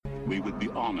We would be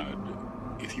honored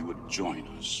if you would join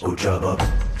us. Ojaba.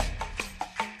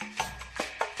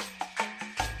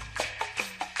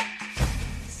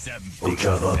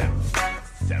 Ojaba.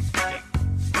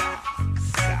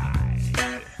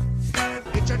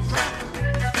 It's a trap.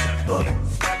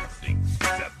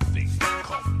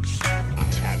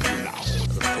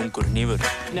 Þungur hnífur.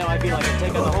 Now I feel like I'm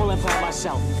taking the whole empire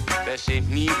myself. Þessi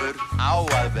hnífur á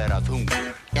að vera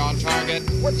þungur. Stay on target.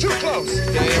 We're too close.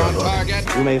 Stay on target.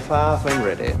 You may fire when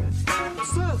ready.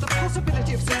 Sir, the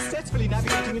possibility of successfully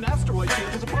navigating an asteroid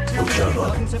field is approximately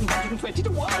 1,720 to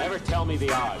 1. Never tell me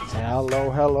the odds. Hello,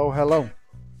 hello, hello.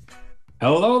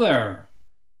 Hello there.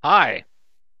 Hi.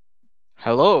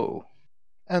 Hello.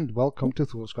 And welcome to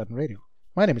Thule Squadron Radio.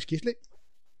 My name is Gisli.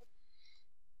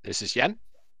 This is Jan.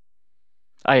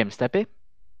 I am Steppy.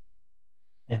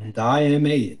 And I am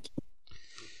Aid.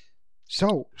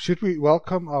 So, should we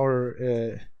welcome our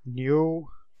newly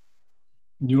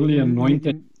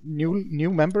anointed new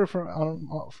member of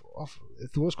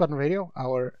Thule Squadron Radio,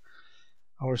 our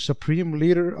supreme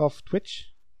leader of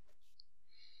Twitch,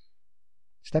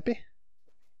 Steppy?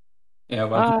 Yeah,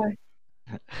 well, Hi.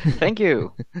 Thank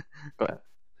you.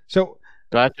 So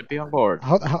glad to be on board.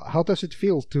 How does it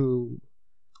feel to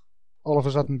all of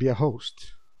a sudden be a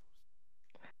host?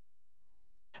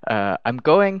 I'm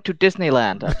going to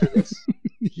Disneyland after this.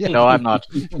 Yeah. No, I'm not.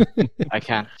 I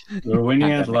can't. you're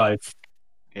winning at life.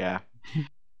 Yeah.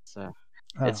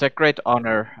 It's a great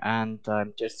honor, and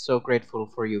I'm just so grateful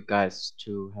for you guys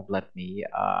to have let me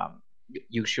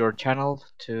use your channel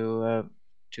to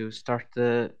start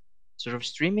the sort of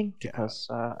streaming, because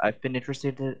I've been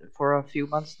interested for a few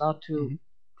months now to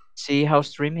see how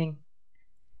streaming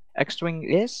X-Wing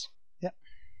is. Yeah.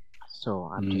 So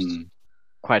I'm just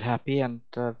quite happy and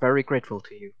very grateful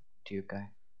to you guys.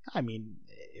 I mean,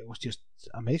 it was just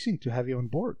amazing to have you on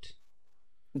board.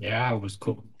 Yeah, it was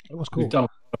cool. It was cool. We've done a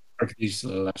lot of work these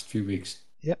last few weeks.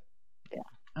 Yep. Yeah.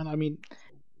 And I mean,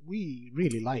 we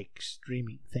really like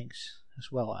streaming things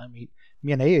as well. I mean,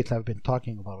 me and Ayat have been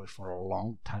talking about it for a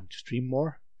long time to stream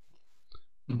more.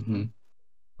 Mm-hmm.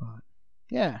 But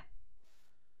yeah.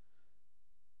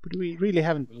 But we really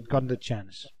haven't gotten the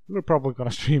chance. We're probably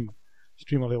gonna stream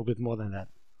a little bit more than that.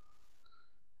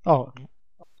 Oh,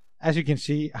 as you can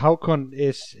see, Haukon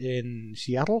is in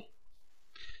Seattle.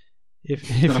 If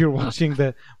you're watching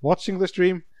the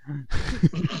stream,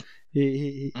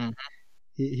 he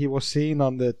was seen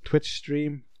on the Twitch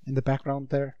stream in the background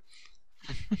there.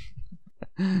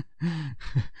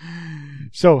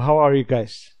 So, how are you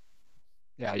guys?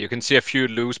 Yeah, you can see a few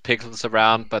loose pixels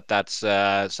around, but that's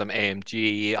some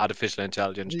AMG artificial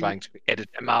intelligence trying to edit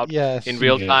them out in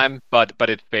real time, but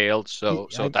it failed, so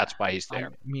that's why he's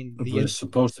there. I mean, it was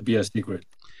supposed to be a secret.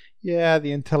 Yeah,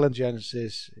 the intelligence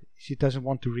is she doesn't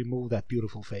want to remove that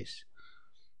beautiful face.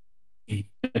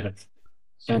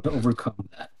 Can't overcome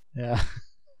that. Yeah.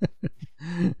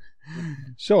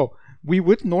 So we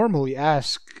would normally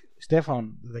ask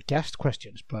Stefan the guest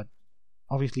questions, but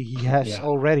obviously he has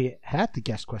already had the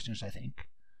guest questions, I think.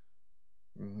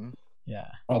 Mm-hmm. Yeah.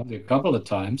 Probably a couple of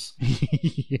times.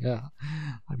 Yeah.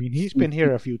 I mean, he's been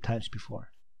here a few times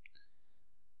before.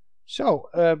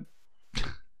 So,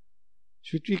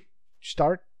 should we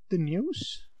start the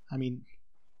news? I mean,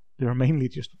 there are mainly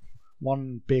just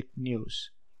one big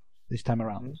news this time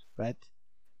around, right?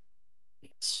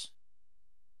 Yes.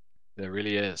 There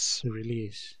really is. There really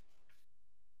is.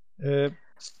 It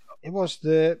was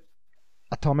the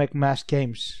Atomic Mass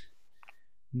Games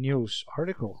news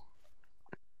article.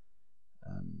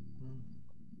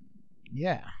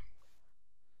 Yeah.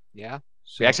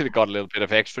 So, we actually got a little bit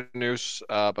of extra news,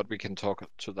 but we can talk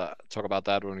about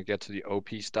that when we get to the OP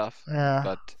stuff. Yeah.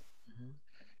 But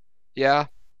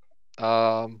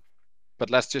but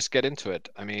let's just get into it.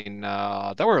 I mean,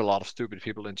 there were a lot of stupid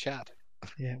people in chat.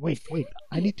 Yeah. Wait.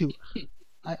 I need to.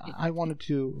 I wanted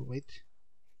to wait.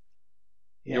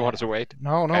 Yeah. You wanted to wait?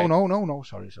 No. Okay. No.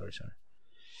 Sorry.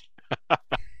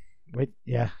 Wait.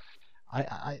 Yeah.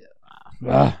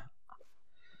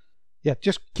 Yeah.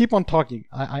 Just keep on talking.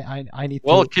 I need.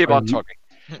 We'll to keep on talking.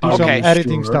 Do some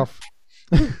editing stuff.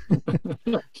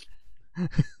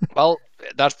 Well,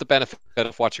 that's the benefit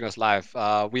of watching us live.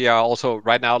 We are also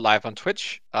right now live on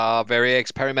Twitch. Very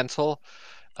experimental.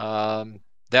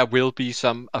 There will be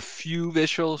a few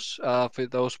visuals for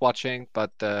those watching,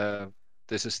 but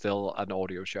this is still an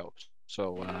audio show.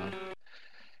 So,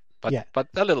 but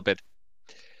a little bit.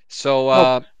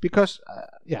 So because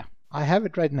I have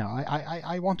it right now.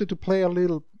 I wanted to play a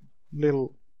little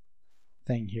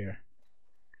thing here.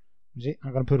 See,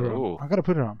 I'm gonna put it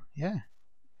on. Yeah.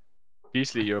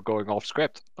 Easily, you're going off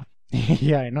script.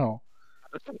 Yeah, I know.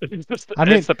 I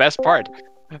mean- it's the best part.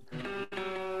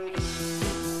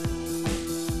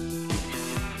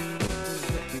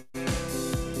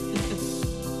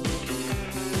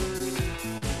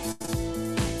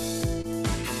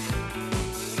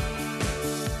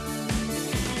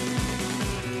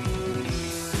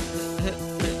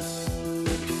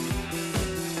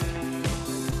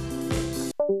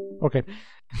 Okay.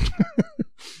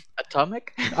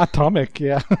 Atomic? Atomic,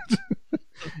 yeah.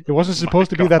 It wasn't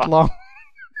supposed to be that long.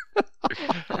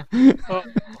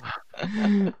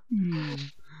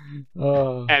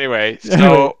 Anyway,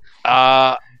 so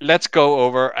let's go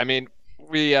over. I mean,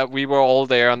 we were all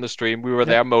there on the stream. We were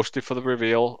there mostly for the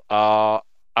reveal. I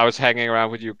was hanging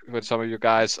around with some of you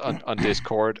guys on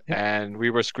Discord, and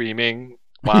we were screaming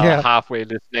while halfway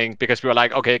listening because we were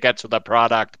like, okay, get to the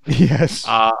product. Yes.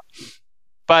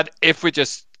 But if we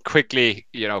just quickly,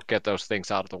 get those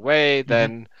things out of the way,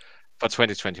 then for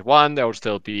 2021 there will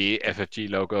still be FFG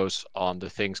logos on the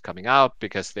things coming out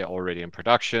because they're already in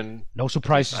production. No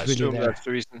surprises I really assume there. that's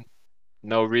the reason.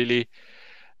 No, really.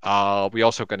 We're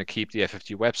also going to keep the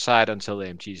FFG website until the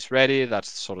MG is ready. That's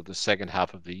sort of the second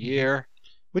half of the year.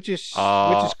 Which is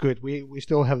good. We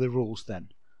still have the rules then.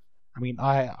 I mean,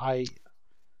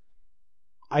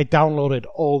 I downloaded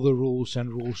all the rules and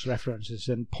rules references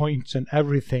and points and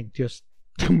everything just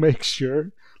to make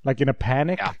sure, like in a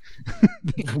panic. Yeah.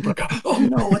 Oh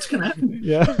no, what's gonna happen?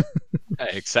 Yeah.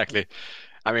 Exactly.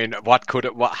 I mean,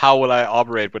 how will I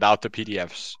operate without the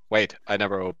PDFs? Wait, I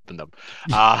never opened them.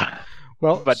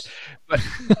 Well,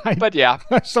 but yeah.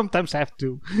 I sometimes have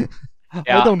to.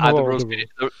 Yeah, I don't know the all rules. the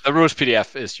The rules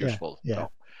PDF is useful. Yeah.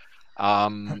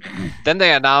 Then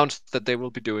they announced that they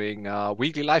will be doing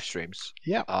weekly live streams.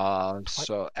 Yeah.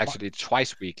 So actually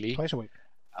twice weekly. Twice a week.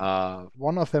 Uh,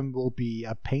 One of them will be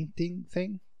a painting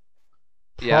thing.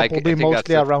 Yeah, I Probably think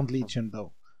mostly that's around Legion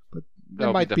though. But there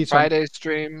that'll might be be the some. Friday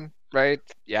stream, right?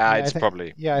 Yeah, it's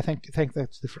probably. Yeah, I think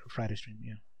that's the Friday stream.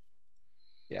 Yeah.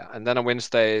 Yeah, and then a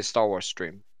Wednesday Star Wars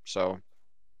stream. So,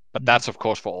 but that's of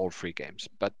course for all free games.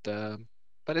 But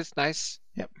it's nice.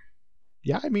 Yep.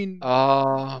 Yeah, I mean.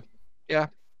 Yeah.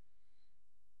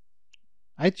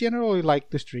 I generally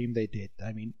liked the stream they did.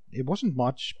 I mean, it wasn't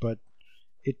much, but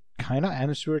it kind of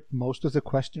answered most of the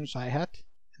questions I had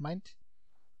in mind.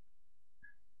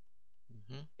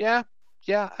 Yeah,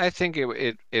 I think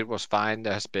it was fine.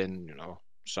 There has been,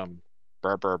 some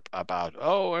burp about,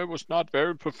 it was not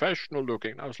very professional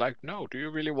looking. I was like, no, do you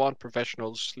really want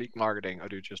professional sleek marketing, or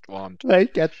do you just want They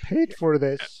get paid for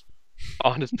this.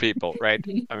 honest people, right?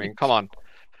 I mean, come on.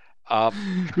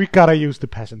 We gotta use the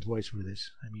peasant voice for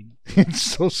this. I mean, it's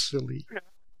so silly.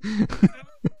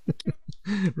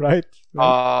 Right?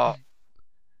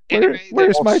 Anyway,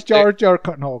 where's my Jar Jar?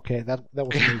 No, okay, that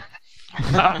was me.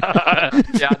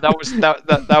 Yeah, that was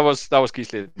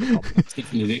Gisli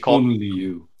Definitely only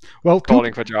you. Well,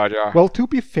 calling for Jar Jar. Well, to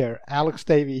be fair, Alex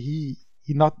Davey, he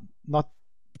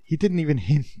didn't even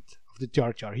hint of the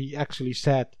Jar Jar. He actually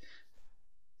said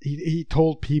he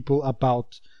told people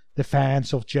about the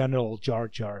fans of General Jar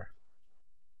Jar.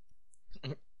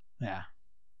 Yeah.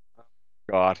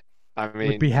 God, I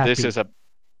mean,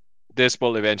 this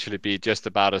will eventually be just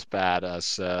about as bad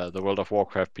as the World of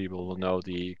Warcraft people will know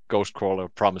the Ghost Crawler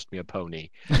promised me a pony.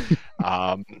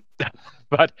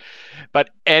 But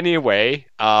anyway,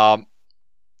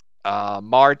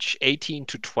 March 18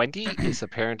 to 20 is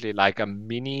apparently like a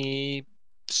mini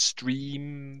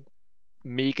stream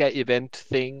mega event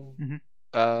thing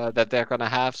that they're gonna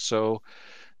have. So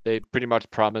they pretty much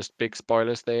promised big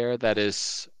spoilers there. That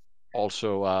is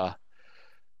also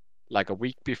like a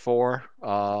week before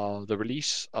the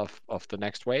release of the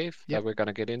next wave that we're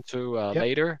gonna get into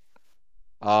later.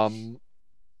 Then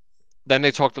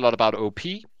they talked a lot about OP,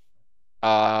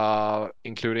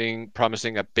 including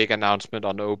promising a big announcement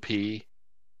on OP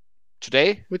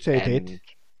today, which they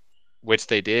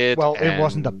did. Well, it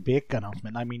wasn't a big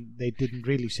announcement. I mean, they didn't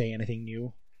really say anything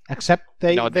new, except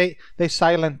they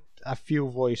silent a few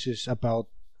voices about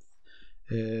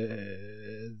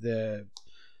the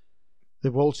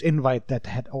World's Invite that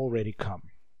had already come.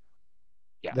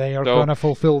 Yeah, they are gonna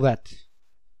fulfill that.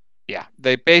 Yeah,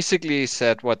 they basically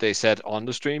said what they said on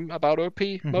the stream about OP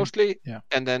mostly,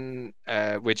 and then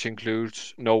which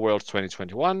includes no Worlds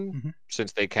 2021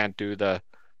 since they can't do the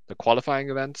qualifying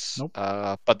events. Nope.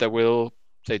 But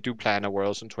they do plan a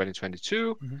Worlds in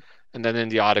 2022, and then in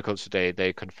the article today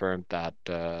they confirmed that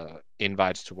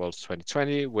invites to Worlds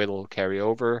 2020 will carry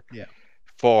over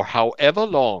for however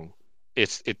long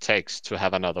it takes to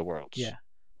have another Worlds. Yeah,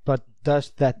 but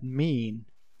does that mean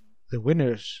the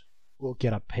winners will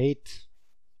get a paid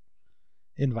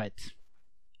invite?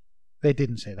 They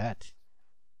didn't say that.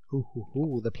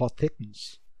 The plot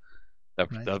thickens.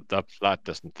 Right. The plot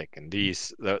doesn't thicken.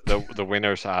 These the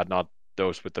winners are not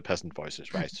those with the peasant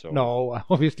voices, right? So No,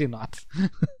 obviously not.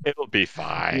 it'll be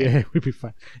fine. Yeah, it would be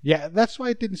fine. Yeah, that's why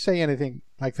I didn't say anything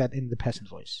like that in the peasant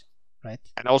voice, right?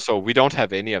 And also, we don't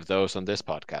have any of those on this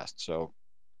podcast, so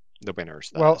the winners.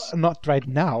 that Well, is. not right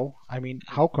now. I mean,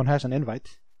 Haukon has an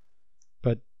invite,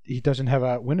 but he doesn't have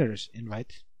a winner's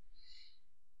invite.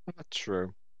 That's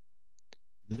true.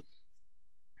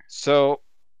 So,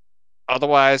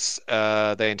 otherwise,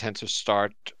 they intend to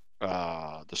start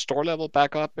the store level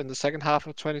back up in the second half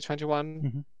of 2021,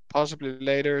 Mhm. possibly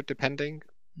later, depending.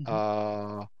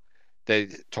 Mhm. They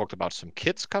talked about some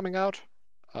kits coming out,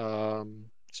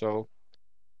 so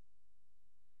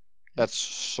that's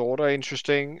sort of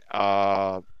interesting.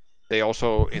 They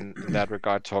also, in that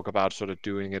regard, talk about sort of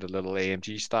doing it a little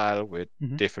AMG style with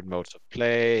Mhm. different modes of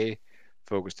play,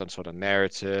 focused on sort of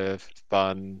narrative,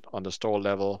 fun on the store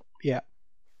level. Yeah.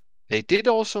 They did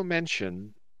also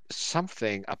mention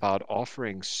something about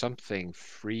offering something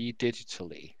free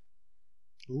digitally.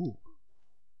 Ooh,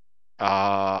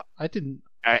 I I didn't.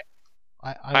 I-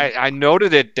 I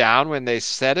noted it down when they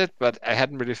said it, but I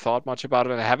hadn't really thought much about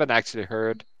it. I haven't actually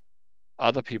heard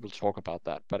other people talk about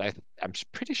that, but I'm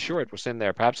pretty sure it was in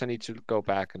there. Perhaps I need to go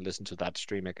back and listen to that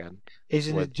stream again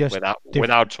isn't it just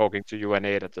without talking to you and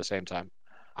Nate at the same time.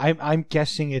 I'm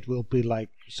guessing it will be like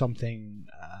something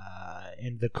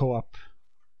in the co-op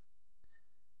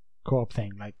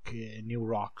thing, like New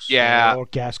Rocks, Yeah. or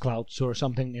Gas Clouds, or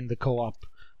something in the co-op,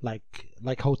 like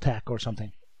Hotak or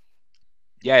something.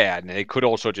 Yeah, and it could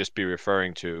also just be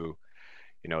referring to,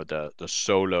 the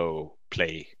solo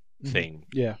play Mhm. thing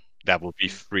Yeah, that will be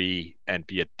free and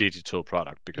be a digital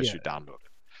product because Yeah. you download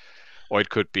it. Or it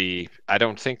could be, I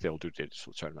don't think they'll do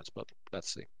digital tournaments, but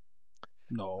let's see.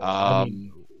 no, I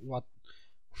mean, what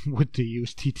would they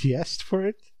use TTS for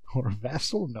it or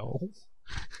Vassal? No.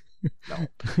 No.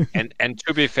 And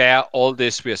to be fair, all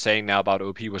this we are saying now about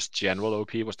OP was general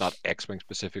OP, was not X-Wing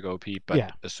specific OP, but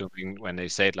Yeah. assuming when they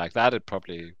say it like that, it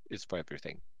probably is for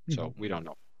everything. So Mhm. we don't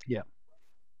know.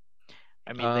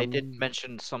 I mean, they did Um,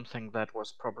 mention something that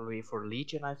was probably for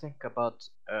Legion, I think, about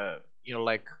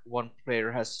like one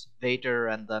player has Vader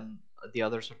and then the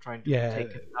others are trying to Yeah.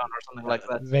 take him down or something like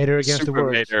that. Vader against the Super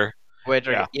world. Vader.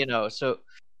 Vader, Yeah. so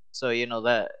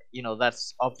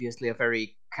that's obviously a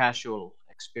very casual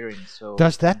experience. So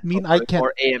Does that mean I probably can?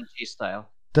 more AMG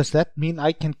style? Does that mean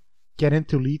I can get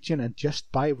into Legion and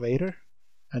just buy Vader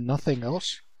and nothing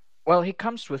else? Well, he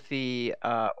comes with the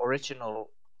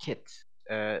original kit,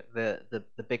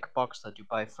 the big box that you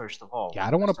buy first of all. Yeah,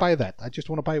 I don't want to buy that. I just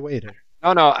want to buy Vader.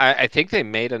 No, I think they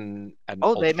made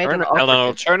They made an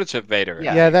alternative Vader.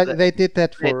 Yeah. Yeah, the- they did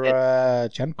that they for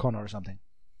did. Gen Con or something.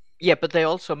 Yeah, but they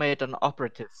also made an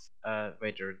operative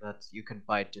Vader that you can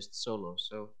buy just solo.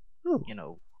 So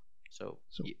Oh. so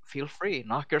So- feel free,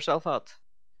 knock yourself out.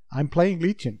 I'm playing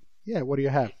Legion. Yeah, what do you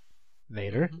have?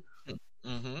 Vader.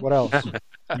 Mm-hmm. What else?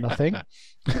 Nothing.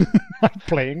 I'm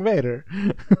playing Vader.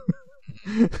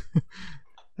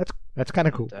 that's kind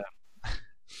of cool.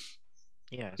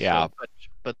 Yeah. Yeah.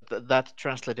 But that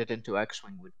translated into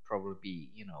X-Wing would probably be,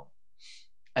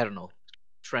 I don't know,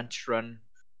 trench run,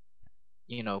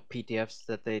 PDFs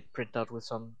that they print out with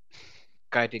some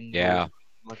guiding Yeah. rules,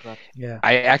 like that. Yeah.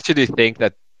 I actually think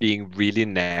that being really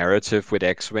narrative with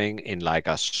X-Wing in like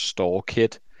a store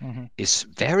kit Mhm. is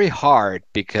very hard,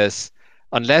 because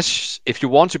if you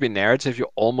want to be narrative, you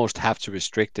almost have to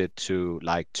restrict it to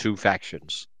like 2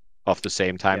 factions of the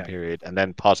same time Yeah. period, and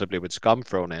then possibly with Scum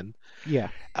thrown in. Yeah.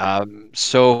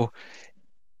 So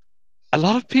a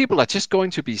lot of people are just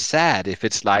going to be sad if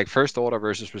it's like First Order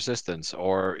versus Resistance,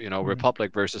 or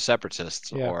Republic versus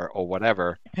Separatists, Yeah. or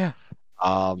whatever. Yeah.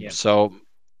 Yeah. So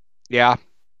yeah,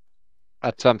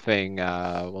 that's something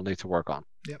we'll need to work on.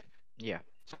 Yeah.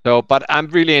 So, but I'm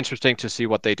really interesting to see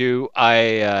what they do.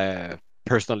 I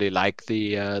personally like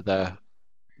the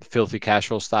filthy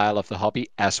casual style of the hobby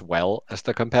as well as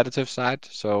the competitive side.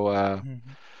 So Mhm.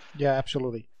 Yeah,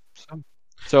 absolutely.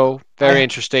 so very I-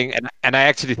 interesting, and I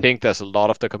actually think there's a lot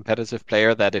of the competitive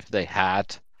player that if they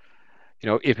had,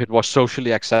 if it was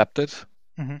socially accepted,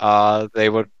 Mhm. they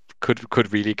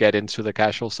could really get into the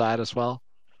casual side as well.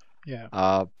 Yeah.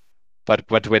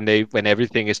 But when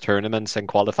everything is tournaments and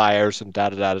qualifiers and da,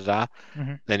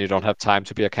 Mhm. then you don't have time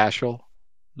to be a casual.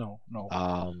 No.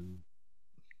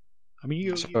 I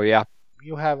mean, So yeah,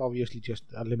 you have obviously just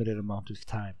a limited amount of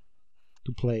time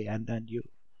to play, and you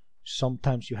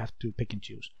sometimes you have to pick and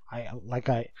choose.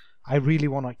 I really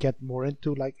want to get more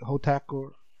into like Hotak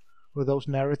or those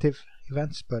narrative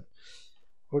events,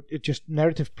 or it just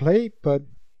narrative play, but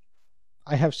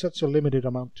I have such a limited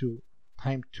amount to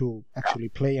time to actually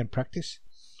play and practice.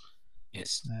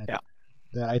 Yes.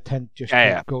 That I tend just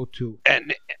Yeah, to go to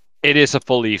And it is a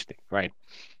full evening, right?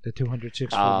 the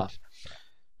 206 Uh,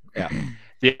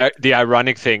 format. The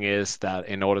ironic thing is that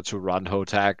in order to run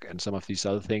HOTAG and some of these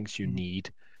other things, you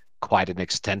need quite an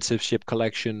extensive ship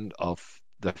collection of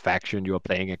the faction you are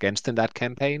playing against in that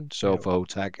campaign. So for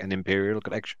HOTAG, an Imperial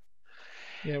collection.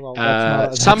 Yeah, well,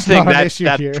 that's something not an issue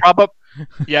here. But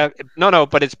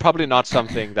it's probably not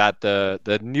something that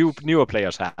the newer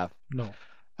players have. No.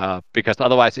 Because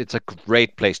otherwise it's a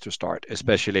great place to start,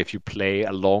 especially if you play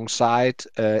alongside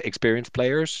experienced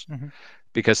players. Mm-hmm.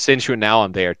 Because since you're now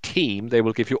on their team, they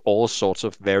will give you all sorts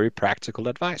of very practical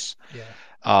advice.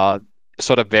 Yeah.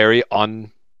 Sort of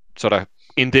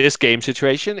in this game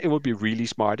situation, it would be really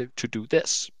smart to do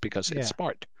this because it's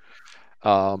smart.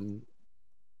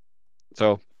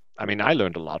 So, I mean, I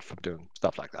learned a lot from doing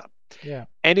stuff like that. Yeah.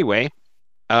 Anyway,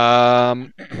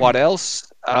 what else?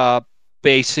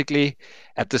 Basically,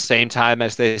 at the same time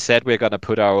as they said we're going to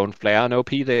put our own flair on OP,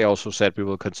 they also said we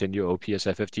will continue OP as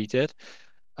FFG did.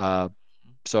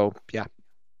 So, yeah.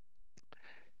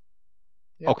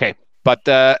 Okay, but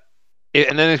and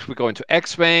then if we go into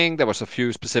X-Wing, there was a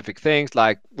few specific things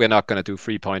like we're not going to do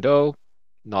 3.0,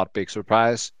 not big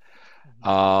surprise.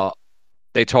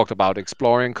 They talked about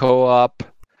exploring co-op.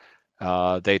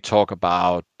 They talk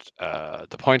about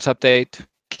the points update,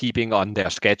 keeping on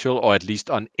their schedule, or at least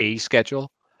on a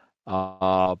schedule.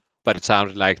 But it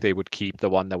sounded like they would keep the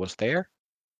one that was there.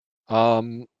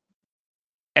 And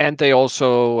they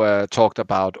also talked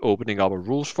about opening up a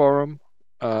rules forum,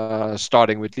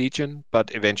 starting with Legion,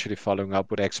 but eventually following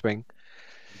up with X-Wing.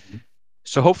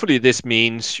 So hopefully this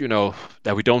means,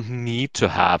 that we don't need to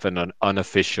have an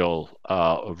unofficial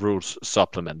rules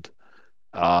supplement,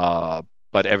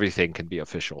 but everything can be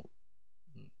official.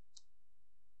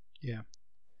 Yeah.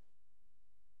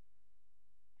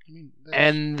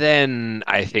 And then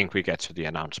I think we get to the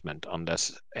announcement,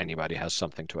 unless anybody has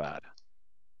something to add.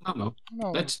 No.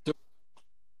 Let's do.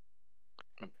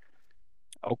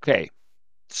 Okay.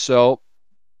 So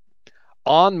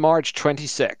on March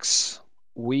 26th,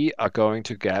 we are going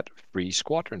to get free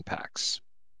squadron packs.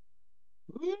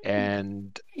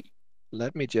 And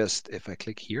let me just, if I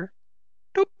click here,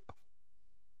 doop.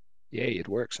 Yay, it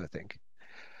works, I think.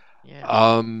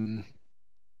 Yeah.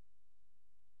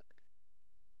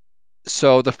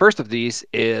 So the first of these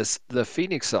is the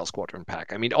Phoenix Cell Squadron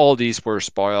pack. I mean, all these were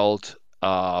spoiled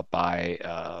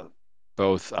by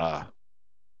both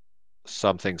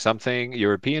something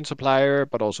European supplier,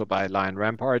 but also by Lion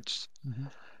Ramparts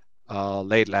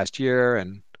late last year,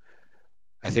 and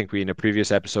I think we in a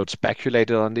previous episode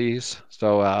speculated on these.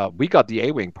 So we got the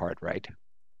A-Wing part right.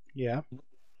 Yeah.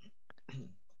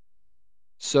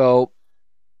 So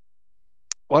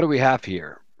what do we have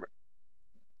here?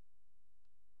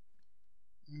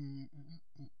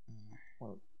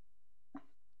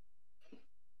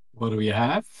 What do we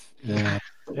have?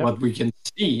 What we can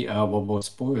see, what was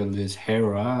spoiled is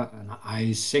Hera, an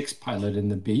I-6 pilot in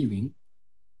the B-Wing.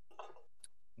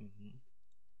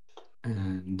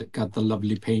 And got the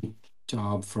lovely paint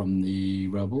job from the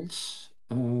Rebels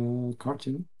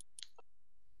cartoon.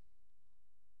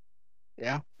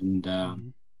 Yeah.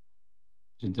 And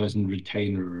it doesn't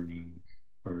retain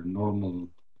her normal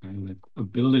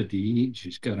ability.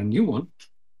 She's got a new one.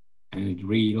 And it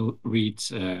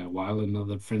reads, while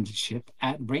another friendly ship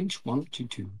at range 1 to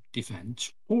 2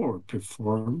 defends or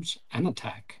performs an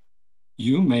attack,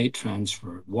 you may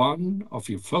transfer one of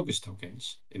your focus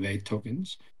tokens, evade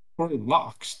tokens, or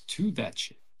locks to that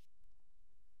ship.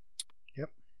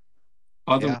 Yep.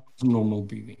 Other normal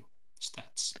B-Wing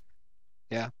stats.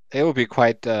 Yeah, it would be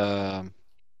quite. It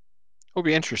would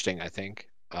be interesting, I think.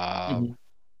 I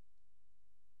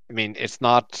mean, it's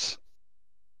not.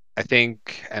 I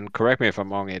think, and correct me if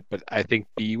I'm wrong, but I think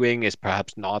B-Wing is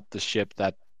perhaps not the ship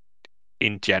that,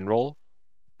 in general,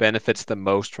 benefits the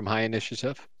most from high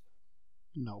initiative.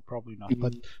 No, probably not.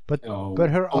 But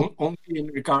her only in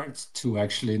regards to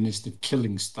actually initiative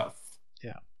killing stuff.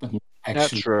 Yeah, but not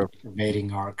actually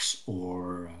evading arcs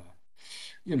or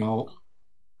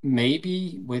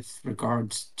maybe with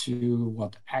regards to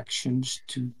what actions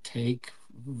to take,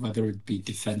 whether it be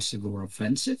defensive or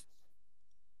offensive.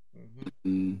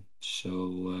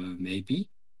 Maybe.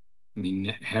 I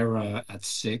mean, Hera at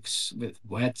 6 with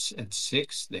Wets at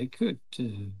 6, they could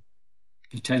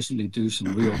potentially do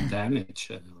some real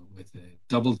damage with the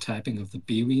double tapping of the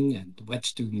B-Wing and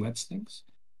Wets doing Wets things.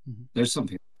 There's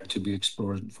something to be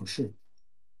explored for sure.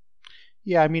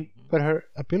 Yeah, I mean, but her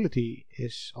ability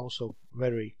is also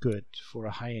very good for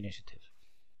a high initiative.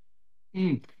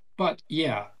 But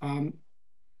yeah, I'm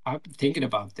thinking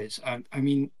about this. I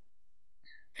mean,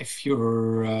 if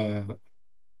you're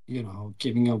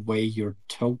giving away your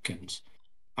tokens,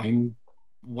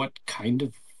 what kind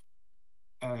of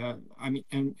I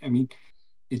mean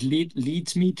it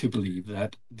leads me to believe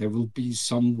that there will be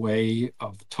some way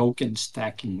of token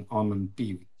stacking on and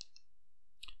B.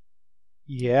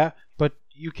 Yeah, but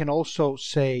you can also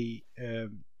say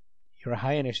you're a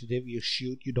high initiative, you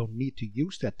shoot, you don't need to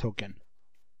use that token,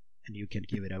 and you can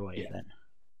give it away then.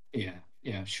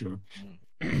 Yeah, sure.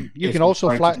 You If can also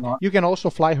fly. target lock- You can also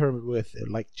fly her with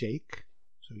like Jake,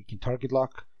 so you can target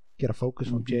lock, get a focus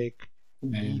from Jake,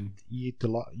 yeet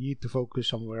the focus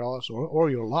somewhere else, or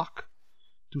your lock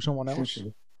to someone else.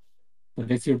 Sure. But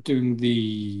if you're doing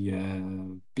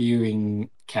the viewing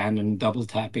cannon double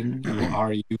tapping, you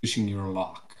are using your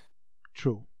lock.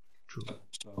 True.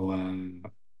 So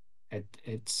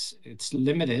it's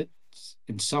limited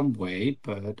in some way,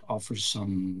 but offers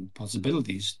some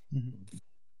possibilities. Mm-hmm.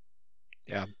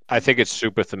 Yeah, I think it's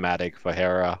super thematic for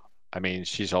Hera. I mean,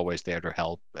 she's always there to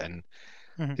help, and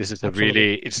this is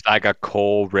it's like a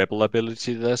core rebel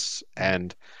ability. This,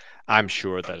 and I'm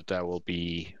sure that there will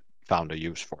be found a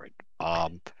use for it.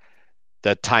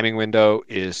 The timing window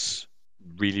is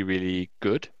really, really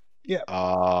good. Yeah.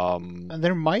 And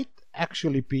there might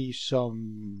actually be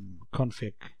some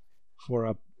config for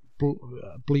a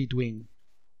Bleedwing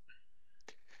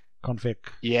config.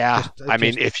 Yeah, I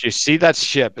mean, if you see that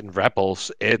ship in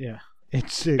Rebels, it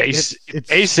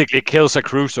basically kills a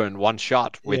cruiser in one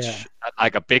shot, which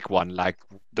like a big one, like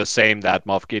the same that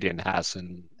Moff Gideon has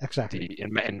in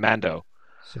in Mando.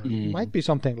 So it might be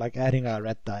something like adding a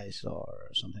red dice or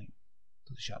something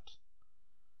to the shot.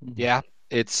 Yeah,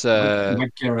 it's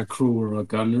might get a crew or a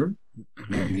gunner.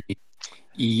 The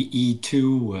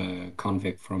E2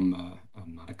 config from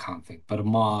not a config, but a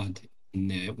mod in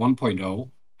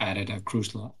 1.0 added a crew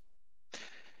slot.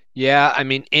 Yeah, I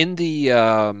mean in the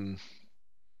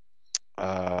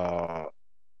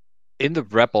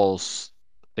Rebels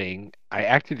thing, I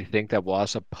actually think there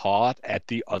was a pod at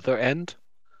the other end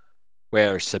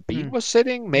where Sabine was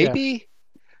sitting, maybe,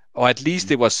 or at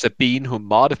least it was Sabine who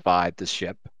modified the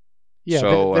ship. Yeah,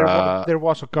 so there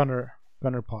was a gunner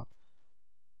pod.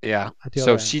 Yeah,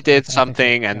 so she did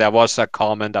something, and there was a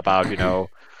comment about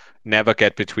never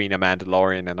get between a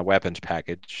Mandalorian and a weapons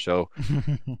package. So,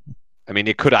 I mean,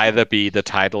 it could either be the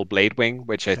title Bladewing,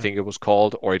 which I think it was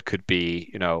called, or it could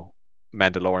be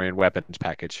Mandalorian weapons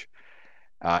package.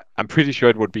 I'm pretty sure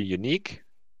it would be unique.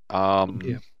 But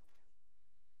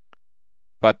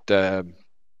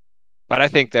I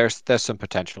think there's some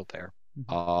potential there.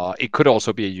 It could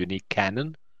also be a unique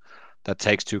cannon that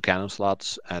takes 2 cannon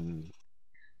slots, and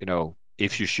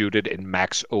if you shoot it in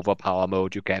max overpower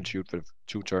mode, you can shoot for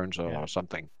 2 turns or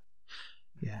something.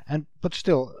 Yeah, but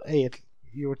still,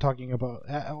 you were talking about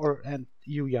and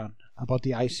you, Jan, about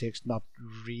the I6 not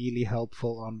really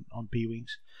helpful on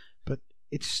B-wings, but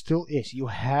it still is. You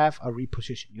have a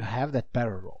reposition. You have that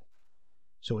barrel roll,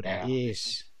 so it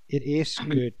is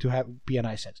good to be an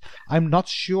I6. I'm not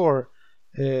sure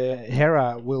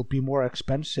Hera will be more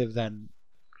expensive than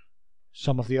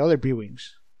some of the other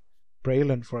B-wings.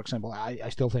 Braylon, for example, I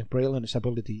still think Braylon's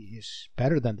ability is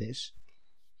better than this.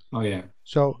 Oh yeah.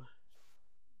 So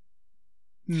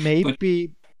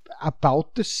maybe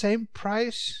about the same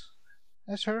price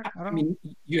as her. I mean,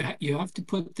 you have to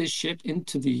put this ship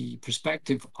into the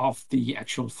perspective of the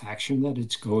actual faction that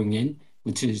it's going in,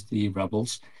 which is the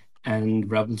Rebels.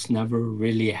 And Rebels never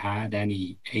really had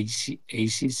any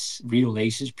aces, real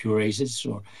aces, pure aces,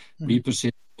 or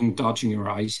repositioning, dodging your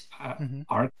eyes,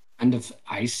 are kind of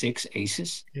I6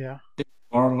 aces. Yeah. They're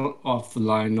all off the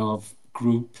line of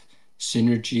group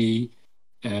synergy,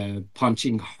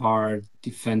 punching hard,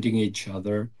 defending each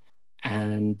other,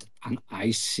 and an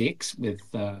I6 with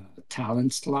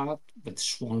talent slot, with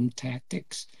swarm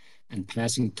tactics and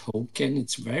passing token.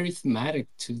 It's very thematic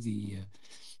to the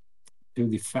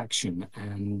faction,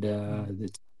 and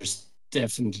there's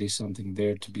definitely something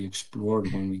there to be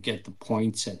explored when we get the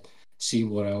points and see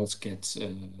what else gets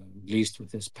released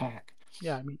with this pack.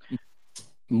 Yeah, I mean, the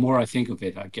more I think of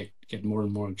it, I get more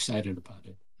and more excited about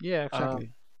it. Yeah,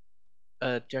 exactly.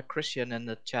 Jack Christian in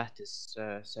the chat is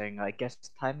saying, I guess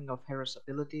timing of Hera's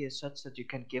ability is such that you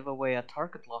can give away a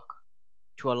target lock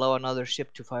to allow another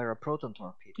ship to fire a proton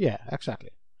torpedo. Yeah, exactly.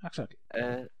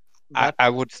 I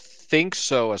would think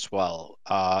so as well.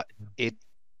 It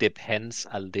depends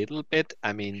a little bit.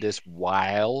 I mean, this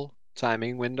while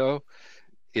timing window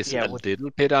is a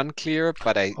little bit unclear,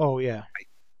 but I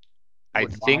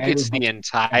think it's the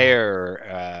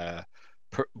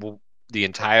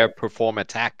entire perform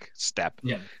attack step,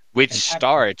 which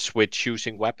starts with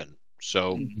choosing weapon.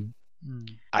 So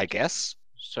I guess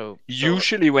So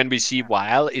Usually, when we see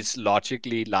while, it's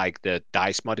logically like the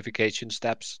dice modification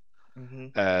steps.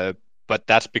 Mhm. But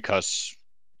that's because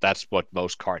that's what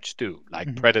most cards do. Like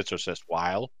Mhm. Predator says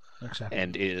while, Exactly.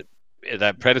 and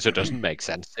that Predator doesn't make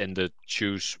sense in the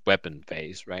choose weapon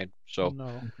phase, right? So,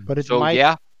 No, but it so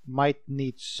yeah, might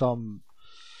need some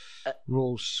Uh,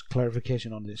 rules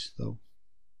clarification on this, though.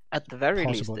 At the very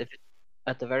Possible. least,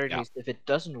 at the very Yeah. least, if it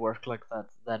doesn't work like that,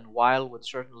 then while would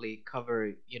certainly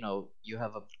cover. You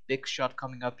have a big shot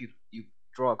coming up. You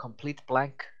draw a complete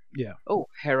blank. Yeah. Oh,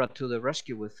 Hera to the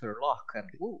rescue with her lock, and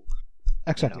woo.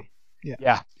 Exactly.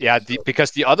 yeah. So-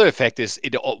 Because the other effect is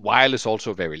while is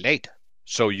also very late,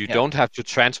 so you Yeah. don't have to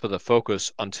transfer the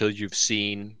focus until you've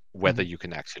seen whether Mhm. you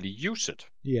can actually use it.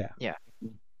 Yeah.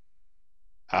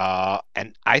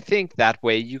 And I think that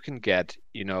way you can get,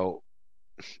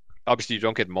 obviously you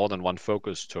don't get more than one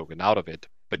focus token out of it,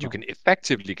 but you No. can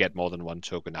effectively get more than one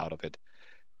token out of it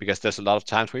because there's a lot of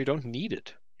times where you don't need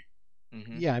it.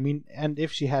 Mhm. Yeah, I mean, and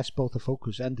if she has both the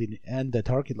focus and the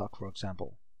target lock, for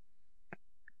example,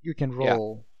 you can Yeah.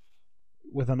 roll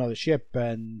with another ship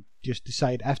and just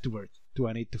decide afterwards: do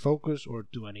I need the focus or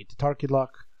do I need the target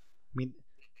lock? I mean,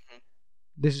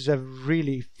 this is a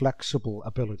really flexible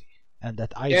ability, and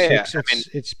that I6,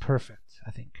 it's perfect,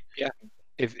 I think.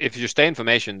 If you stay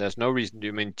information, there's no reason.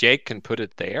 I mean, Jake can put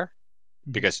it there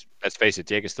Mhm. because let's face it,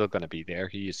 Jake is still going to be there.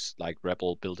 He's like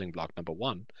Rebel building block number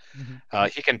 1. Mhm.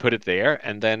 He can put it there,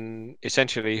 and then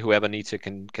essentially whoever needs it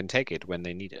can take it when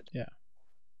they need it.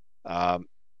 Yeah.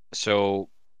 So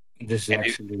This is And it-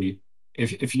 actually,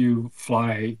 if you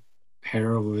fly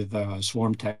Hera with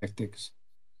swarm tactics,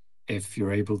 if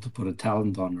you're able to put a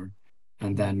talent on her,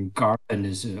 and then Garden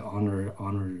is on her,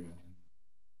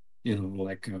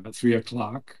 like 3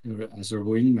 o'clock as her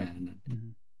wingman,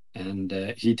 Mhm. and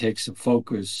he takes a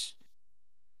focus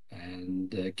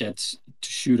and gets to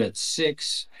shoot at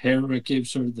 6. Hera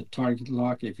gives her the target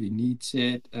lock if he needs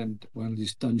it, and when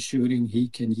he's done shooting, he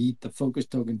can yeet the focus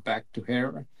token back to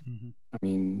Hera. Mhm. I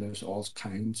mean, there's all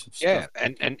kinds of yeah,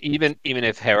 stuff. and even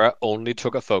if Hera only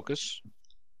took a focus,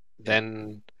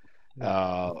 then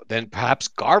perhaps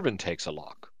Garvin takes a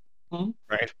lock, Mhm.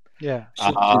 right? Yeah.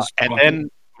 And then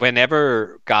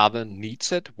whenever Garvin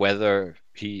needs it, whether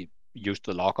he used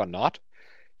the lock or not,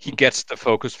 he gets the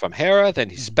focus from Hera, then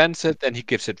he spends it, then he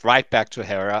gives it right back to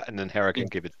Hera, and then Hera can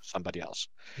give it to somebody else.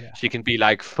 Yeah. She can be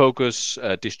like focus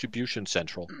distribution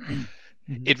central.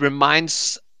 It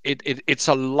reminds it's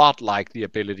a lot like the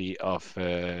ability of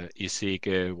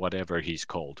Iseke, whatever he's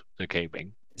called, the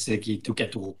K-Wing. Iseke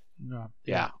Tuketu.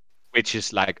 Yeah, which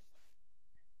is like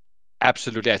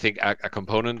absolutely, I think, a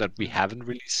component that we haven't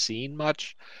really seen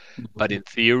much. But in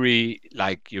theory,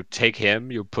 like you take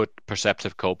him, you put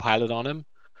Perceptive Co-Pilot on him,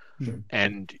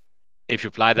 and if you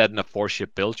apply that in a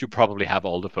 4-ship build, you probably have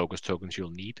all the focus tokens you'll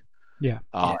need. Yeah.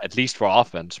 At least for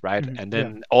offense, right? Mhm. And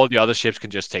then all the other ships can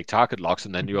just take target locks,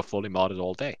 and then you are fully modded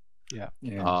all day. Yeah.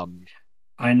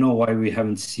 I know why we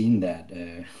haven't seen that.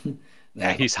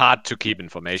 Yeah, he's hard to keep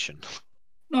information.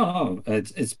 No,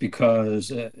 it's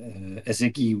because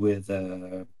Iseke with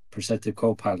Perceptive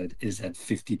Co-Pilot is at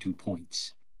 52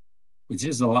 points, which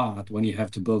is a lot when you have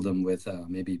to build them with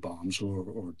maybe bombs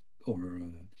or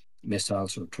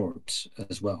missiles or torps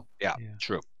as well. Yeah,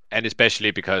 true. And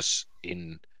especially because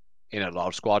in a lot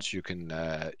of squads you can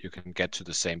get to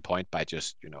the same point by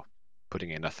just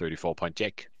putting in a 34-point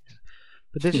Jake.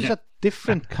 But this is a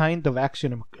different kind of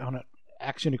action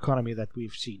economy that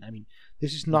we've seen. I mean,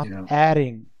 this is not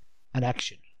adding an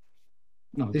action.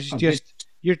 No, this is just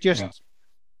you're just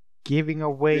giving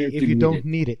away if you don't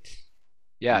need it.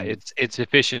 Yeah, it's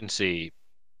efficiency,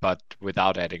 but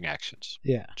without adding actions.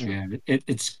 Yeah. Yeah,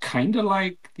 it's kind of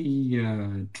like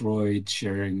the droid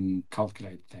sharing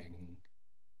calculate thing.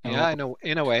 Yeah, I know.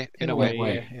 In a way.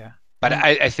 Yeah. But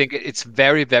I think it's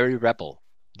very, very Rebel.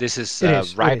 This is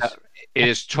right. It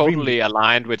is totally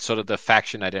aligned with sort of the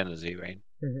faction identity, right?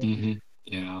 Mm-hmm.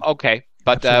 Yeah. Okay,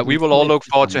 but we will all look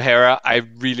forward to Hera. I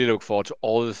really look forward to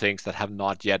all the things that have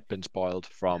not yet been spoiled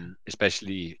from,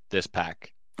 especially this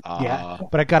pack. Yeah,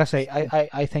 but I gotta say,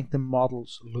 I think the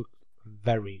models look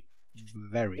very,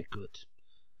 very good.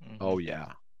 Oh yeah.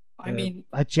 I mean,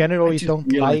 I generally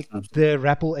don't like the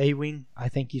Rebel A-Wing. I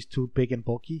think he's too big and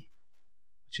bulky.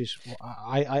 Which is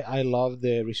I love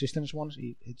the Resistance ones.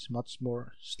 It's much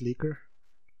more sleeker.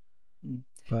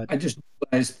 But I just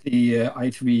realized the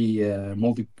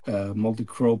I3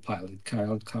 multi-crow pilot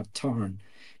Kyle Katarn.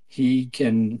 He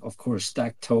can, of course,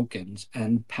 stack tokens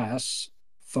and pass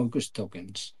focus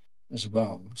tokens as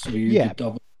well. So you could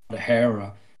double the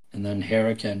Hera, and then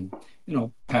Hera can,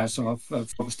 pass off a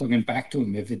focus token back to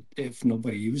him if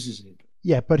nobody uses it.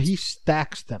 Yeah, but he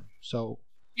stacks them. So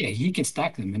Yeah, he can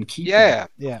stack them and keep Yeah, them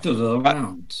Yeah. to the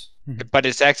round. but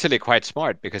it's actually quite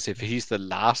smart because if he's the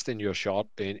last in your shot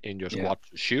in your Yeah. squad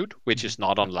to shoot, which is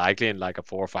not unlikely in like a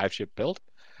 4 or 5 ship build,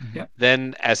 Yeah.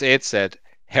 then as Ed said,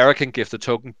 Hera can give the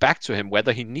token back to him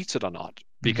whether he needs it or not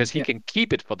because he Yeah. can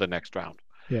keep it for the next round.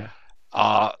 Yeah.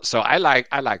 So I like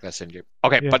that synergy.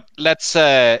 Okay, Yeah. but let's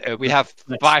we have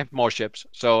Let's- 5 more ships,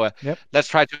 so Yep. let's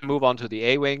try to move on to the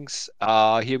A-wings.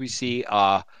 Here we see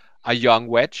a young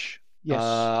Wedge, Yes.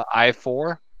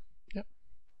 I4. Yep.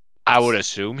 I would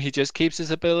assume he just keeps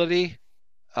his ability.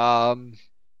 Yeah,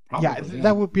 Probably,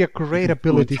 that would be a great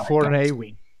ability try for an that.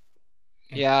 A-wing.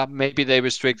 Yeah, maybe they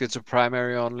restrict it to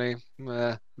primary only.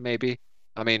 Maybe.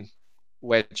 I mean,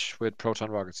 Wedge with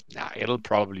proton rockets. Nah, it'll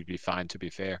probably be fine, to be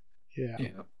fair. Yeah.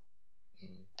 Yeah.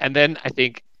 And then I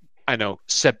think, I know,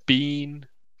 Sabine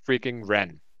freaking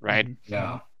Wren, right?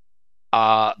 Yeah.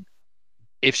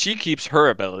 If she keeps her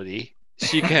ability,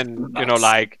 she can, Nice.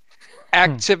 like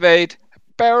activate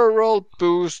barrel roll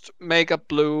boost, make a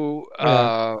blue,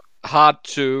 Yeah. hard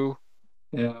to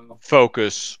Yeah.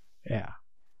 focus, Yeah.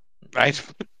 right?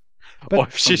 But- or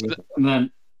if she's And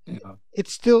then, yeah.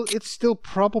 It's still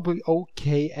probably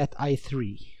okay at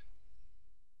I3.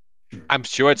 I'm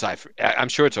sure it's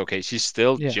okay. She's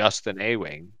still Yeah. just an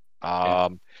A-wing.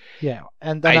 Yeah,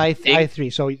 and then I think- I3.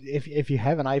 So if you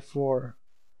have an I4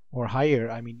 or higher,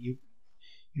 I mean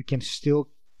you can still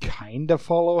kind of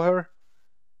follow her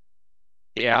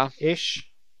Yeah. ish.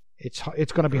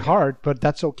 It's gonna be hard, but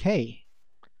that's okay.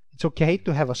 It's okay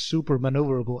to have a super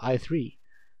maneuverable I3.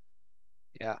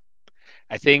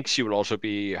 I think she will also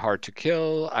be hard to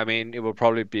kill. I mean, it will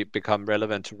probably become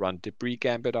relevant to run Debris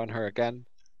Gambit on her again.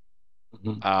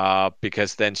 Mhm.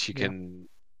 Because then she Yeah. can.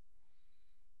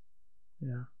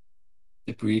 Yeah,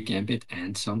 Debris Gambit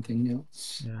and something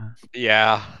else.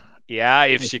 yeah. Yeah.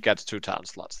 If she gets 2 talent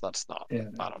slots, that's not. Yeah.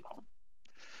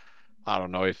 I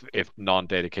don't know if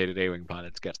non-dedicated A-wing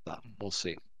pilots get that. We'll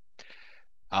see.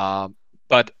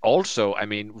 But also, I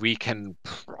mean, we can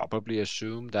probably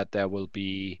assume that there will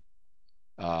be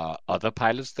other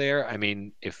pilots there. I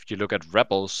mean, if you look at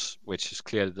Rebels, which is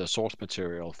clearly the source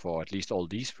material for at least all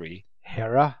these 3,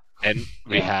 Hera. and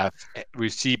Yeah. we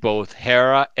see both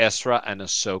Hera, Ezra, and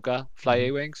Ahsoka fly Mhm.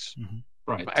 A-wings.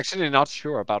 Right. I'm actually not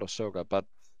sure about Ahsoka, but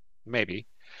maybe.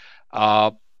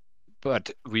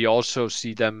 But we also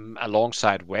see them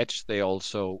alongside Wedge. They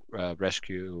also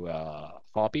rescue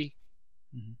Hobby,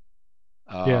 Mhm.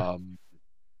 Yeah.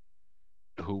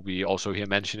 who we also hear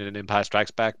mentioned in Empire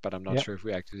Strikes Back, but I'm not Yep. sure if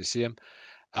we actually see him.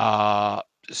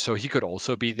 So he could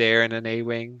also be there in an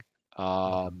A-wing,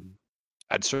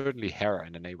 and certainly Hera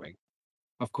in an A-wing.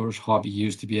 Of course, Hobby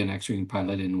used to be an X-Wing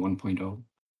pilot in 1.0,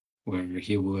 where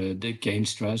he would gain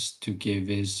stress to give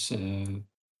his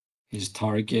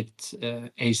target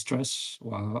a stress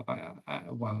while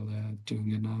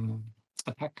doing an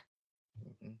attack.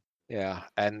 Yeah,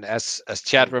 and as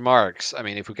Chad remarks, I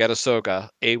mean, if we get Ahsoka,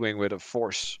 A-wing with a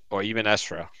force, or even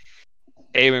Ezra,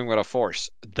 A-wing with a force,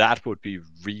 that would be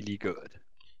really good.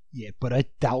 Yeah, but I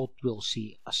doubt we'll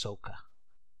see Ahsoka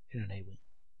in an A-wing.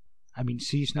 I mean,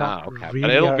 she's not Okay, really. but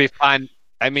it'll a- be fine.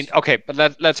 I mean, okay, but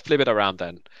let's flip it around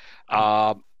then.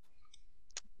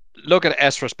 Look at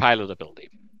Ezra's pilot ability.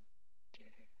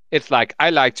 It's like, I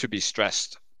like to be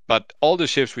stressed, but all the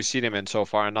ships we've seen him in so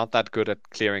far are not that good at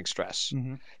clearing stress.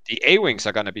 Mhm. The A-wings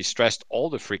are going to be stressed all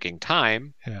the freaking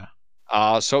time,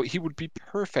 Yeah. so he would be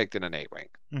perfect in an A-wing.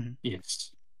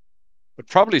 Yes. But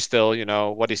probably still,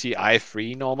 what is he,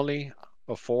 I3 normally?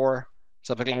 Or 4?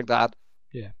 Something like that.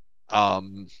 Yeah.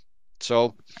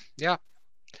 So, yeah.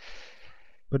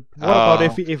 But what about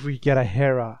Uh, if we get a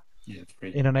Hera Yeah.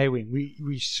 Great. in an A-wing?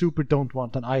 We super don't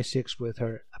want an I6 with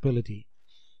her ability.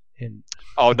 In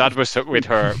Oh, that was with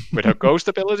her ghost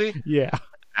ability? yeah.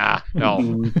 No.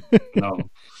 No.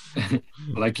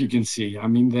 Like you can see, I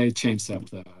mean, they changed up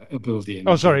the ability. in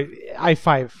Oh, the- sorry,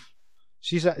 I5.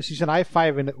 She's an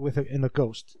I5 in the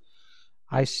ghost.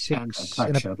 And I6 attack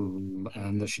in a shuttle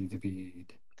and the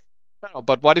speed. No,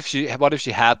 but what if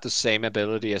she had the same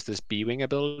ability as this B-wing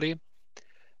ability?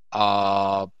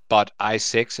 But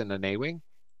I6 in an A-wing?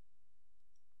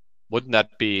 Wouldn't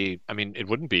that be? I mean, it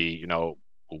wouldn't be,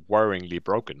 worryingly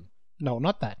broken, no,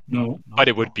 not that. No. but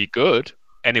it would be good,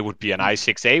 and it would be an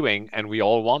I6 A-wing, and we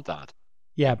all want that.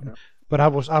 Yeah, but I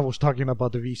was talking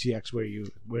about the VCX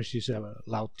where she's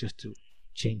allowed just to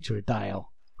change her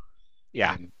dial.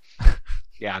 Yeah,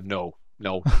 yeah, no.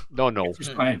 It's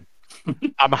fine.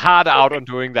 I'm hard out on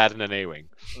doing that in an A-wing.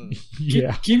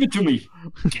 Yeah. Give it to me.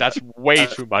 That's way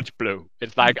too much blue.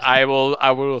 It's like I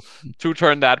will 2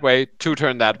 turn that way, 2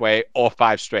 turn that way, or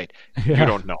 5 straight. You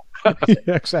don't know.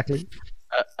 Yeah, exactly.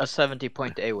 A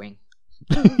 70-point A-wing.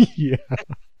 Yeah.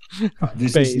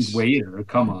 This Base. isn't Vader.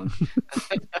 Come on.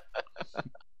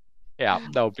 Yeah,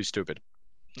 that would be stupid.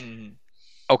 Mhm.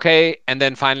 Okay, and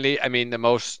then finally, I mean,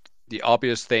 the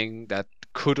obvious thing that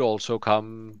could also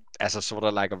come as a sort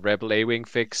of like a Rebel A-Wing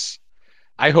fix.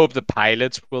 I hope the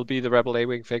pilots will be the Rebel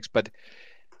A-Wing fix, but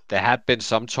there had been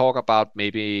some talk about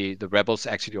maybe the Rebels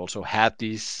actually also had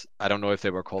these, I don't know if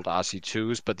they were called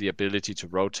RC2s, but the ability to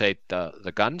rotate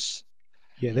the guns.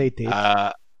 Yeah, they did.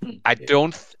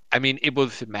 I mean, it will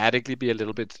thematically be a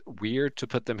little bit weird to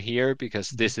put them here because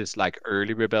this is like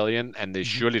early Rebellion, and they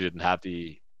surely didn't have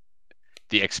the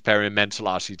experimental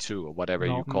RC2 or whatever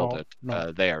you called it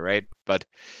there, right? But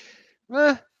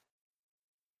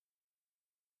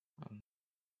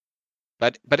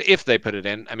but if they put it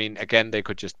in, I mean, again, they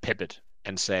could just pivot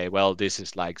and say, well, this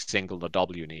is like single or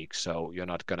double unique, so you're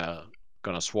not gonna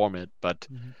swarm it, but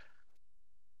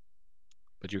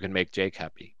you can make Jake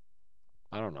happy.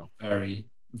 I don't know. Very,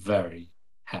 very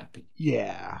happy.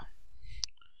 Yeah.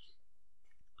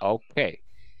 Okay.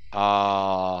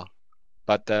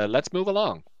 But let's move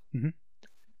along. Mhm.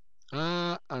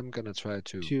 I'm gonna try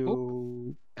to boop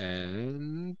To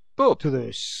and boop. to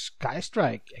the Sky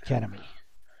Strike Academy.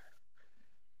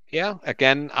 Yeah,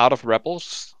 again, out of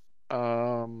Rebels.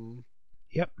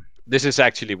 Yep. This is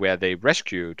actually where they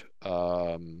rescued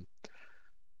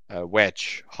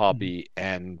Wedge, Hobby,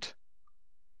 and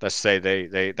let's say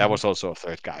they that was also a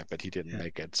third guy, but he didn't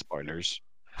make it. Spoilers.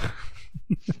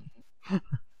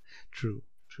 True.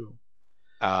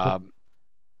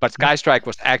 But Sky Strike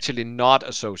was actually not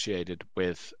associated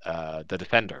with the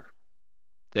Defender.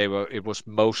 It was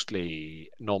mostly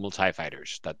normal TIE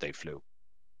fighters that they flew.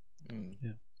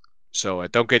 Yeah. So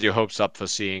don't get your hopes up for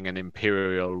seeing an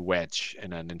Imperial Wedge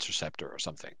in an Interceptor or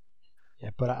something.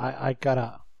 Yeah, but I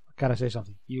gotta say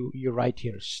something. You're right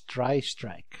here. Sky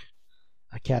Strike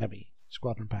Academy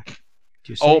Squadron Pack.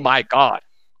 Oh my God!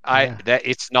 Yeah.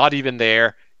 It's not even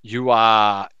there. You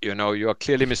are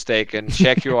clearly mistaken.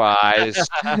 Check your eyes.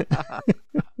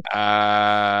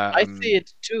 I see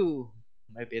it too.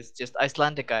 Maybe it's just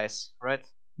Icelandic guys, right?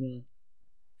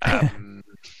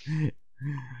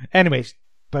 Anyways,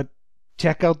 but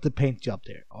check out the paint job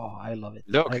there. Oh, I love it.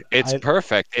 Look, it's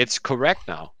perfect. It's correct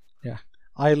now. Yeah,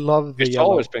 I love the It's yellow.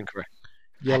 always been correct.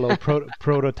 Yellow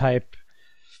prototype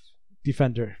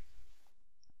Defender.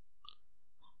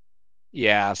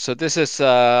 Yeah. So this is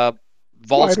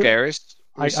Volscaris.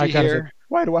 I gotta say,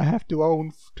 why do I have to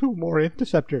own 2 more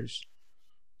Interceptors?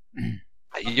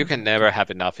 You can never have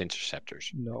enough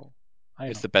Interceptors. No,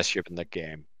 it's the best ship in the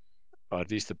game, or at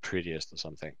least the prettiest or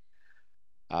something.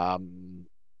 But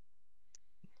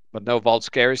no,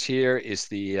 Volscaris here is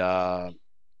the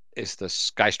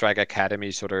Sky Strike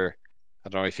Academy sort of. I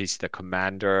don't know if he's the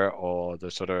commander or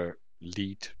the sort of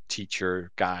lead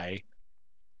teacher guy.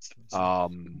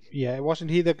 Yeah,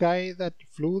 wasn't he the guy that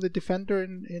flew the Defender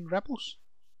in Rebels?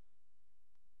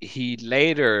 He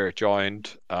later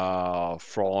joined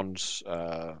Thrawn's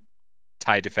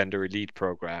TIE Defender Elite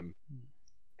program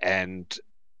and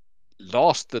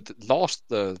lost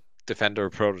the Defender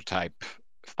prototype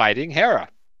fighting Hera.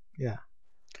 Yeah.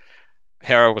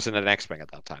 Hera was in an X-Wing at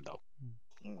that time, though.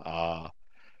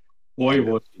 Boy,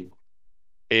 was he.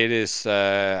 It is,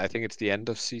 I think it's the end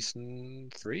of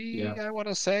season 3, I want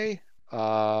to say.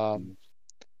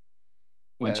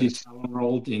 When she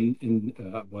rolled in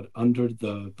under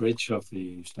the bridge of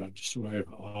the Star Destroyer.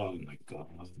 Oh my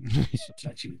God!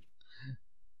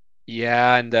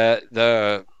 Yeah, and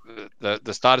the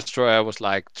Star Destroyer was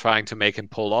like trying to make him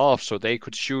pull off so they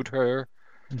could shoot her.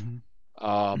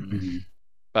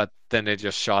 But then they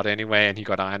just shot anyway, and he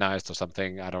got ionized or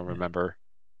something. I don't remember.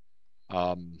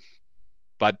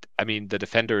 But I mean, the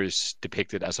Defender is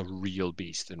depicted as a real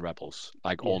beast in Rebels,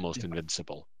 like almost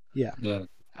invincible. Yeah.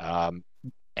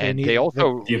 And they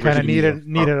also kind of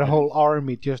needed a whole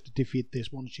army just to defeat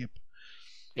this one ship.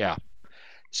 Yeah.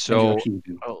 So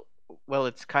well,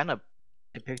 it's kind of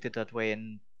depicted that way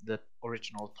in the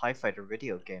original TIE Fighter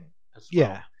video game as well.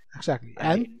 Yeah, exactly.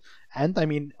 And I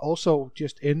mean, also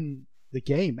just in the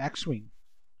game, X-Wing.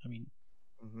 I mean,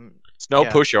 it's no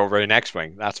pushover in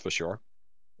X-Wing, that's for sure.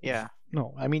 Yeah.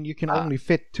 No, I mean, you can only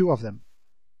fit 2 of them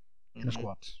in a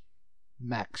squad.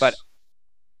 Max. But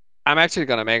I'm actually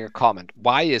going to make a comment.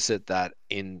 Why is it that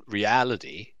in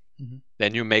reality,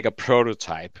 then you make a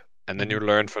prototype, and then you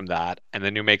learn from that, and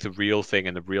then you make the real thing,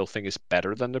 and the real thing is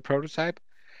better than the prototype?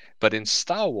 But in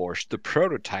Star Wars, the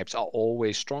prototypes are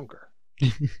always stronger.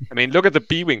 I mean, look at the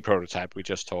B-Wing prototype we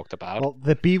just talked about. Well,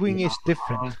 the B-Wing is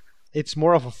different. It's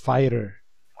more of a fighter.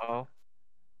 Oh.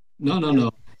 No.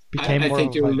 became I more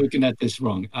think of a you're fighter. looking at this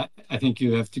wrong. I think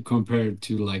you have to compare it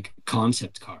to like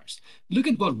concept cars. Look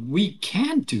at what we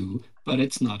can do, but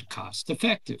it's not cost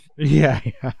effective. Yeah.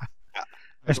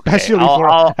 Especially I'll for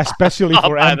buy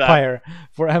that. Empire.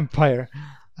 For Empire,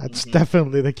 that's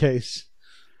definitely the case.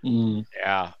 Mm.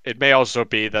 Yeah, it may also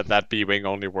be that B-wing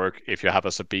only work if you have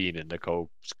a Sabine in the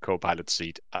co-pilot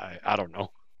seat. I don't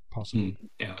know. Possibly.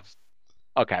 Yeah.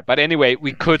 Okay, but anyway,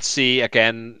 we could see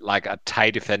again like a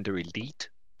TIE Defender Elite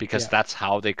because Yeah. that's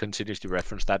how they continuously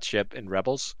reference that ship in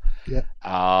Rebels. Yeah.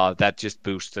 That just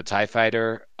boosts the TIE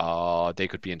Fighter. They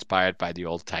could be inspired by the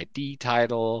old TIE D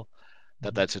title.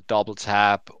 That's a double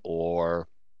tap or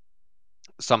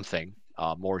something.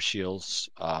 More shields.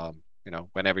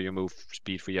 Whenever you move,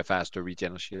 speed for your faster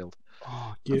regen shield.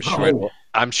 Oh,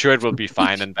 I'm sure it will be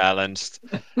fine and balanced.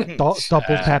 double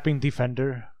tapping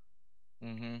defender.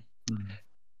 Mm-hmm.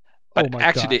 But Oh my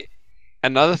actually, God.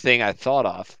 another thing I thought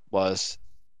of was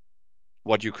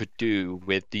what you could do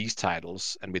with these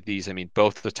titles, and with these I mean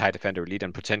both the TIE Defender Elite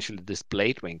and potentially this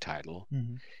Blade Wing title,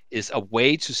 is a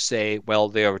way to say, well,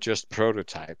 they are just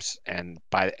prototypes, and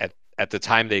at the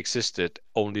time they existed,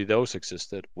 only those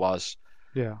existed, was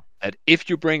Yeah. that if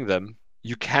you bring them,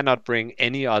 you cannot bring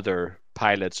any other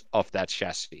pilots of that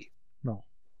chassis. No.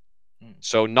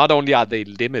 So not only are they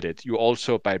limited, you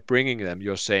also, by bringing them,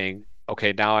 you're saying,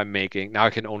 okay, now I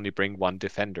can only bring one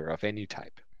defender of any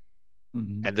type.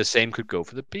 Mhm. And the same could go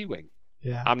for the B-Wing.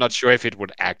 Yeah. I'm not sure if it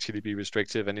would actually be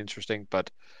restrictive and interesting,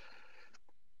 but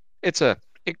it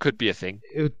could be a thing.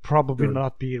 It would probably Sure.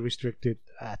 not be restricted,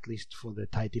 at least for the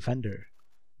TIE Defender.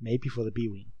 Maybe for the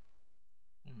B-Wing.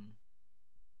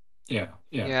 Yeah.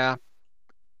 Yeah.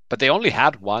 But they only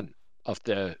had one of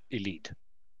the Elite.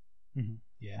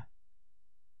 Yeah.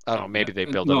 I don't know, maybe they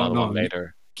built No, another no, one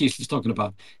later. Keith is talking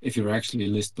about if you're actually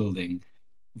list building,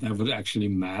 that would actually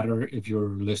matter if you're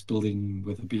list building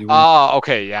with a B-Wing. Oh,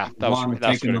 okay, yeah. That was Want to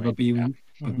that's take another what I mean. B-Wing,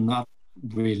 but not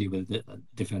really with the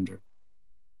defender.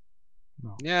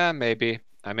 Yeah, maybe.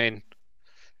 I mean,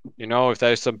 if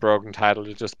there's some broken title,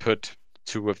 you just put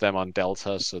two of them on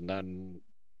deltas and then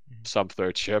some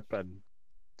third ship, and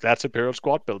that's Imperial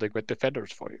squad building with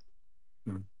defenders for you.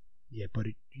 Yeah, but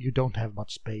you don't have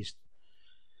much space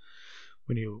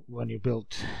when you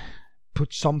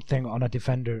put something on a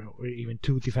defender or even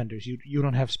two defenders. You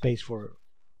don't have space for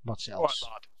much else.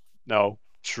 No,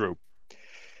 true.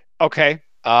 Okay.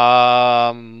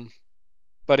 But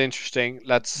interesting.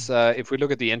 Let's if we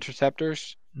look at the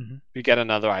interceptors, we get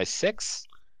another I6.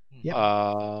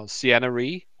 Yep. Sienna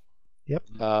Ree. Yep.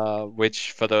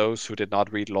 Which, for those who did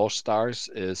not read Lost Stars,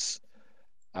 is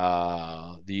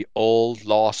the old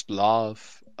lost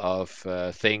love of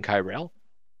Thane Kyrell.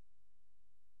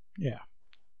 Yeah.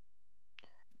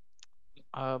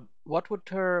 What would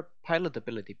her pilot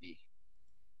ability be?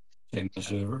 Same as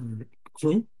her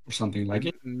crew or something like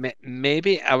it.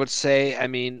 Maybe I would say, I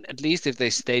mean, at least if they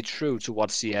stay true to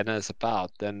what Sienna is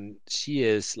about, then she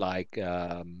is like,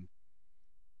 I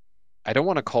don't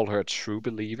want to call her a true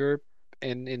believer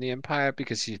in the Empire,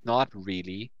 because she's not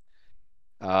really.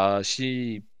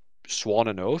 She sworn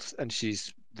an oath, and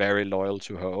she's very loyal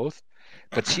to her oath,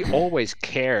 but she always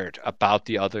cared about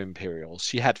the other Imperials.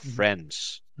 She had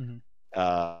friends,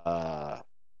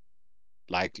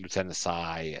 like Lieutenant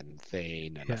Sai and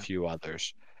Thane and a few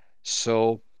others.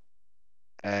 So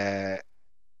I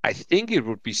think it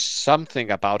would be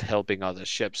something about helping other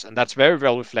ships, and that's very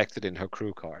well reflected in her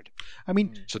crew card. I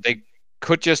mean, so they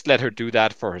could just let her do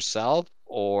that for herself,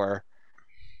 or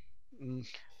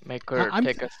make her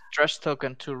take a stress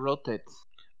token to rotate.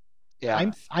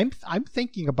 Yeah, I'm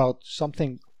thinking about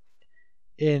something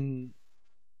in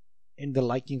the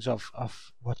likings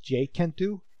of what Jake can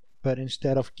do, but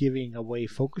instead of giving away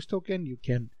focus token, you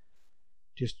can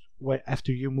just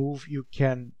after you move, you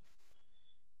can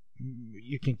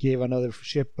give another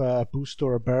ship a boost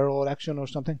or a barrel action or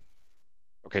something.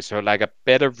 Okay, so like a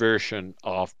better version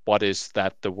of what is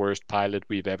that the worst pilot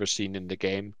we've ever seen in the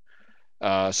game,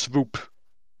 Swoop.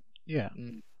 Yeah.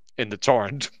 In the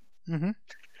Torrent. Mm-hmm.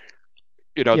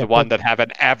 The one that have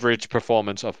an average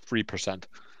performance of 3%.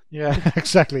 Yeah,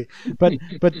 exactly. But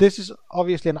this is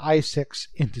obviously an I6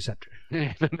 interceptor.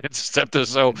 Interceptor,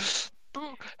 so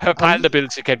her pilot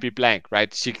ability can be blank,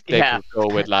 right? They could go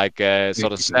with like a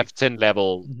sort of 10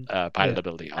 level pilot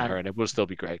ability on her, and it will still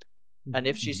be great. And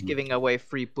if she's giving away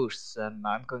free boosts, then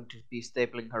I'm going to be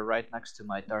stapling her right next to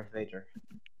my Darth Vader.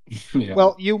 Yeah.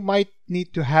 Well, you might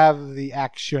need to have the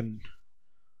action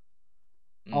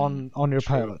on your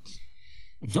pilot.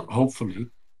 Hopefully.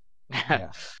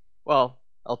 Yeah. Well,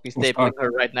 I'll be stapling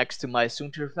her right next to my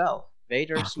Soontir Val.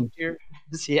 Vader, Soontir,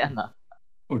 Sienna.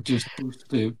 Or just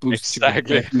boost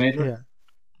exactly. Yeah.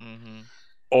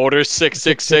 Order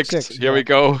 666. 666, Here we yeah.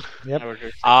 go.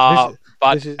 Yep.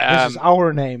 But this is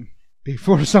our name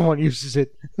before someone uses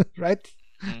it, right?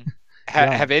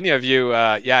 have any of you?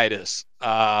 Yeah, it is.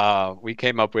 We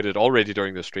came up with it already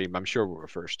during the stream. I'm sure we were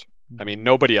first. I mean,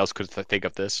 nobody else could think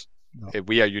of this. No.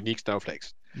 We are unique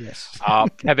snowflakes. Yes.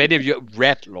 Have any of you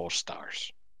read Lost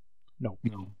Stars? No.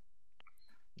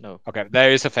 No. Okay,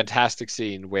 there is a fantastic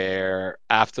scene where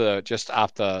just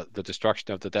after the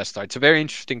destruction of the Death Star, it's a very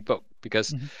interesting book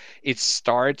because it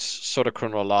starts sort of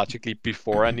chronologically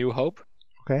before A New Hope.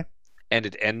 Okay. And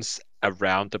it ends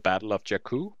around the Battle of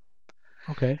Jakku.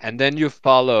 Okay. And then you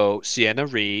follow Sienna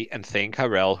Ree and Thane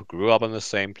Kyrell, who grew up on the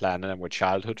same planet and were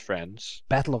childhood friends.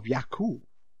 Battle of Jakku.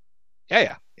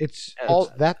 Yeah. It's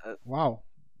all that. Wow.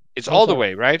 It's all the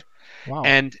way, right? Wow.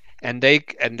 And they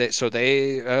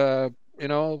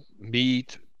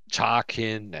meet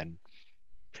Tarkin and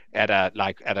at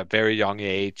a very young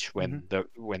age when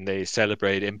they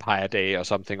celebrate Empire Day or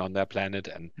something on their planet,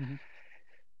 and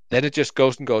then it just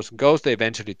goes and goes and goes. They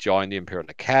eventually join the Imperial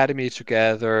Academy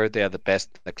together. They're the best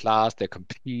in the class. They're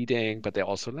competing, but they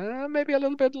also maybe a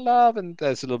little bit of love, and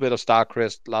there's a little bit of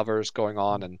Starcrest lovers going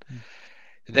on, and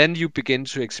then you begin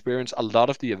to experience a lot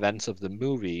of the events of the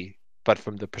movie, but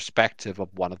from the perspective of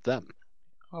one of them.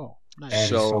 Oh, nice. That is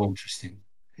so interesting.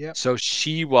 Yeah. So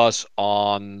she was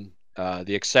on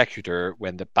the Executor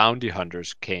when the bounty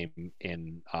hunters came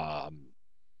in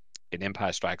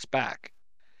Empire Strikes Back.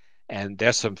 And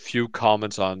there's some few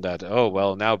comments on that. Oh,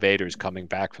 well, now Vader's coming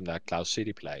back from that Cloud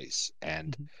City place.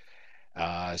 And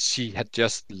she had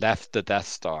just left the Death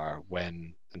Star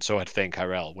and so had Thane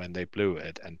Kyrell when they blew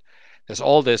it. And there's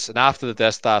all this. And after the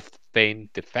Death Star, Thane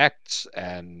defects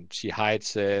and she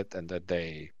hides it. And then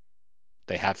they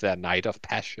have their night of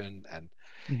passion. And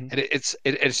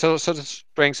it sort of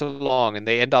springs along, and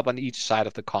they end up on each side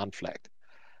of the conflict.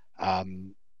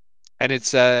 And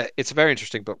it's a very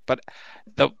interesting book. But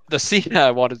the scene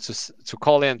I wanted to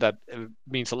call in that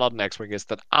means a lot in X-Wing is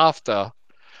that after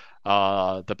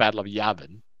the Battle of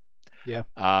Yavin,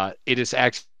 it is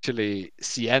actually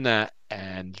Sienna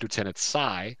and Lieutenant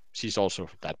Sai, she's also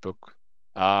from that book,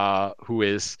 who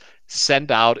is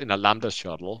sent out in a Lambda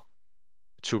shuttle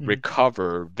to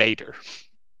recover Vader.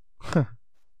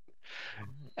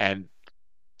 And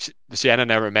Sienna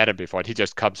never met him before, and he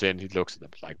just comes in, he looks at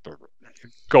them like,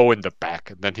 go in the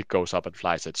back, and then he goes up and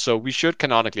flies it. So we should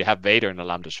canonically have Vader in a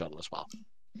Lambda shuttle as well.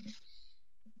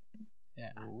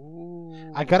 Yeah.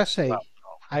 I gotta say,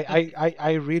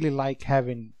 I really like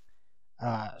having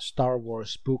Star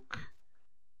Wars book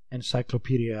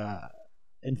encyclopedia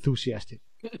enthusiastic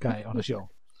guy on the show.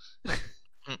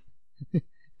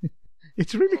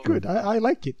 It's really good. I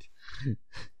like it.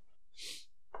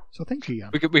 So thank you,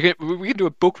 Jan. We can do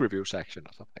a book review section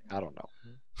or something. I don't know.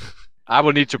 I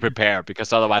will need to prepare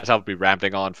because otherwise I'll be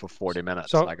rambling on for 40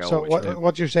 minutes. So, like I so always do.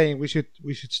 what you're saying? We should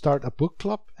start a book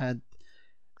club and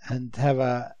have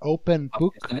a open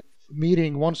book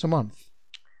meeting once a month.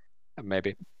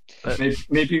 Maybe.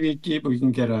 Maybe we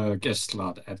can get a guest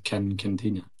slot at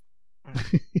Cantina.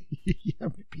 Yeah,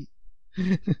 maybe.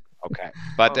 Okay,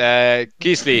 but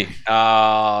Gisli,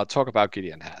 talk about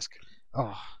Gideon Hask.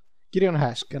 Oh, Gideon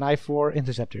Hask, an I-4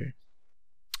 interceptor.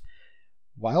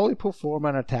 While we perform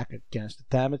an attack against the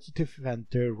damaged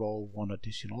defender, roll 1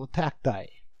 additional attack die.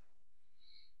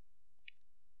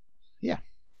 Yeah.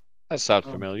 That sounds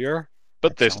familiar.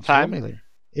 But this time,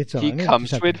 he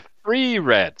comes with 3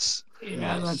 reds.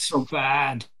 Yeah, that's so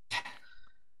bad.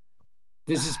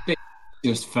 This is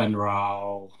just Fenn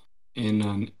Rau in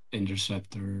an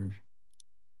interceptor.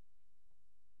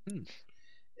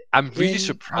 I'm really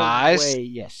surprised.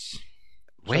 Yes.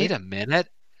 Wait a minute.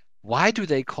 Why do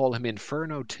they call him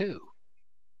Inferno 2?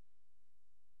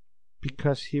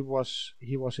 Because he was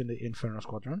in the Inferno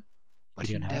Squadron. But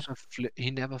he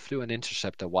never flew an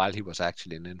interceptor while he was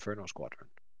actually in the Inferno Squadron.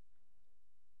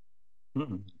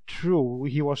 True,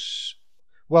 he was.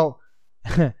 Well,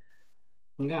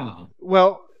 no.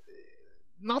 Well,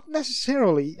 not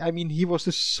necessarily. I mean, he was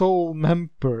the sole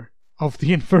member of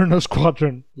the Inferno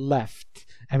Squadron left.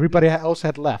 Everybody else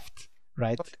had left,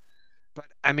 right? But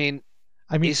I mean,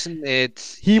 isn't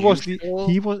it? He was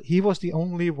the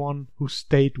only one who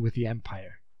stayed with the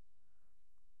Empire.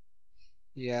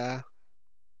 Yeah.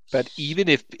 But even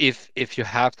if you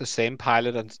have the same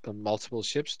pilot on multiple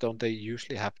ships, don't they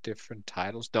usually have different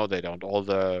titles? No, they don't. All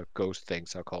the ghost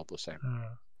things are called the same.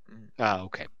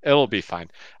 Okay. It'll be fine.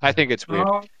 I think it's weird.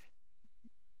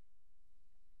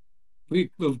 We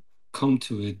will come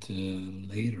to it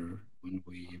later when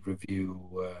we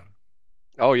review...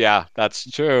 Oh, yeah, that's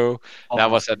true.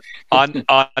 That was an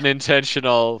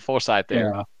unintentional foresight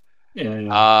there.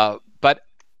 Yeah. But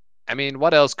I mean,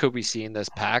 what else could we see in this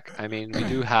pack? I mean, we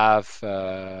do have,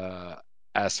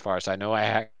 as far as I know,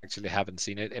 I actually haven't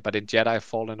seen it, but in Jedi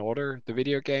Fallen Order, the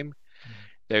video game,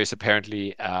 there is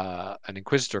apparently an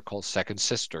Inquisitor called Second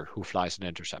Sister who flies an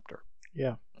Interceptor.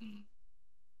 Yeah.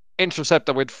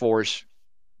 Interceptor with Force.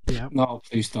 Yeah. No,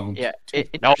 please don't. Yeah,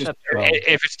 No, Interceptor.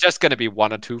 if it's just going to be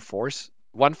one or two Force,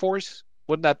 one Force,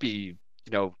 wouldn't that be,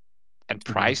 and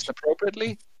priced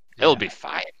appropriately? It'll be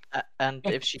fine. And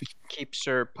if she keeps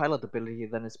her pilot ability,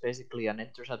 then it's basically an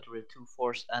Interceptor with 2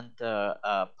 Force and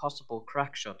a possible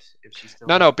crack shot if she's still.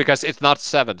 No, because it's not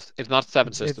seventh. It's not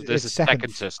Seventh It's- Sister. This it's is Second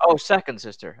second. Sister. Oh, Second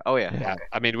Sister. Oh yeah. Yeah, Okay.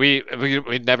 I mean,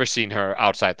 we've never seen her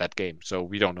outside that game, so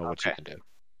we don't know what she Okay. can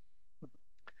do.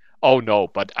 Oh no,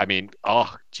 but I mean,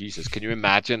 oh Jesus, can you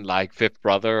imagine like Fifth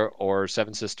Brother or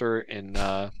Seventh Sister in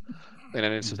an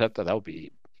Interceptor? That would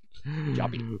be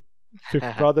yummy.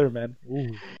 Fifth brother, man.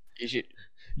 Ooh. You should.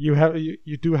 You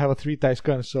do have a 3-dice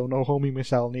gun, so no homing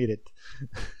missile needed.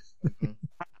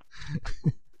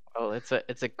 Oh, it's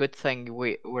a good thing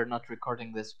we're not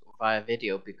recording this via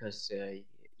video because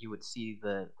you would see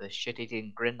the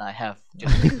shit-eating grin I have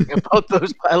just thinking about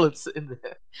those pilots in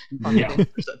on Yeah. the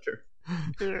Interceptor.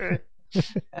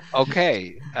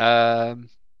 Okay.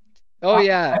 Oh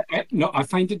yeah. I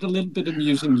find it a little bit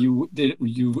amusing.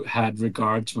 You had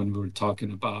regards when we were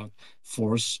talking about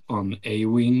Force on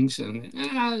A-wings, and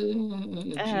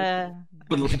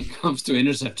but when it comes to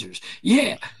interceptors,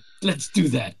 yeah, let's do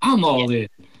that. I'm all in.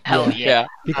 Hell yeah.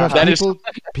 Because That is-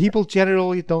 people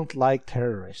generally don't like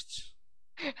terrorists.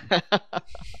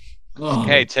 Oh,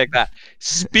 Okay, check that.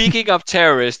 Speaking of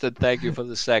terrorists, and thank you for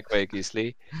the segue,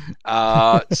 Gisli.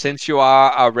 Since you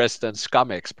are our resident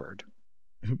Scum expert,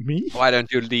 Me? why don't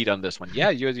you lead on this one? Yeah,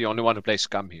 you're the only one who plays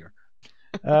Scum here.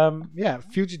 Yeah,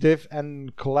 Fugitive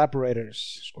and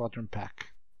Collaborators Squadron Pack.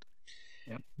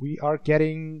 Yep. We are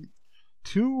getting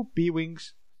 2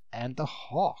 B-Wings and a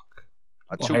Hawk.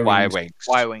 Two Y-wings.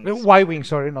 Y-Wings. Y-wings. Y-Wings,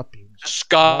 sorry, not B-Wings.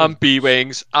 Scum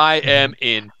B-Wings. I am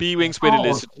in. B-Wings with Oh,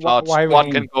 illicit why shots. What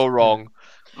Y-wing? can go wrong?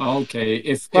 Okay,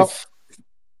 if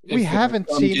We haven't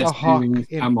I'm seen a just Hawk doing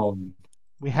in- ammo.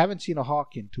 We haven't seen a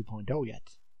Hawk in 2.0 yet.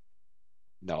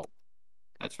 No.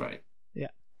 That's right.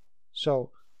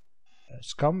 So,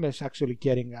 Scum is actually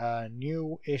getting a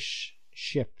new-ish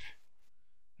ship.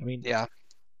 I mean, Yeah.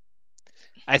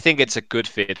 I think it's a good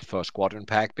fit for Squadron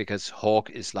Pack because Hawk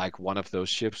is like one of those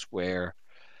ships where,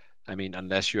 I mean,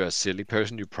 unless you're a silly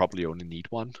person, you probably only need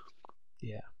one.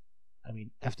 I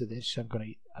mean, after this, I'm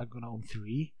gonna own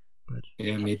 3. But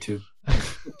Yeah, me too.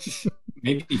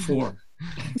 Maybe 4.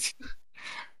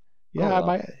 yeah, Oh,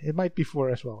 well. it might be 4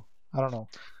 as well. I don't know.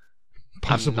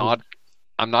 Possibly.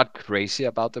 I'm not crazy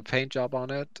about the paint job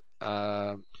on it.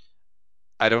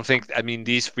 I don't think. I mean,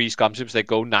 these 3 Scum ships, they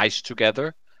go nice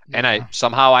together, and Yeah.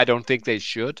 I don't think they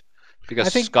should, because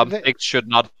I think Scum they- 6 should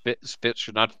not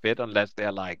fit unless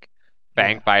they're like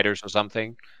bank biters or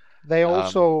something. They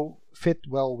also fit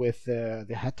well with the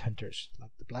headhunters,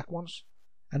 like the black ones,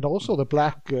 and also the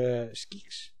black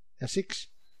skeeks.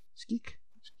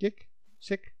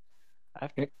 Sick.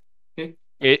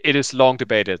 It is long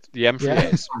debated. The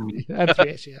M3As.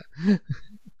 M3S, yeah.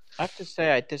 I have to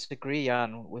say I disagree,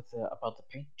 Jan, with about the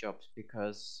paint jobs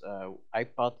because I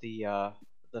bought the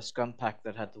Scum pack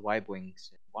that had the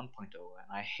Y-wings in 1.0,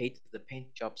 and I hated the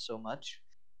paint job so much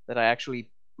that I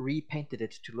actually repainted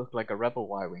it to look like a Rebel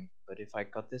Y-wing. But if I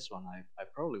got this one, I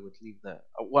probably would leave the.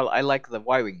 Well, I like the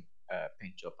Y-wing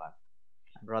paint job. I'd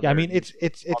rather Yeah, I mean leave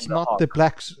it's on the not Hawk. the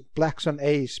blacks on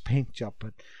A's paint job,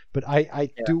 but I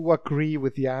do agree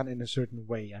with Jan in a certain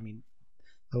way. I mean,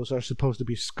 those are supposed to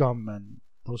be Scum, and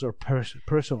those are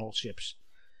personal ships.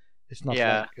 It's not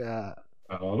Yeah. like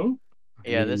Oh?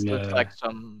 Yeah, this mean, looks like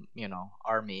some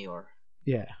army or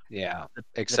yeah. Yeah, the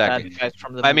exactly. bad guys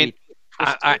from the I movie mean,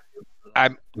 Twister. I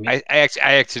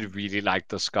actually really like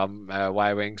the Scum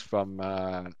Y-wings from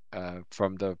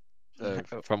the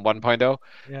from 1.0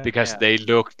 Yeah. because Yeah. they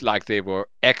looked like they were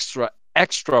extra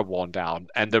worn down,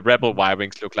 and the Rebel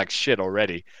Y-wings look like shit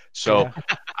already. So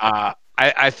Yeah.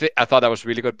 I thought that was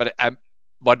really good, but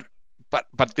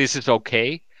this is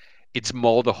okay. It's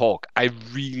more the Hawk. I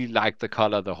really like the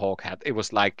color the Hawk had. It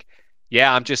was like,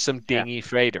 yeah, I'm just some dingy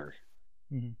freighter.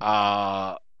 Mhm.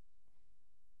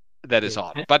 That is Yeah.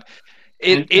 odd, but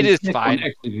it is this one, fine.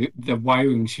 Actually, the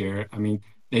Y-wings here, I mean,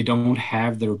 they don't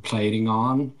have their plating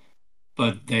on,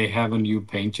 but they have a new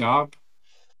paint job.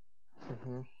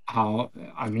 How?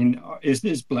 I mean, is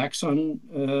this Black Sun?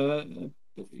 No,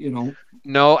 I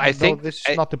No, think this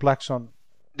is not the Black Sun.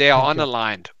 they are Thank you.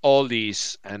 unaligned, all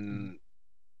these, and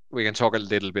we can talk a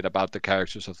little bit about the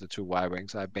characters of the 2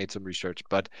 Y-wings. I've made some research,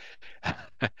 but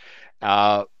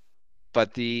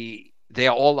but they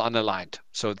are all unaligned.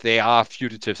 So they are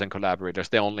fugitives and collaborators.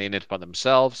 They're only in it for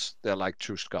themselves. They're like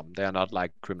true scum. They're not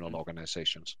like criminal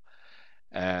organizations.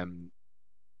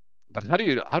 But how do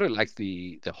you like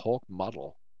the Hawk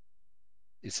model?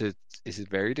 Is it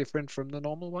very different from the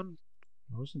normal one?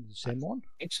 Wasn't it the same one?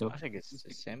 I think so. I think it's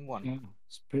the same one. Yeah,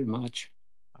 it's pretty much.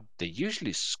 They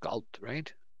usually sculpt,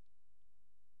 right?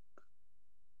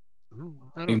 I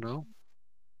Mm. don't know.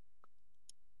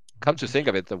 Come to think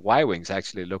of it, the Y-wings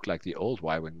actually look like the old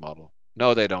Y-wing model.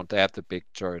 No, they don't. They have the big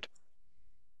turret.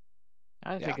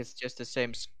 I think Yeah. it's just the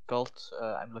same sculpt.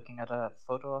 I'm looking at a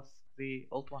photo of the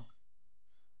old one.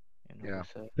 Yeah.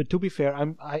 with, But to be fair,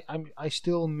 I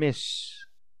still miss.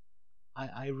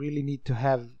 I really need to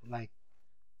have like.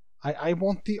 I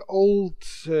want the old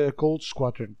Gold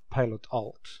Squadron pilot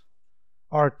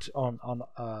art on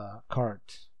a card,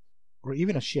 or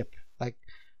even a ship, like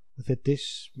with a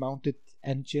dismounted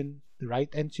engine, the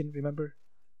right engine. Remember?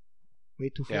 Way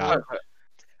too Yeah. forward.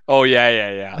 Oh yeah.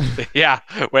 Yeah,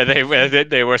 where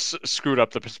they were screwed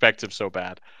up the perspective so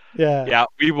bad. Yeah. Yeah,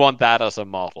 we want that as a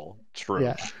model. True.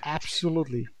 Yeah,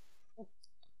 absolutely.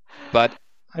 But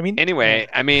I mean, anyway,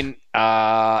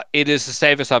 it is a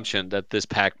safe assumption that this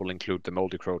pack will include the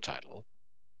Moldy Crow title.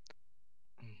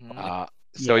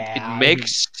 So Yeah,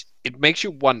 it makes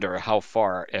you wonder how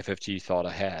far FFG thought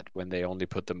ahead when they only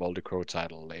put the Moldy Crow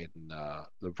title in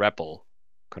the Rebel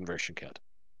conversion kit.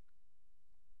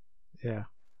 Yeah.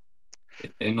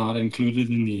 They're not included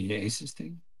in the Aces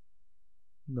thing.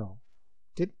 No.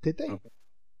 Did they?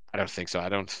 I don't think so. I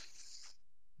don't.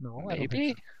 No, I don't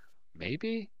think so.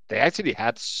 Maybe they actually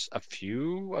had a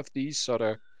few of these sort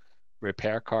of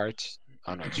repair cards.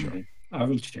 I'm not sure. I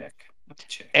will check.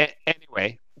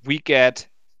 Anyway, we get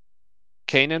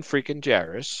Kanan freaking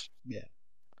Jarrus.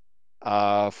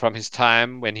 Yeah. From his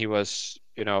time when he was,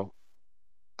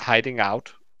 hiding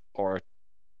out, or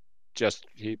just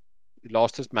he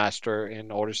lost his master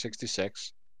in Order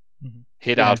 66,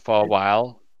 hid out for a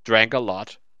while, drank a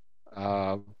lot.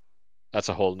 That's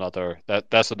a whole nother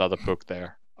that's another book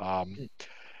there.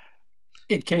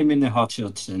 It came in the Hot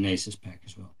Shots and Aces pack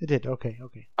as well. It did. Okay.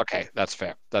 Okay, that's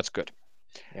fair. That's good.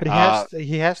 But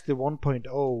he has the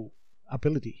 1.0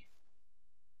 ability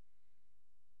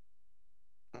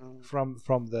from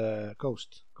the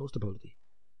ghost ability.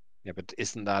 Yeah, but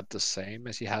isn't that the same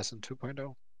as he has in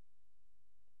 2.0?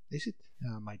 Is it?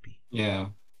 Might be. Yeah,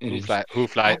 it is. Who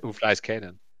flies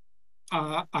Kanan?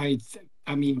 I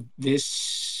mean,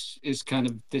 this is kind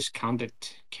of discounted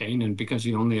Kanan because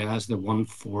he only has the one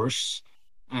force,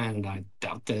 and I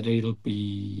doubt that it'll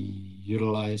be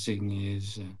utilizing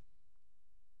his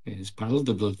pilot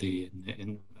ability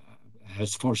and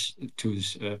has force to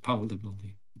his pilot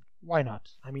ability. Why not?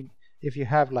 I mean, if you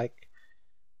have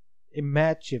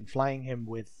imagine flying him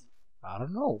with, I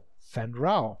don't know, Fenn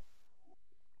Rau.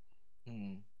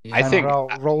 I think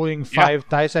rolling 5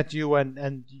 dice at you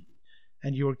and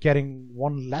you're getting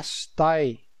one less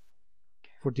die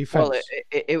for defense. Well,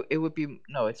 it would be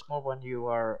it's more when you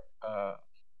are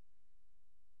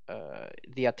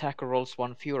the attacker rolls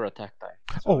one fewer attack die.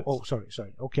 So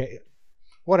Sorry. Okay,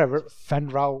 whatever. Fenn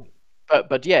Rau.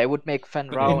 But yeah, it would make Fenn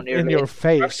Rau in your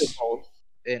face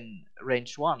in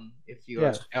range 1 if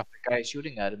the guy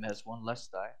shooting at him has one less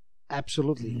die.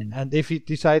 Absolutely, and if he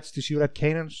decides to shoot at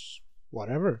Kanan's,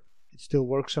 whatever, it still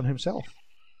works on himself.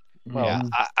 Well, yeah,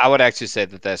 I would actually say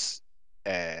that there's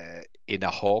in a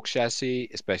Hawk chassis,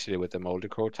 especially with the Moldy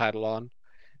Crow title on,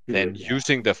 then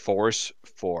using the force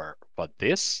for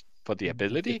the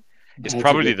ability is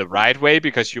probably the right way,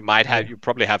 because you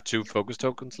probably have 2 focus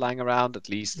tokens lying around at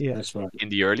least in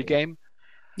the early game.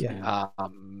 Yeah.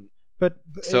 But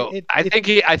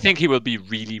I think he will be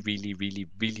really, really, really,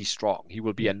 really strong. He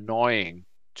will be annoying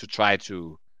to try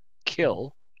to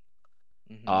kill,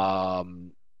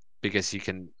 because he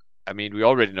can. I mean, we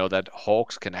already know that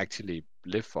Hawks can actually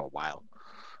live for a while.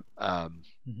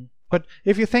 But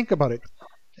if you think about it,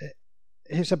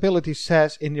 his ability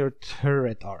says in your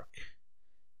turret arc.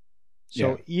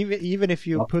 So even if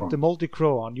you put the Moldy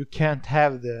Crow on, you can't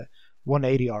have the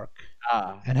 180 arc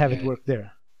and have it work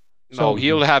there. No,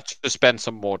 he'll have to spend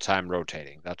some more time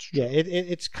rotating. That's true. Yeah,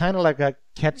 it's kind of like a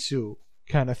Ketsu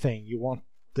kind of thing. You want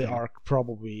the arc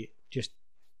probably just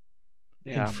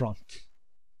in front.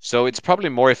 So it's probably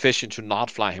more efficient to not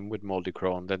fly him with Moldy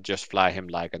Crow than just fly him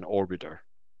like an orbiter.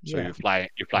 So you fly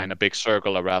in a big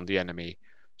circle around the enemy,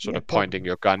 sort of pointing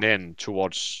your gun in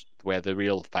towards where the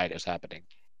real fight is happening.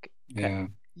 Yeah.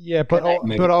 Yeah, but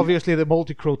obviously the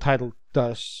Moldy Crow title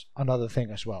does another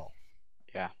thing as well.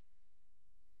 Yeah.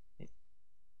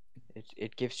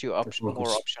 It gives you more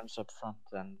options up front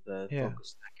than the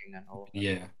focus stacking and all.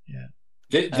 Yeah.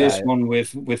 This one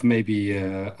with maybe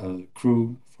a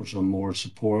crew for some more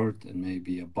support and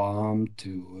maybe a bomb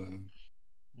to.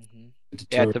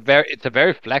 Yeah, it's a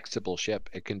very flexible ship.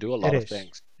 It can do a lot of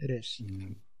things. It is.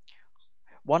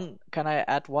 Can I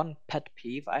add one pet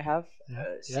peeve I have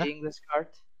seeing this card?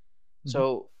 Mm-hmm.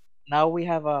 So now we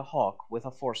have a Hawk with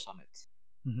a force on it,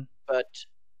 but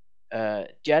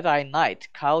Jedi Knight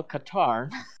Kyle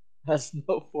Katarn has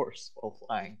no force while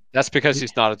flying. That's because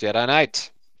he's not a Jedi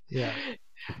Knight. Yeah.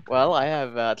 Well, I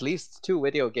have at least 2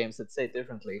 video games that say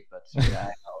differently, but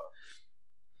yeah,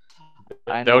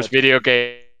 I know. Those video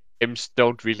games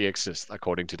don't really exist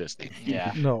according to Disney.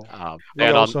 Yeah. No.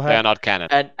 They're not canon.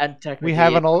 And technically, we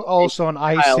have also an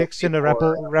I6 in the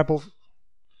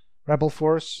rebel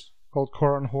force called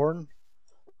Coron Horn,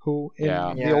 who in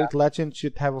the old legend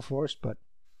should have a force, but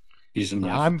he's an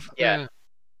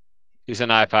He's an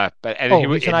I5, but he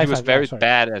was very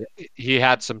bad at it. He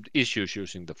had some issues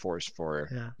using the Force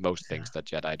for most things that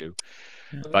Jedi do.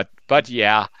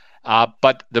 Yeah.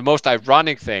 But the most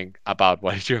ironic thing about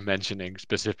what you're mentioning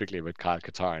specifically with Kyle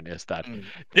Katarn is that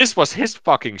this was his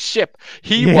fucking ship.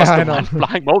 He was the one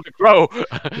flying Molten Crow.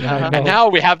 And now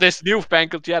we have this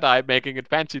newfangled Jedi making it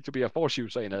fancy to be a Force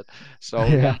user in it. So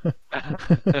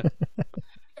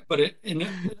But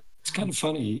it's kind of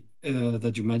funny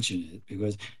that you mention it,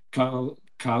 because Kyle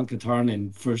Katarn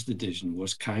in first edition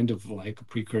was kind of like a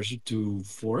precursor to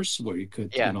Force, where you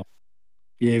could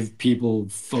give people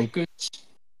focus.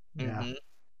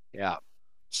 Yeah.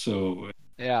 So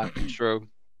true.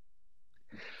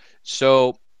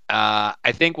 So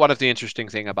I think one of the interesting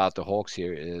thing about the Hawks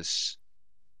here is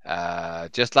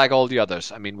just like all the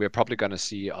others. I mean, we're probably going to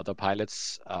see other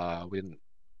pilots. But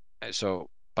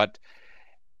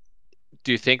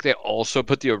do you think they also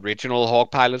put the original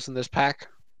Hawk pilots in this pack?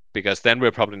 Because then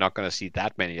we're probably not going to see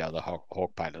that many other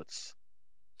Hawk pilots.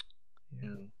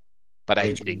 Yeah. But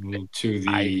I think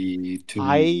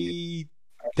I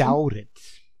doubt it.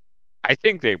 I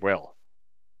think they will.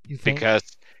 You think?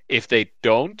 Because if they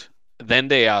don't, then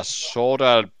they are sort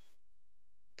of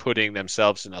putting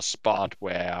themselves in a spot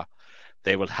where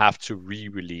they will have to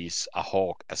re-release a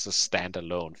Hawk as a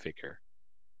standalone figure.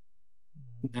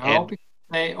 No,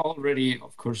 they already,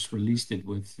 of course, released it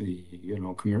with the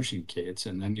conversion kits,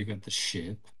 and then you got the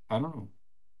ship. I don't know.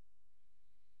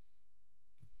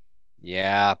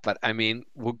 Yeah, but I mean,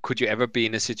 could you ever be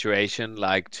in a situation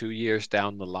like 2 years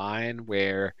down the line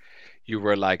where you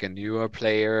were like a newer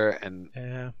player and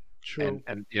true.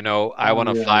 and I want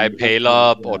to fly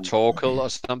Palob or Torkel or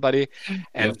somebody,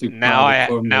 and now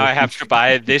I have to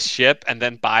buy this ship and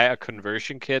then buy a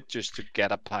conversion kit just to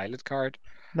get a pilot card?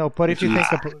 No, but if you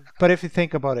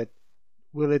think about it,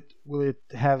 will it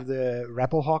have the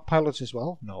Rebel Hawk pilots as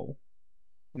well? No.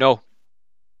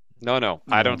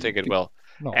 I don't think it will.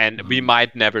 No. And we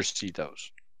might never see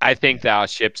those. I think there are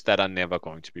ships that are never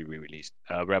going to be re-released.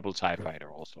 Rebel TIE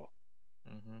Fighter also.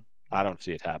 I don't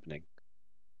see it happening.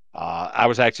 I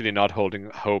was actually not holding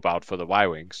hope out for the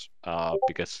Y-Wings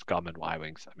because Scum and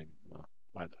Y-Wings, I mean,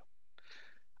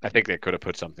 I think they could have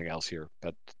put something else here,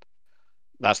 but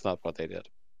that's not what they did.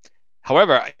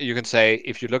 However, you can say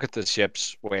if you look at the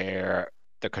ships where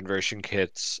the conversion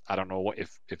kits, I don't know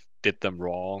if did them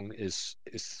wrong is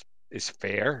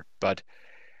fair, but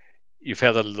you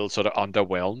felt a little sort of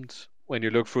underwhelmed when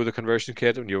you look through the conversion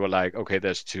kit and you were like, okay,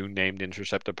 there's 2 named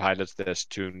Interceptor pilots, there's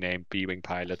 2 named B-Wing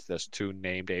pilots, there's 2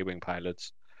 named A-Wing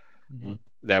pilots.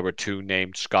 There were 2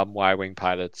 named Scum Y-Wing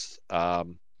pilots.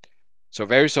 So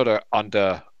very sort of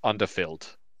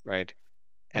underfilled, right?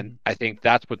 And I think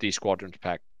that's what these squadrons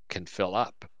pack can fill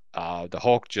up. The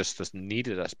Hawk just doesn't need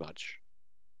it as much.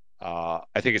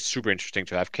 I think it's super interesting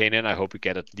to have Kanan. I hope we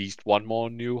get at least 1 more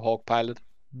new Hawk pilot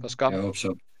for Scum. I hope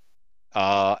so.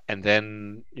 And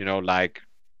then, like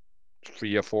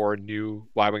 3 or 4 new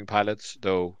Y-Wing pilots,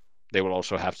 though they will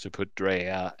also have to put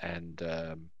Drea and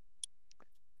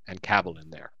Cabell in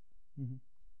there.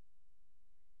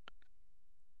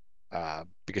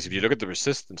 Because if you look at the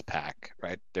Resistance pack,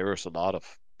 right, there was a lot of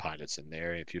pilots in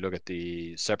there. If you look at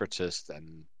the Separatist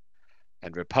and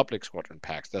Republic squadron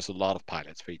packs, there's a lot of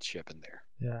pilots for each ship in there.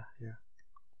 Yeah.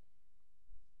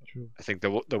 True. I think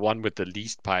the one with the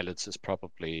least pilots is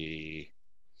probably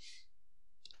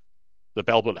the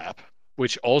Belbulab,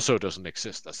 which also doesn't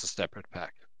exist as a separate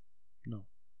pack. No.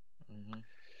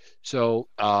 So,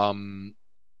 but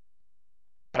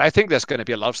I think there's going to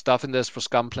be a lot of stuff in this for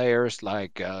Scum players.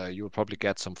 Like you will probably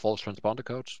get some false transponder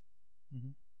codes.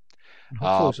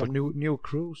 Hopefully some new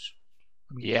crews.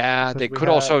 They could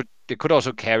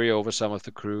also carry over some of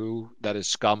the crew that is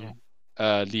Scum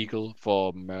legal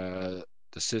from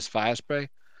the Sys Firespray.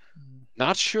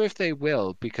 Not sure if they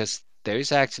will, because there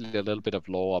is actually a little bit of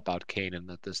lore about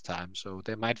Kanan at this time, so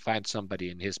they might find somebody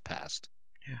in his past.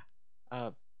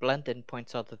 Blendin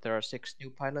points out that there are 6 new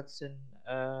pilots in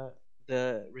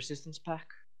the Resistance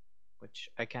pack, which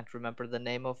I can't remember the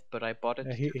name of, but I bought it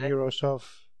today. Heroes of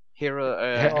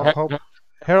Hero Hope.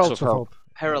 Heralds of Hope.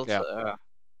 Heralds. Yeah.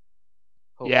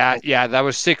 Hope, Yeah, Hope. yeah, that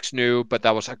was 6 new, but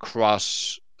that was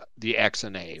across the X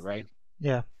and A, right?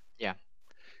 Yeah.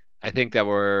 I think there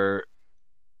were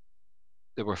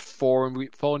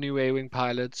 4 new A-wing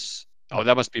pilots. Oh,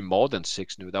 that must be more than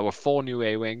 6 new. There were 4 new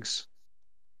A-wings.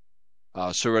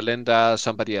 Suralinda,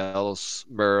 somebody else,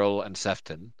 Merle, and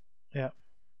Sefton. Yeah.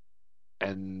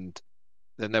 And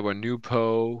then there were new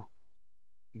Poe,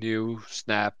 new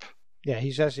Snap. Yeah,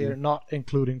 he says here not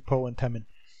including Poe and Temin.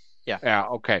 Yeah,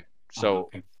 okay. So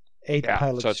 8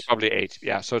 pilots. so it's probably 8.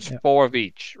 Yeah, so it's Yeah. 4 of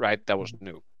each, right? That was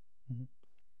new.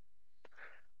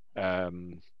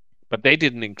 But they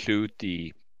didn't include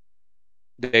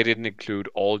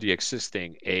all the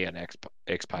existing A and X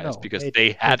pilots because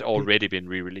they had already been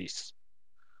re-released.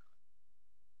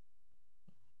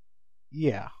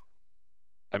 Yeah.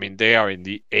 I mean, they are in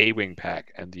the A-wing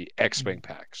pack and the X-wing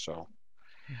pack, so.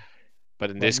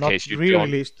 But in this case, you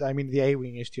re-released. I mean, the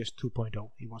A-wing is just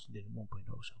 2.0. He wasn't in 1.0,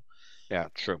 so. Yeah,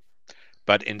 true.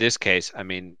 But in this case, I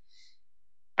mean,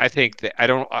 I think that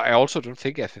I also don't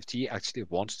think FFG actually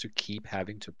wants to keep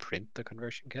having to print the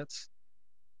conversion kits.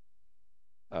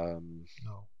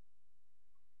 No.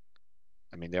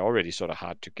 I mean, they're already sort of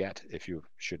hard to get if you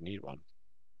should need one.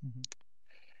 Mm-hmm.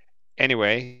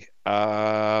 Anyway,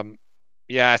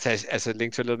 yeah, as I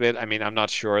linked to a little bit, I mean, I'm not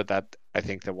sure that I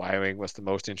think the Y-wing was the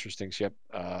most interesting ship.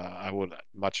 I would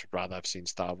much rather have seen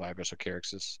Star Vipers or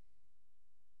Kyrixes.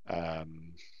 But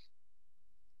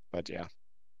yeah.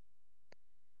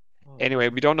 Anyway,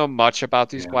 we don't know much about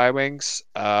these Y-wings.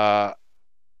 I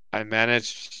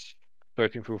managed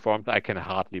searching through forums. I can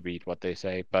hardly read what they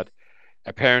say, but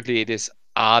apparently it is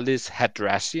Arliss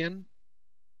Hadrassian.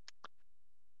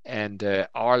 And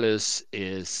Arliss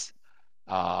is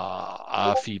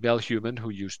a female human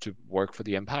who used to work for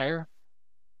the Empire,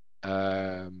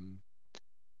 flying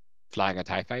a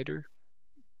TIE fighter.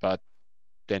 But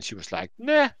then she was like,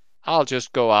 nah, I'll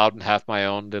just go out and have my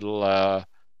own little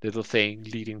thing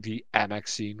leading the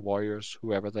Amaxine warriors,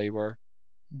 whoever they were.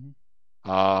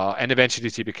 And eventually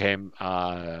she became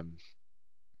a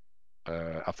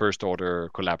First Order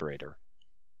collaborator,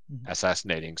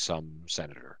 assassinating some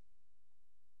senator.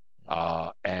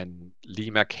 And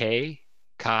Lima Kai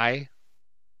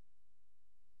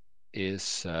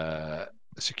is a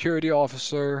security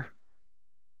officer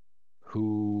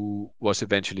who was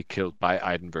eventually killed by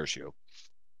Iden Versio.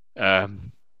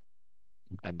 And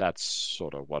that's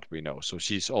sort of what we know. So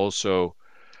she's also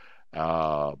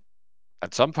at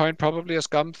some point probably a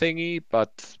scum thingy,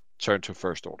 but turned to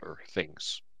First Order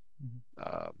things.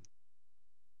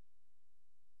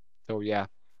 So yeah.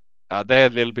 They're a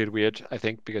little bit weird, I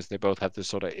think, because they both have this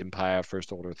sort of Empire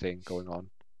First Order thing going on.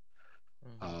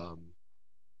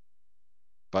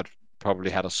 But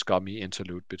probably had a scummy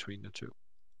interlude between the two.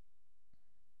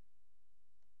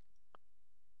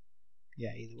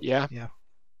 Yeah. Either way. Yeah.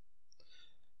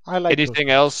 I like anything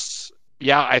else.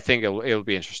 Yeah, I think it'll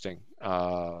be interesting.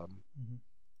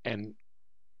 And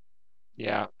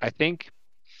yeah,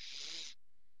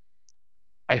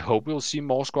 I hope we'll see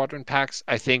more squadron packs.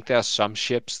 I think there are some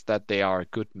ships that they are a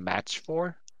good match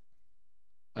for.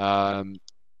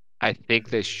 I think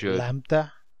they should.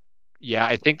 Lambda. Yeah,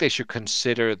 I think they should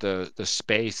consider the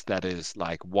space that is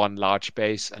like one large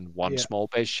base and one small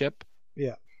base ship.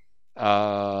 Yeah.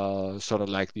 Sort of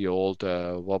like the old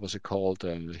what was it called?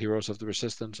 Heroes of the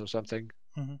Resistance or something.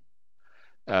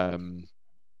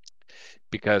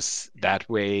 Because that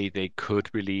way they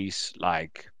could release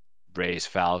like Rey's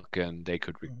Falcon, they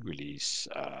could release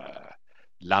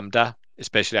Lambda,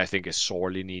 especially I think is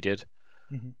sorely needed.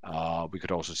 We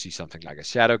could also see something like a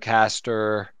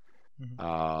Shadowcaster,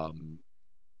 and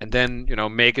then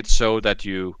make it so that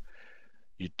you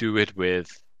do it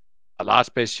with a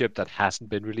large base ship that hasn't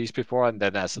been released before, and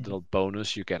then as a little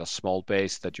bonus you get a small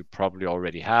base that you probably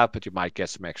already have, but you might get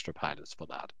some extra pilots for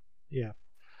that. Yeah,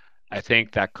 I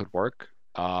think that could work.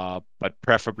 But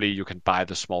preferably you can buy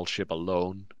the small ship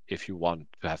alone if you want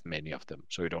to have many of them.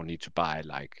 So you don't need to buy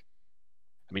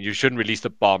you shouldn't release the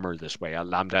bomber this way, a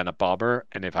Lambda and a bomber.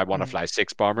 And if I want to fly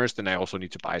 6 bombers, then I also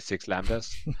need to buy 6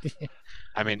 Lambdas.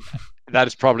 I mean, that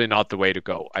is probably not the way to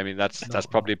go. I mean, that's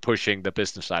probably pushing the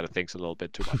business side of things a little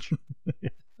bit too much.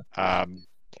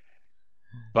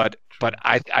 But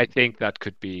I think that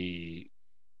could be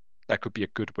a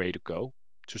good way to go,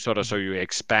 to sort of so you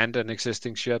expand an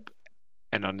existing ship,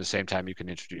 and on the same time you can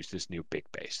introduce this new big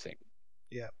base thing.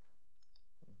 Yeah.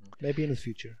 maybe in the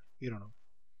future. You don't know.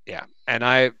 Yeah, and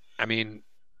I mean,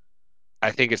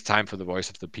 I think it's time for the voice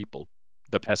of the people,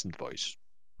 the peasant voice.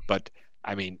 But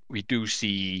I mean, we do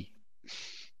see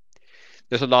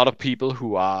there's a lot of people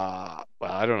who are,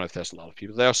 well, I don't know if there's a lot of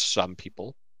people. There are some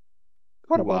people.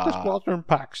 What who about the are- squadron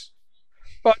packs?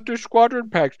 But the squadron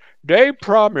packs, they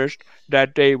promised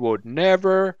that they would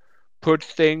never put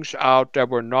things out that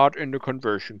were not in the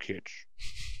conversion kits.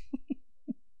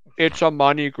 It's a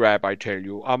money grab, I tell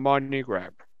you, a money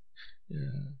grab.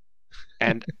 Yeah.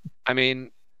 And I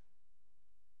mean,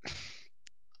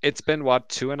 it's been what,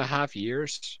 2.5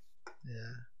 years?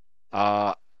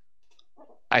 Yeah.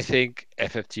 I think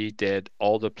FFG did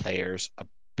all the players a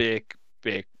big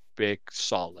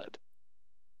solid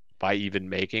by even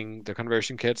making the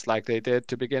conversion kits like they did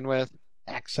to begin with.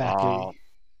 Exactly.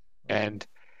 And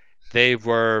they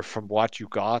were from what you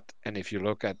got. And if you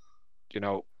look at,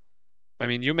 I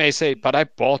mean, you may say, but I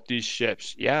bought these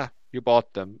ships. Yeah, you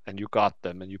bought them and you got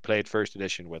them and you played first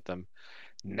edition with them.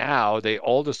 Now they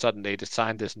all of a sudden they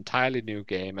designed this entirely new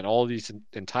game and all these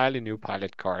entirely new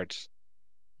pilot cards.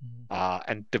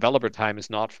 And developer time is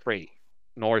not free,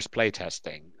 nor is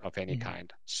playtesting of any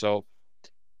kind. So,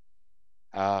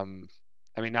 I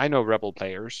mean, I know Rebel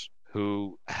players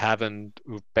who've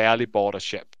barely bought a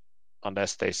ship,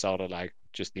 unless they sort of like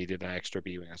just needed an extra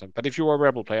B-wing or something. But if you were a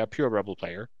Rebel player, a pure Rebel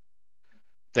player,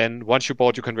 then once you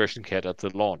bought your conversion kit at the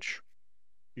launch,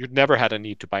 you'd never had a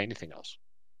need to buy anything else.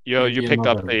 You picked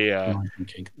up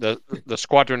the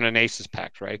Squadron and Aces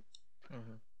pack, right?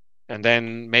 Mhm. And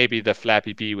then maybe the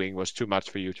flappy B-wing was too much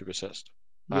for you to resist.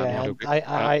 Yeah,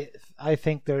 I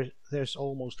think there's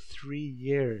almost 3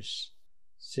 years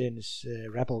since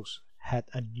Rebels had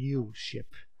a new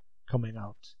ship coming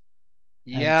out.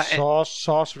 Yeah, and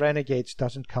Sauce Renegades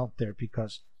doesn't count there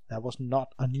because that was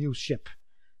not a new ship.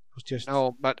 It was just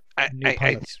no, but new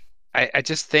pilots. I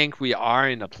just think we are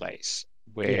in a place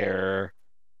where,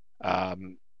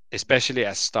 especially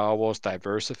as Star Wars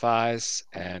diversifies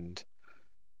and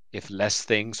if less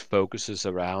things focuses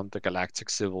around the Galactic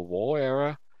Civil War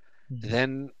era,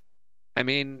 then, I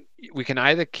mean, we can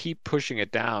either keep pushing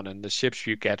it down and the ships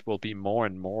you get will be more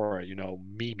and more,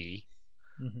 memey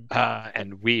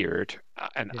and weird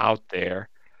and out there,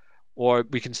 or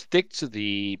we can stick to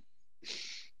the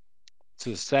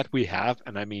set we have.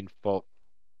 And I mean, for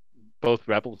both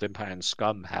Rebels, Empire, and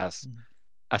Scum has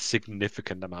a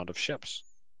significant amount of ships.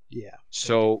 Yeah.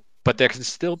 So, but there can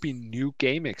still be new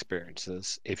game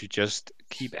experiences if you just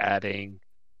keep adding,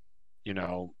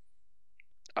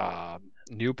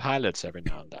 new pilots every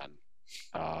now and then.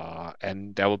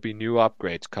 And there will be new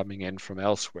upgrades coming in from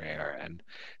elsewhere. And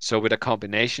so with a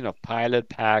combination of pilot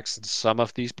packs and some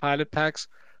of these pilot packs,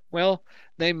 well,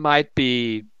 they might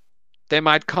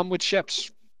come with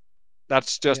ships.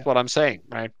 That's just what I'm saying,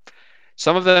 right?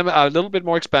 Some of them are a little bit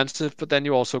more expensive, but then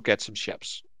you also get some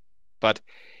ships. But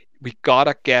we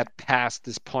gotta get past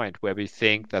this point where we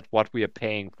think that what we are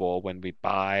paying for when we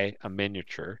buy a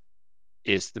miniature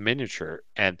is the miniature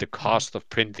and the cost of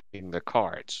printing the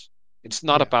cards. It's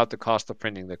not about the cost of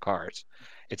printing the cards.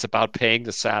 It's about paying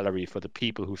the salary for the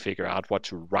people who figure out what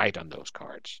to write on those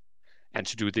cards and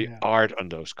to do the art on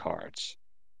those cards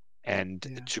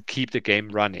and to keep the game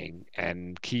running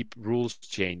and keep rules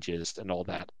changes and all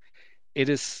that. It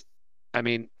is, I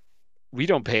mean, we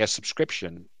don't pay a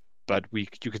subscription, but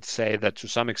you could say that to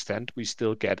some extent we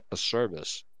still get a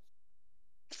service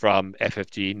from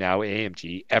FFG, now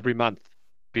AMG, every month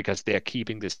because they're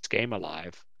keeping this game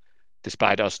alive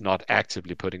despite us not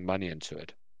actively putting money into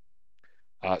it.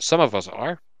 Some of us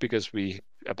are because we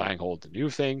are buying all the new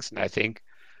things, and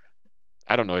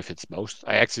I don't know if it's most.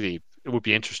 It would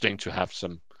be interesting to have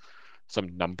some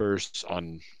numbers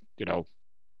on,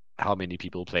 how many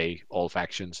people play all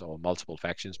factions or multiple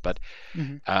factions, but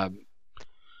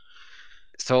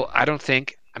so I don't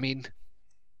think, I mean,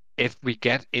 if we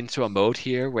get into a mode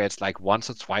here where it's like once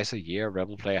or twice a year, a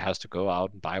Rebel player has to go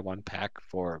out and buy one pack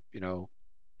for,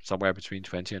 somewhere between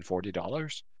 $20 and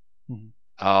 $40.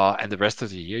 And the rest of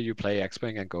the year you play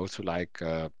X-Wing and go to like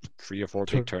 3 or 4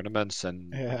 big tournaments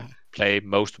and play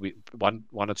one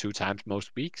or two times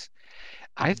most weeks.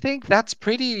 I think that's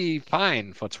pretty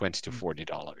fine for $20 to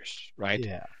 $40, right?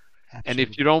 Yeah. Absolutely. And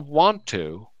if you don't want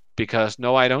to, because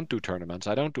no, I don't do tournaments,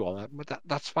 I don't do all that, but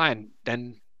that's fine.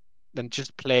 Then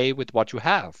just play with what you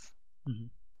have,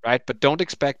 right? But don't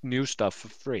expect new stuff for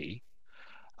free.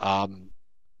 And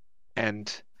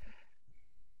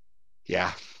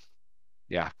yeah,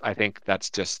 I think that's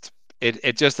just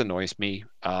it. Just annoys me,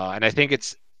 and I think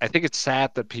it's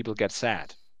sad that people get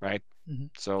sad, right?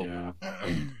 So,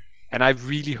 and I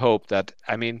really hope that,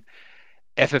 I mean,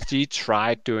 FFG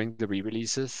tried doing the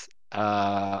re-releases,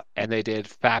 and they did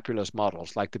fabulous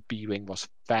models. Like the B-Wing was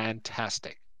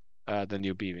fantastic. The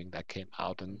new B-Wing that came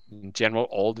out, and in general,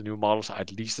 all the new models are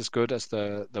at least as good as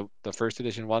the first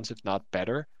edition ones, if not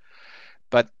better.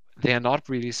 But they are not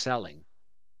really selling,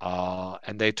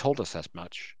 and they told us as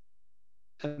much.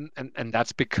 And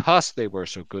that's because they were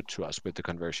so good to us with the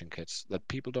conversion kits that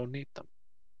people don't need them,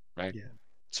 right? Yeah.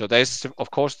 So there's, of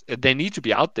course, they need to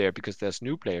be out there because there's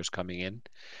new players coming in.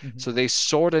 Mm-hmm. So they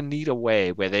sort of need a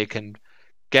way where they can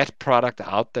get product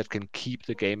out that can keep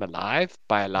the game alive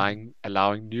by allowing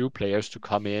new players to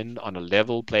come in on a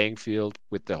level playing field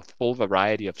with the full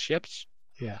variety of ships.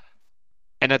 Yeah.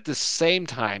 And at the same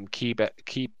time keep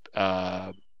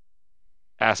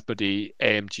Asmodee,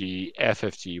 AMG,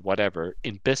 FFG, whatever,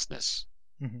 in business,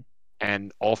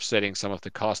 and offsetting some of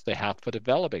the costs they have for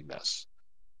developing this.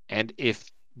 And if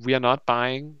we are not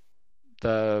buying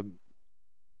the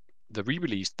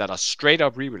re-release that are straight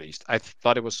up re-released, I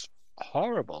thought it was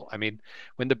horrible. I mean,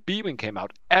 when the B-Wing came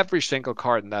out, every single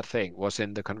card in that thing was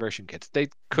in the conversion kits. They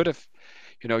could have,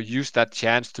 used that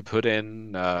chance to put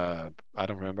in, I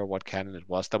don't remember what cannon it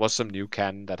was. There was some new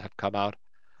cannon that had come out.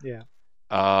 Yeah.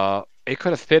 It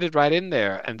could have fitted right in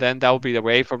there, and then that would be the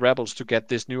way for Rebels to get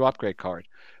this new upgrade card.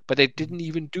 But they didn't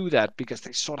even do that because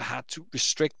they sort of had to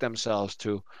restrict themselves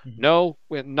to, no,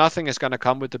 nothing is going to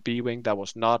come with the B-Wing that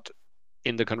was not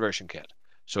in the conversion kit.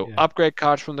 So upgrade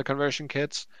cards from the conversion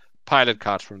kits, pilot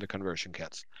cards from the conversion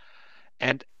kits.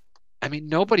 And, I mean,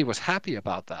 nobody was happy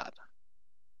about that.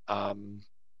 I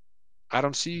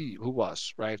don't see who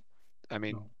was, right? I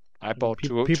mean... No. I bought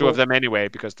two of them anyway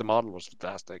because the model was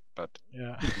fantastic. But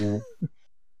Yep.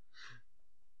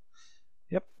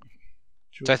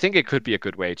 True. So I think it could be a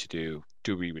good way to do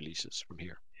re-releases from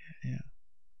here. Yeah.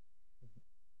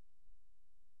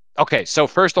 Okay, so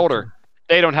First Order,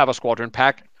 they don't have a squadron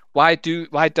pack. Why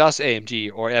does AMG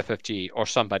or FFG or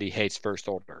somebody hates First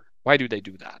Order? Why do they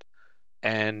do that?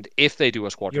 And if they do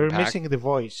a squadron pack, you're missing the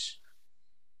voice.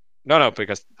 No,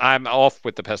 because I'm off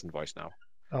with the peasant voice now.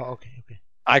 Oh, okay.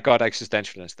 I got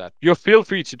existential instead. You feel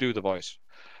free to do the voice.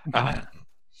 But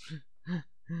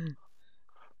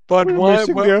we're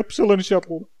missing the Epsilon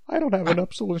shuttle. I don't have an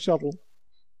Epsilon shuttle.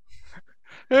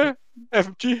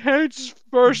 FFG hates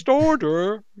First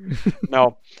Order.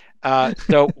 No.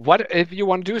 So what if you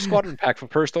want to do a squadron pack for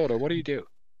First Order? What do you do?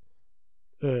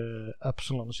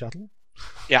 Epsilon shuttle.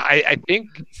 Yeah, I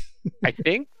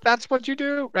think that's what you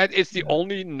do, right? It's the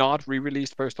only not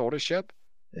re-released First Order ship.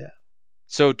 Yeah.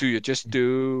 So do you just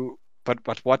do?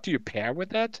 But what do you pair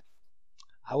with that?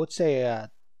 I would say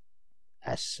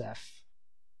SF.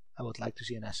 I would like to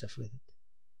see an SF with it.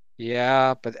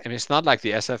 Yeah, but I mean, it's not like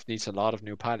the SF needs a lot of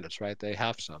new pilots, right? They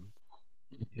have some.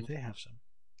 Yeah, they have some.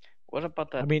 What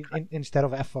about that? I mean, instead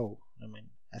of FO, I mean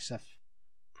SF.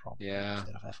 Probably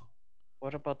instead of FO.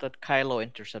 What about that Kylo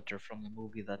interceptor from the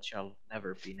movie that shall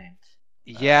never be named?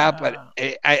 Yeah, but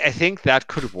I think that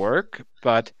could work,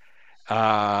 but.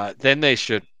 Then they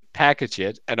should package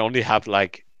it and only have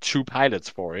like 2 pilots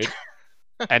for it,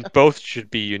 and both should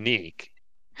be unique.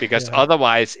 Because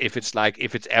otherwise, if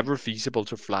it's ever feasible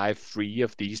to fly 3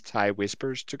 of these TIE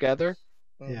Whispers together,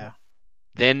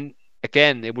 then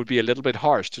again it would be a little bit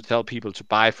harsh to tell people to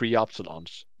buy 3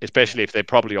 Upsilons, especially if they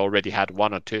probably already had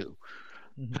 1 or 2.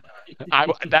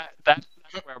 That's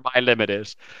where my limit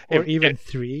is. Or even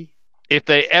 3. If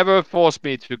they ever force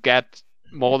me to get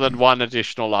more than 1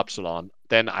 additional Upsilon,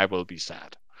 then I will be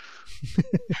sad.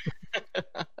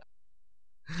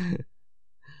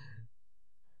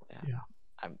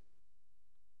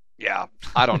 Yeah,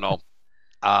 I don't know.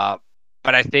 But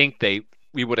I think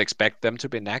we would expect them to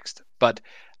be next. But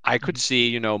I could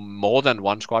see, more than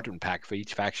 1 squadron pack for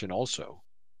each faction also.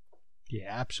 Yeah,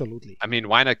 absolutely. I mean,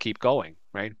 why not keep going,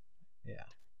 right?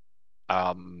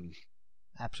 Yeah.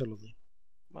 Absolutely.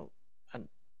 Well, and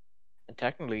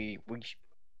technically,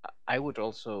 I would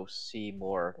also see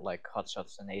more like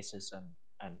hotshots and aces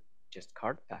and just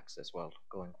card packs as well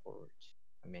going forward.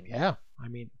 I mean, yeah,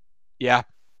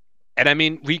 and I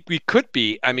mean we could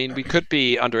be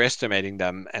underestimating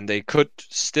them, and they could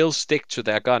still stick to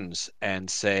their guns and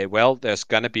say, well, there's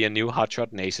gonna be a new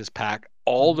hotshot and aces pack.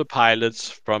 All the pilots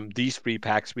from these 3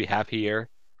 packs we have here,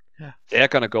 they're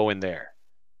gonna go in there.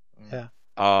 Yeah.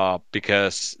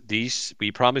 Because these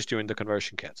we promised you in the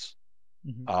conversion kits.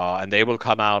 And they will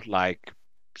come out like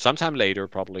sometime later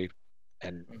probably,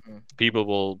 and people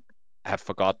will have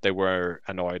forgot they were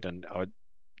annoyed, and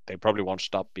they probably won't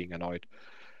stop being annoyed.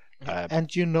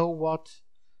 And you know what?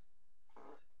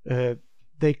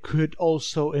 They could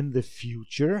also in the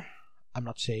future, I'm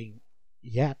not saying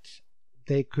yet,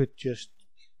 they could just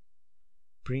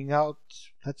bring out,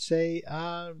 let's say,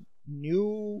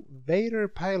 new Vader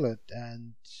pilot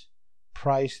and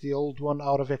price the old one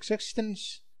out of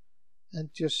existence,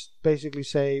 and just basically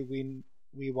say we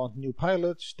want new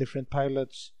pilots, different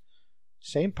pilots,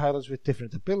 same pilots with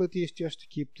different abilities, just to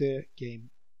keep the game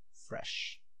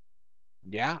fresh.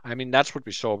 Yeah, I mean that's what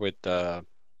we saw with the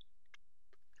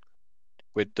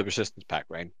Resistance pack,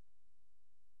 right?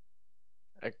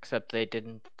 Except they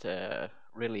didn't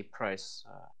really price.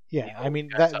 Yeah, I mean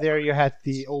guys that there you had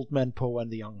the old Menpo and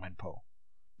the young Menpo,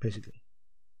 basically.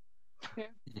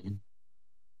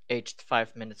 Aged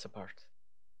 5 minutes apart.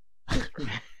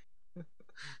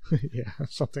 Yeah,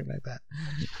 something like that.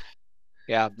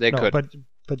 Yeah, they could.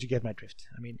 But you get my drift.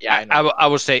 I mean, Yeah, I know. I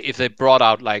would say if they brought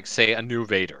out like say a new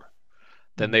Vader,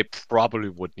 then they probably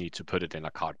would need to put it in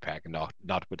a card pack, not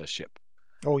with a ship.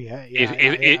 Oh yeah,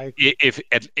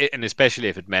 And especially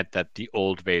if it meant that the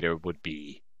old Vader would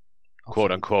be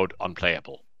quote unquote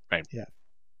unplayable, right? Yeah.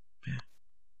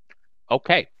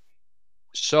 Okay.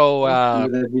 So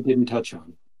that we didn't touch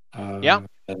on. Yeah.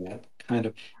 Kind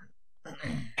of.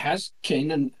 Has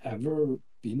Kanan ever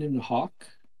been in a Hawk?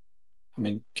 I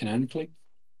mean, canonically?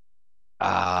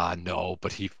 no,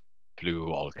 but he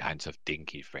flew all kinds of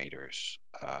dinky freighters.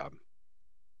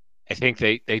 I think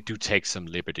they do take some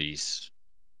liberties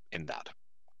in that.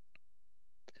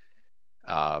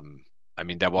 I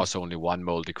mean, there was only one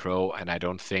Moldy Crow, and I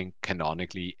don't think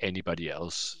canonically anybody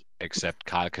else except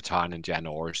Kyle Katarn and Jan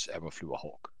Ors ever flew a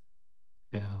Hawk.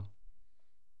 Yeah.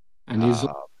 And he's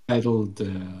titled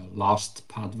Lost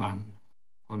Padvan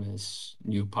on his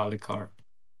new pilot card.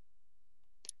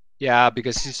 Yeah,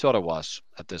 because he sort of was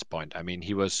at this point. I mean,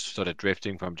 he was sort of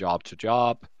drifting from job to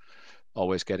job,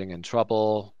 always getting in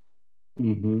trouble,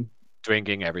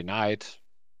 drinking every night.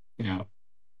 Yeah.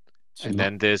 So and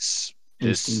then this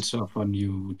instance of a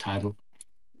new title.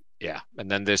 Yeah, and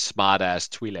then this smart-ass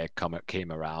Twi'lek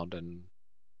came around and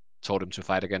told him to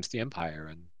fight against the Empire,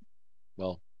 and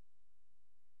well,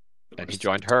 then he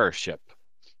joined her ship.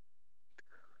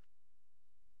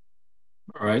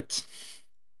 All right.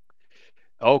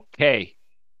 Okay.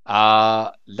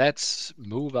 Let's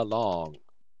move along.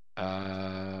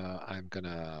 I'm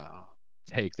gonna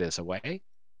take this away.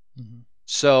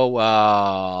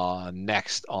 So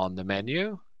next on the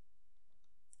menu,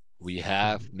 we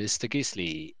have Mr.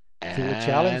 Gisli. Thule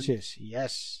Challenges,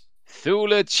 yes.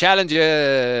 Thule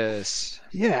Challenges.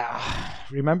 Yeah.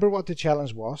 Remember what the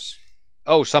challenge was?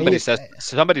 Oh, somebody says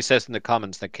in the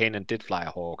comments that Kanan did fly a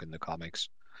Hawk in the comics.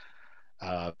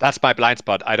 That's my blind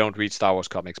spot. I don't read Star Wars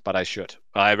comics, but I should.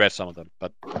 I read some of them,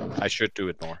 but I should do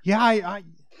it more. Yeah, I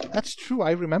that's true.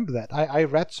 I remember that. I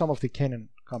read some of the Kanan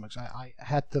comics. I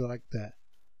had the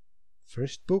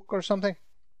first book or something,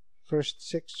 first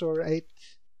 6 or 8.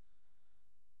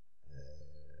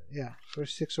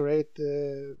 First 6 or 8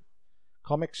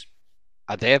 comics.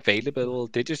 Are they available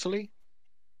digitally?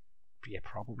 Yeah,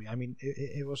 probably. I mean,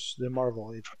 it was the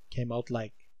Marvel. It came out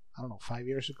 5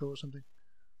 years ago or something.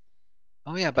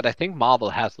 Oh yeah, but I think Marvel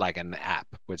has like an app,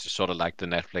 which is sort of like the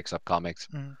Netflix of comics.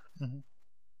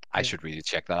 I should really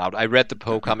check that out. I read the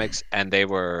Poe comics, and they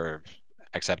were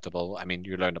acceptable. I mean,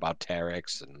 you learned about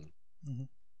Terex and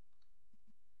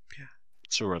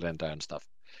Suralenda and stuff.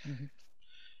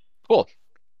 Cool.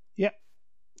 Yeah.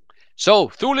 So,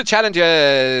 Thule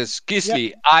Challenges.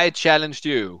 Gisli, I challenged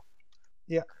you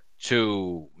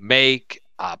to make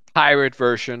a pirate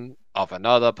version of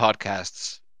another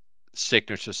podcast's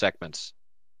signature segments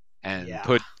and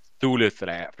put Thule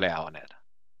flair on it.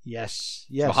 Yes.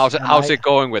 So how's it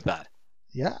going with that?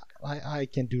 Yeah, I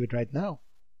can do it right now.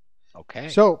 Okay.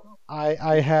 So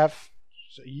I have.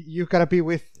 So you gotta be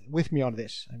with me on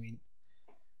this. I mean.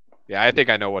 Yeah, I think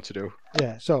I know what to do.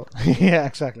 Yeah. So yeah,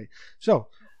 exactly. So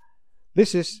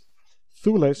this is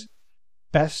Thule's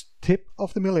best tip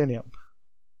of the millennium.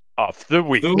 Of the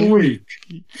week.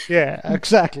 Yeah,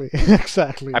 exactly.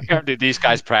 Exactly. Apparently these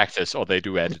guys practice or they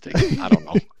do editing. I don't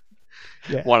know.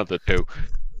 Yeah. One of the two.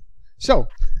 So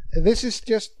this is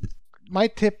just my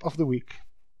tip of the week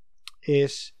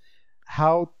is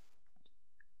how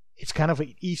it's kind of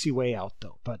an easy way out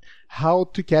though, but how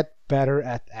to get better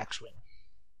at X-Wing.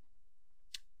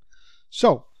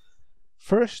 So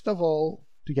first of all,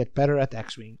 to get better at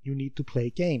X-Wing, you need to play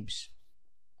games.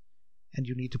 And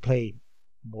you need to play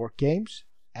more games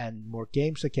and more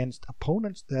games against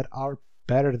opponents that are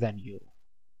better than you.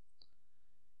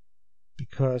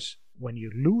 Because when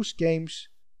you lose games,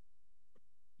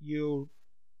 you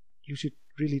should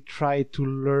really try to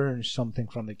learn something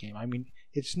from the game. I mean,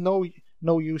 it's no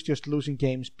use just losing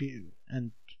games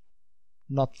and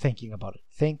not thinking about it.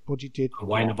 Think what you did.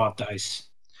 Whine about dice.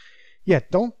 Yeah,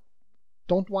 don't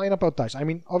whine about dice. I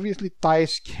mean, obviously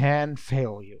dice can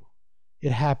fail you.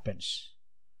 It happens.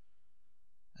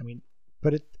 I mean,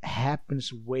 but it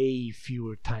happens way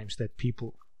fewer times that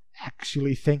people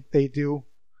actually think they you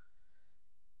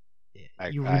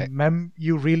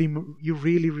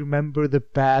really remember the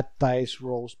bad dice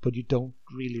rolls, but you don't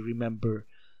really remember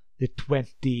the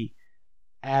 20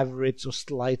 average or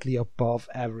slightly above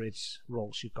average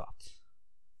rolls you got.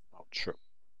 Oh, true.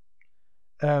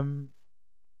 And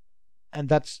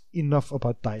that's enough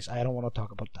about dice. I don't want to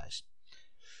talk about dice.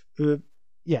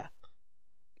 Yeah.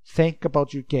 Think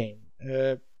about your game.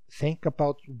 Think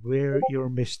about where your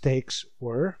mistakes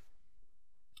were.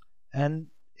 And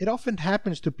it often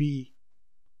happens to be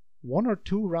 1 or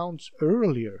 2 rounds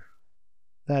earlier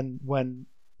than when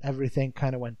everything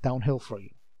kind of went downhill for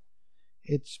you.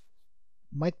 It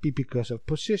might be because of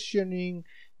positioning,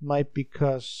 might be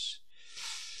because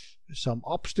some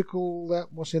obstacle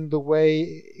that was in the way.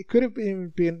 It could have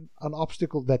been an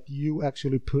obstacle that you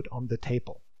actually put on the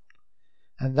table.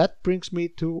 And that brings me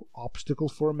to obstacle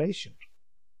formation.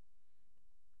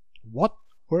 What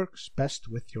works best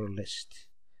with your list?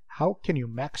 How can you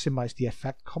maximize the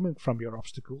effect coming from your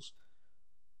obstacles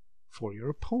for your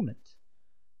opponent?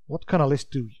 What kind of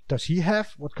list does he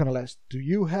have? What kind of list do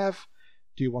you have?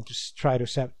 Do you want to try to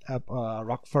set up a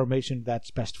rock formation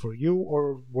that's best for you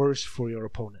or worse for your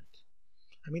opponent?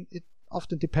 I mean, it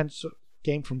often depends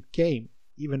game from game,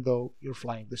 even though you're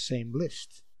flying the same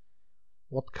list.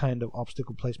 What kind of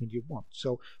obstacle placement you want.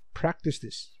 So practice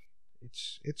this.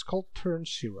 It's called turn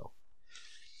 0.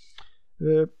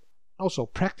 Also,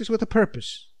 practice with a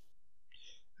purpose.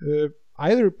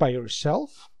 Either by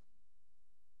yourself,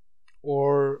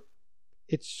 or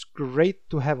it's great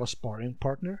to have a sparring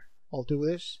partner. I'll do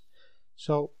this.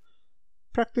 So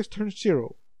practice turn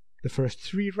 0. The first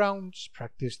 3 rounds,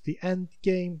 practice the end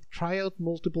game, try out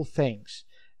multiple things.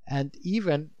 And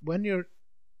even when you're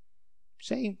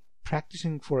saying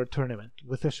practicing for a tournament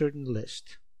with a certain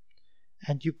list,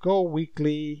 and you go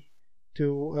weekly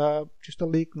to just a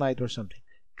league night or something,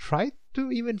 try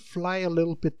to even fly a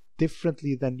little bit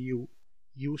differently than you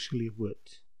usually would.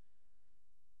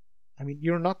 I mean,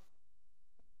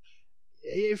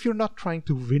 if you're not trying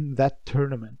to win that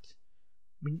tournament,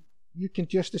 I mean, you can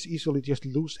just as easily just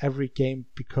lose every game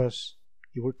because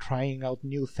you were trying out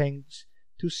new things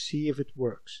to see if it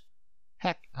works.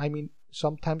 Heck, I mean,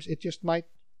 sometimes it just might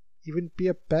even be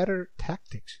a better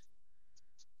tactics.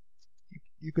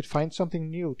 You could find something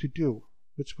new to do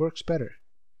which works better.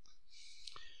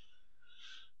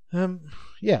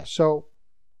 So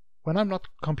when I'm not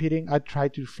competing, I try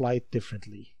to fly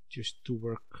differently, just to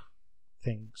work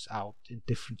things out in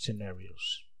different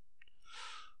scenarios.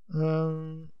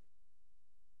 And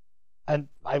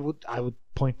I would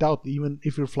point out, even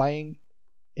if you're flying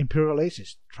Imperial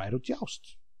Aces, try to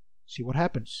joust. See what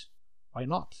happens. Why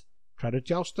not? Try to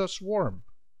joust a swarm.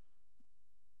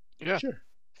 Yeah. Sure.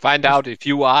 Find out if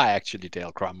you are actually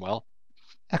Dale Cromwell.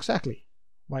 Exactly.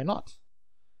 Why not?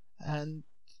 And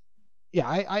yeah,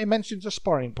 I mentioned a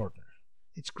sparring partner.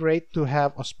 It's great to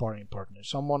have a sparring partner.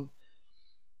 Someone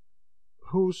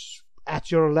who's at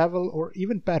your level or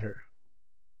even better.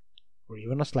 Or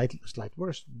even a slight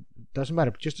worse. It doesn't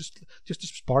matter. Just a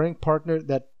sparring partner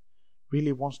that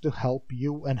really wants to help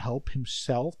you and help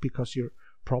himself, because you're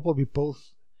probably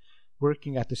both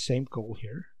working at the same goal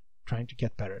here, trying to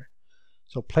get better.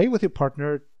 So play with your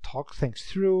partner, talk things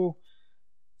through,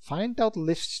 find out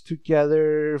lists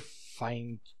together,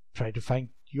 try to find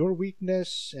your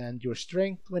weakness and your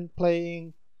strength when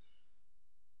playing.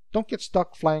 Don't get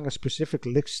stuck flying a specific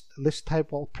list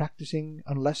type while practicing,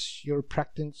 unless you're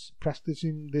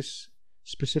practicing this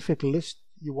specific list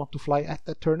you want to fly at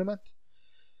that tournament.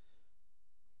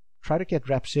 Try to get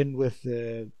reps in with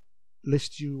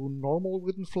lists you normally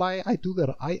wouldn't fly. I do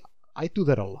that. I do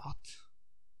that a lot.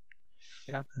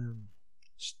 Yeah.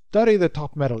 Study the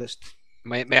top medalist.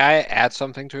 May I add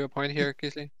something to your point here,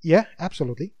 Gisli? Yeah,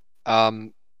 absolutely.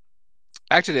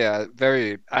 Actually,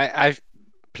 I've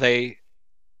played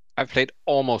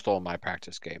almost all my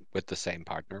practice game with the same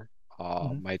partner,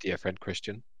 my dear friend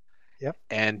Christian. Yep.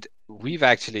 And we've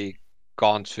actually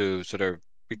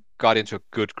we got into a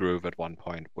good groove at one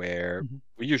point where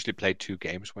we usually played 2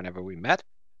 games whenever we met.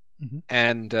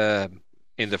 And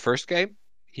in the first game,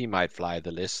 he might fly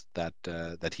the list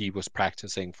that he was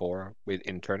practicing for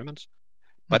in tournaments.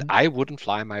 But I wouldn't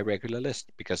fly my regular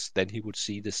list, because then he would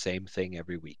see the same thing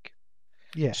every week.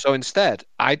 Yeah. So instead,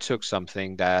 I took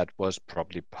something that was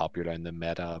probably popular in the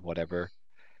meta, whatever.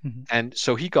 And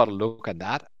so he got a look at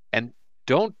that. And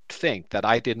don't think that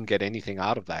I didn't get anything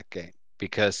out of that game,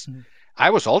 because I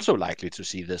was also likely to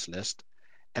see this list.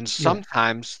 And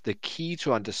sometimes the key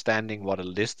to understanding what a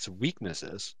list's weakness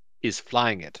is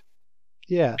flying it.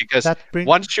 Yeah, Because that brings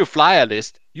once you fly a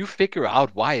list, you figure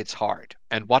out why it's hard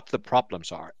and what the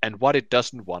problems are and what it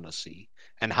doesn't want to see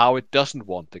and how it doesn't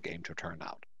want the game to turn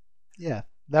out. yeah,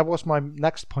 that was my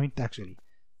next point actually.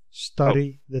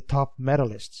 Study the top meta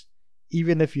lists,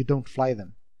 even if you don't fly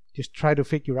them. Just try to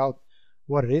figure out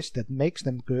what it is that makes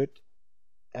them good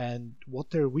and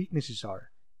what their weaknesses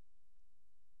are,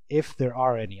 if there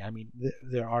are any. I mean,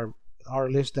 there are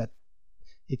lists that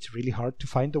it's really hard to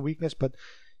find the weakness, but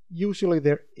usually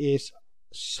there is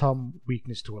some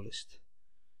weakness to a list.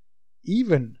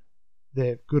 Even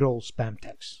the good old spam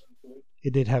tags,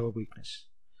 it did have a weakness.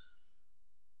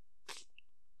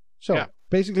 So Yeah.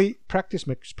 basically, practice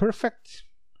makes perfect,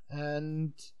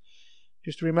 and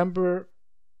just remember,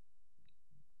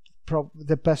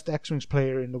 the best X-Wings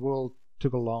player in the world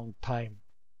took a long time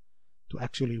to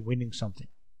actually winning something.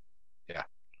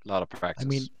 A lot of practice. I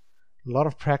mean, a lot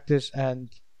of practice,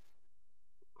 and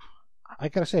I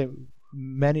gotta say,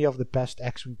 many of the best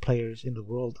X-Wing players in the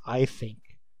world, I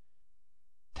think,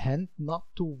 tend not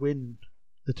to win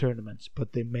the tournaments,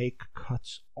 but they make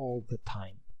cuts all the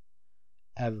time.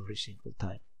 Every single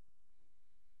time.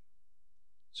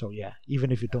 So yeah,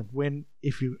 even if you don't win,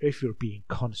 if you're being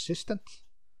consistent,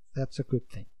 that's a good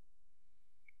thing.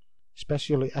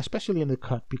 Especially in the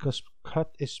cut, because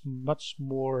cut is much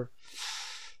more,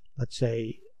 let's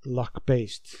say, luck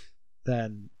based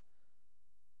than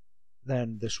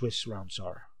the Swiss rounds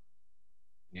are.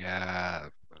 yeah.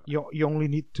 You only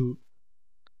need to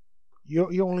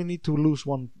lose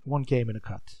one game in a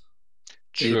cut.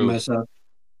 You True. mess up.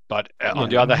 But on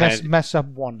the other hand, mess up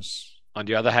once. in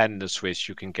the Swiss,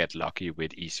 you can get lucky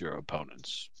with easier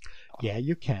opponents. Yeah,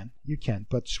 you can,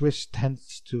 but Swiss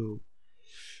tends to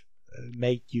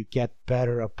make you get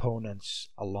better opponents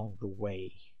along the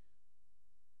way.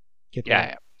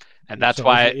 Yeah. And that's So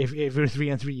why if you're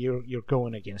 3-3, you're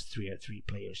going against 3-3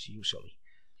 players usually.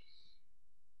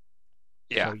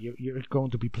 yeah. So you're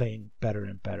going to be playing better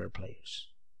and better players.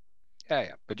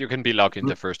 Yeah. But you can be lucky in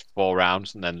the first 4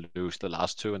 rounds and then lose the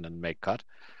last 2 and then make cut.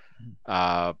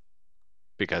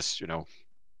 Because,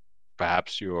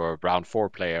 perhaps your round 4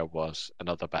 player was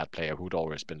another bad player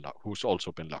who's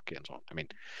also been lucky and so on. I mean,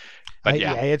 but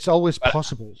it's always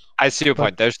possible. I see your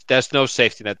point. There's no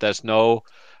safety net. There's no,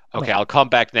 okay, I'll come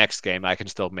back next game. I can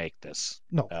still make this.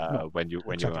 No. When you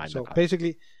Exactly. mind So the cut.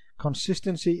 basically,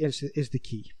 consistency is the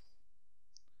key.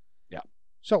 Yeah.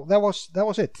 So that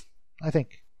was it, I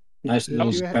think. Nice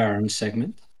little you have- Baron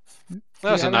segment.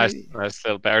 That was you a have nice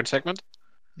little Baron segment.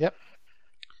 Yep.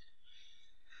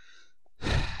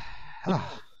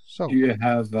 So Do you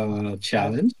have a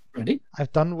challenge ready?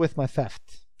 I've done with my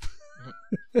theft.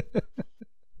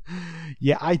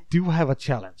 Yeah, I do have a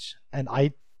challenge, and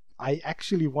I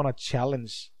actually want to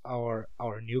challenge our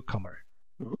newcomer.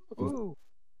 Ooh.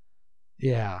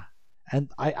 Yeah,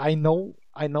 and I know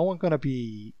I'm gonna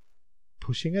be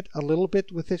pushing it a little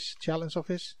bit with this challenge of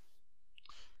his,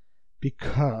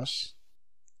 because,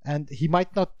 and he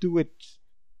might not do it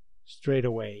straight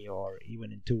away or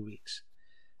even in 2 weeks,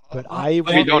 but I We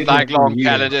want don't like long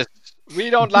Yeah. challenges. We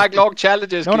don't like long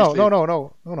challenges. no.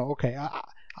 Gisli. Okay,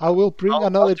 I will bring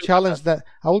another challenge I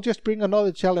will just bring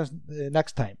another challenge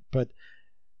next time, but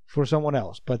for someone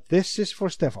else. But this is for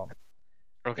Stefan,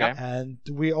 Okay. and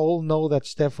we all know that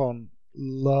Stefan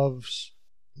loves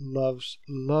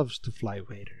to fly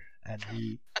Vader, and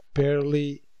he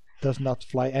barely does not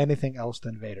fly anything else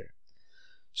than Vader.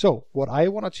 So what I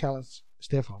want to challenge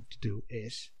Stefan to do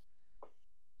is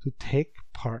to take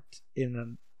part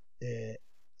in a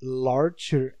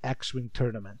larger X-Wing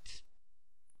tournament,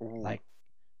 like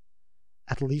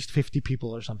at least 50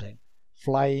 people or something,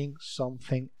 flying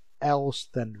something else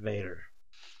than Vader.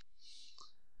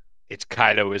 It's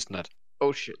Kylo, isn't it?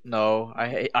 Oh shit! No,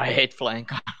 I hate flying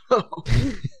Kylo.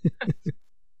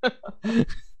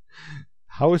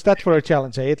 How is that for a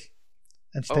challenge, Aid?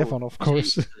 And Oh, Stefan, of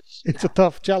course. Jesus. It's a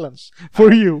tough challenge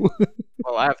for you.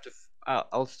 Well, I have to.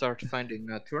 I'll start finding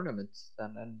tournaments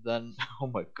then, and then. Oh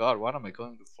my god, what am I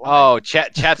going to fly? Oh,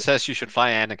 chat says you should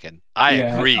fly Anakin. I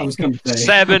Yeah, agree. I was going to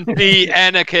say. 7B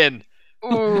Anakin.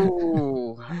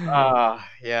 Ooh.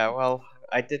 Yeah. Well,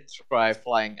 I did try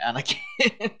flying Anakin a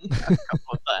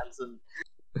couple of times, and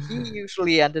he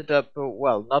usually ended up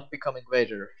not becoming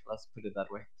Vader. Let's put it that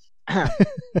way.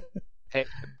 Hey,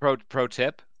 pro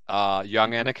tip.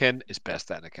 Young Anakin is best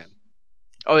Anakin.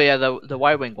 Oh yeah, the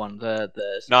Y-wing one. The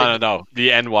No. The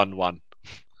N1 one.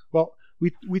 Well,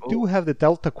 we do have the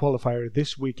Delta qualifier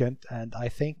this weekend, and I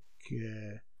think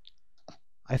you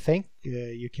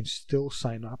can still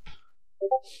sign up.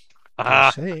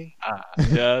 Just saying.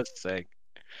 Just saying.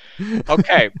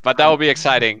 Okay, but that will be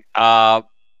exciting.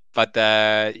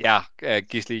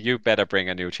 Gisli, you better bring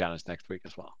a new challenge next week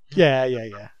as well. Yeah.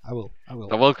 I will.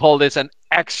 So we'll call this an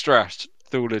extra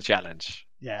Thule challenge.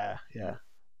 Yeah.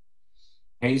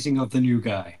 Hazing of the new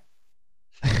guy.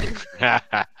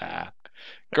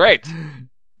 Great.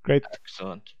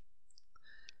 Excellent.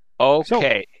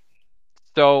 Okay.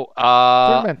 So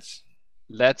Tournaments.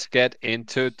 let's get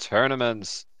into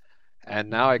tournaments. And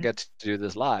now I get to do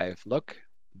this live. Look,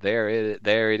 there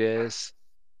it is.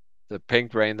 The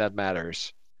pink brain that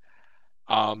matters.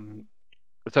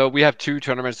 So we have 2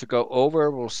 tournaments to go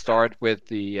over. We'll start with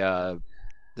the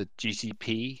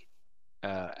GCP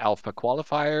Alpha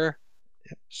Qualifier.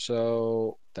 Yep.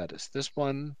 So that is this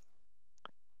one.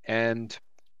 And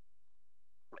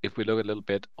if we look a little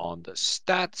bit on the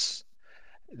stats,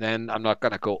 then I'm not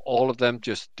going to go all of them,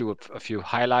 just do a few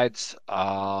highlights.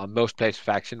 Most played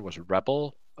faction was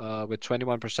Rebel with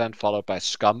 21%, followed by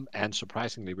Scum and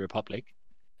surprisingly Republic.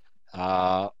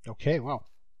 Okay, wow.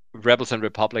 Rebels and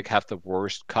Republic have the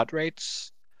worst cut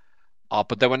rates,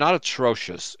 but they were not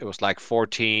atrocious. It was like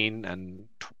 14 and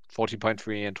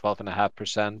 14.3 and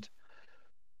 12.5%,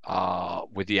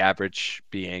 with the average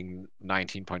being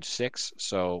 19.6.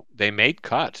 So they made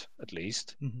cut at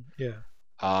least. Yeah.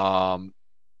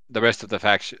 The rest of the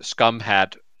faction, Scum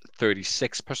had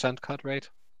 36% cut rate,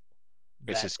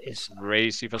 which is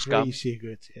crazy for Scum. Crazy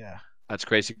good, yeah. That's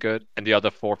crazy good. And the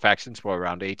other 4 factions were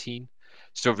around 18.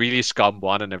 So really Scum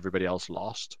won and everybody else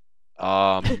lost.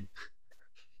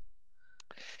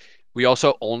 We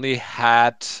also only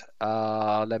had,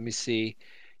 let me see,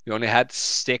 we only had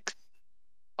 6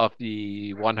 of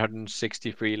the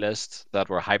 163 lists that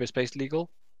were hyperspace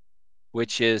legal,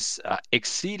 which is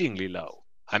exceedingly low.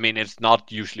 I mean, it's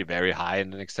not usually very high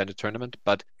in an extended tournament,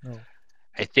 but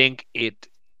I think it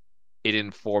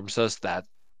informs us that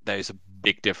there is a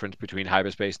big difference between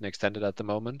hyperspace and extended at the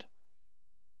moment.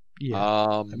 Yeah.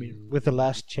 I mean, with the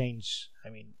last change, I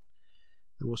mean,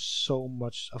 there was so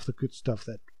much of the good stuff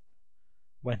that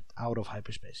went out of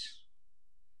hyperspace.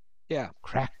 Yeah.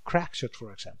 Crackshot,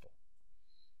 for example.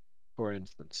 For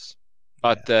instance.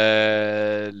 But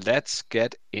let's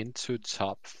get into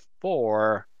top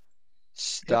 4,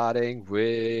 starting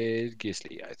with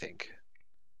Gisli, I think.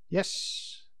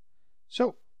 Yes.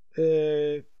 So,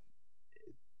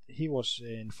 he was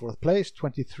in 4th place,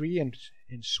 23, and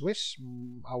in Swiss,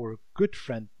 our good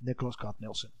friend Nicholas Scott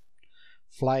Nelson,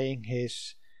 flying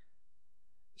his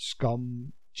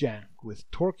Scum Jank with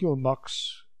Torquil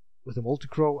Mox, with a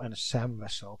Multicrow and a Sam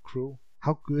Vessel crew.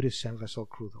 How good is Sam Vessel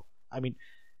crew, though? I mean,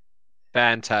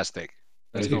 fantastic.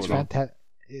 It's fantastic.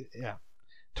 Yeah.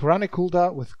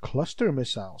 Tyranniculda with cluster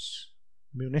missiles,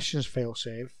 munitions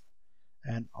failsafe,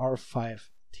 and R5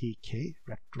 TK.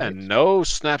 And no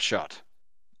snapshot.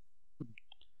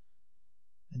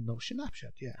 And no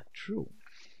snapshot, yeah, true.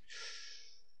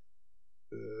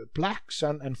 Black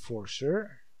Sun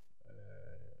Enforcer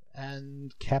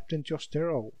and Captain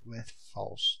Jostero with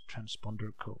false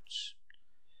transponder codes.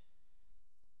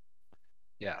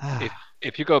 Yeah,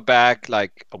 if you go back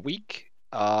like a week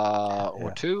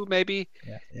or 2 maybe,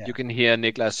 you can hear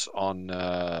Niklas on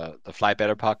the Fly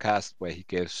Better podcast where he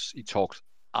talks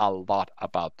a lot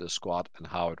about the squad and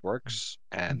how it works,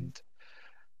 and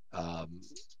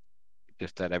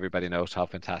just that everybody knows how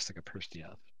fantastic a person he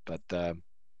is. But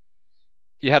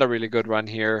he had a really good run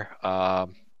here.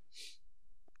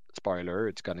 Spoiler,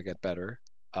 it's gonna get better.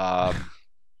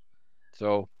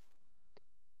 So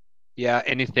yeah,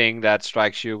 anything that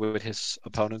strikes you with his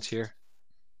opponents here?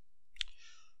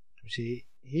 See,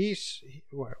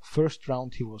 first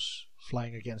round he was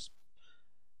flying against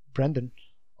Brendan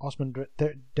Osmond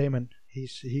Damon.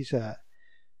 He's a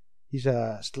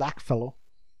slack fellow.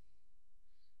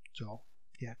 So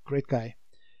yeah, great guy.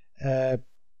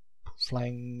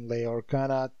 Flying Leia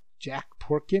Organa, Jack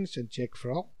Porkins, and Jake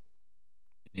Farrell.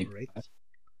 Great.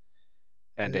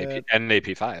 And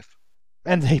AP5.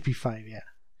 And AP5, yeah.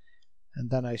 And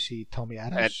then I see Tommy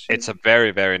Adams. And it's a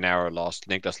very, very narrow loss.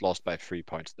 Niklas lost by 3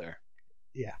 points there.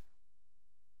 Yeah.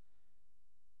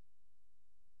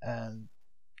 And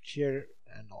here,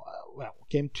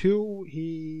 game 2,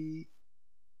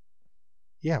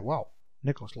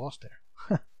 Niklas lost there.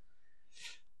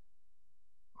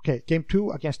 Okay, game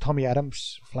 2 against Tommy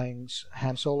Adams, flying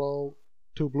Han Solo,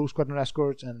 2 Blue Squadron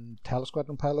escorts, and Tal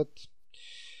Squadron pilot.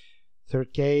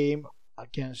 Third game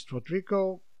against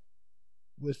Rodrigo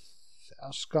with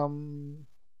a Scum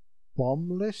bomb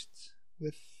list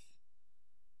with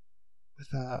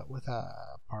a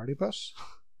party bus.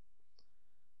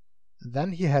 And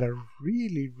then he had a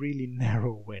really, really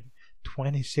narrow win,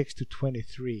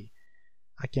 26-23,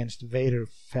 against Vader,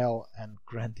 Fell, and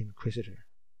Grand Inquisitor.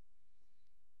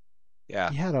 Yeah.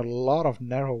 He had a lot of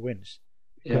narrow wins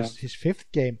because his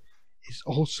fifth game is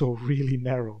also really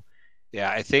narrow.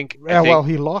 Yeah, I think Well,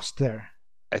 he lost there.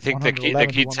 I think the key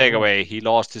 111 to 101. takeaway, he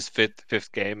lost his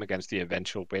fifth game against the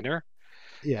eventual winner.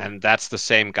 Yeah. And that's the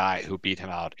same guy who beat him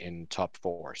out in top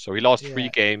 4. So he lost 3 Yeah.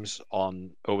 games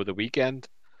over the weekend.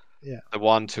 Yeah. The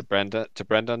one to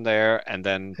Brendan there, and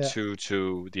then Yeah. 2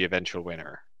 to the eventual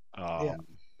winner. Yeah.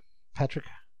 Patrick.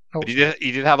 But he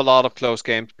did have a lot of close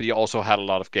games, but he also had a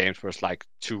lot of games where it's like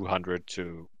 200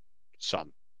 to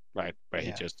some, right? Where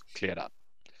he just cleared up.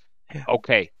 Yeah.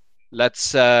 Okay,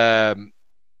 let's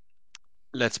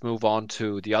move on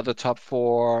to the other top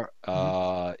 4.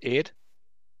 Ed.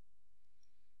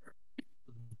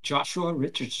 Joshua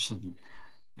Richardson,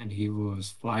 and he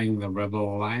was flying the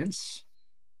Rebel Alliance.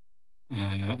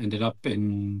 Ended up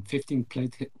in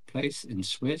 15th place in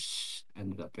Swiss.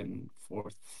 Ended up in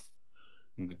 4th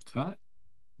in the cut.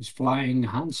 He's flying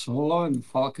Han Solo and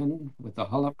Falcon with the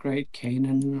hull upgrade,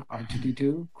 Kanan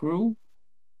R2D2 crew,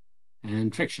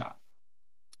 and Trickshot.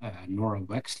 Nora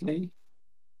Wexley,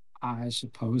 I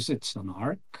suppose it's an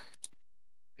ARC.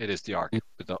 It is the ARC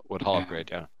with hull upgrade,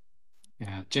 yeah.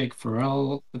 Yeah, Jake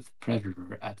Farrell with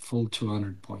Predator at full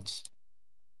 200 points.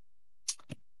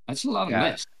 That's a lot of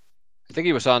lists. I think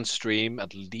he was on stream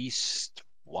at least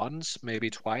once, maybe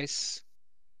twice.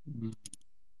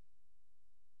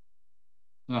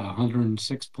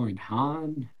 106 point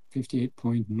Han, 58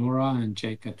 point Nora, and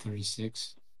Jake at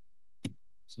 36.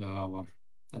 So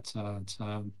that's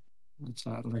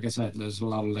like I said, there's a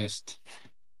lot of lists.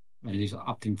 And he's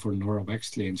opting for Nora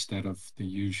Wexley instead of the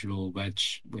usual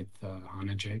wedge with Han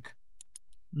and Jake.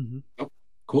 Mm-hmm. Oh,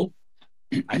 cool.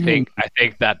 I think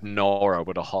that Nora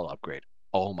with a hull upgrade.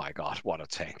 Oh my god, what a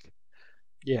tank!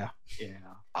 Yeah.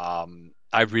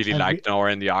 I really like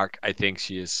Nora in the ARC. I think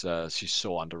she's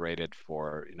so underrated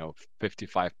for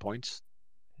 55 points.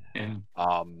 Yeah.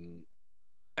 And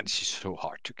she's so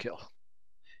hard to kill.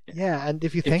 Yeah, and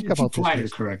if you think about this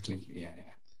list correctly, yeah.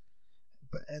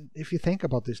 And if you think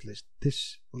about this list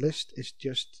is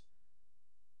just,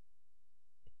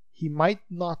 he might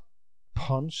not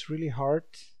punch really hard,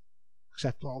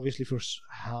 except obviously for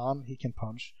Han, he can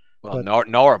punch. Well,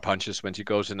 Nora punches when she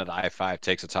goes in at I5,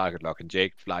 takes a target lock, and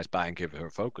Jake flies by and gives her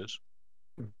focus.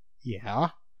 Yeah,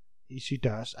 she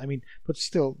does. I mean, but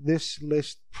still, this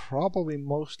list probably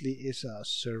mostly is a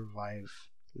survive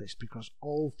list because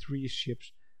all 3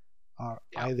 ships are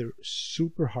either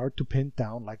super hard to pin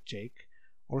down like Jake,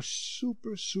 or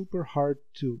super, super hard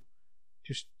to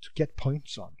get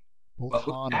points on. Both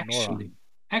Han and Nora.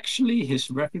 Actually,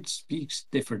 his record speaks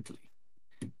differently.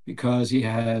 Because he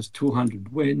has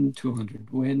 200 win, 200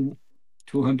 win,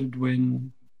 200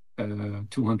 win,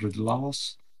 200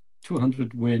 loss,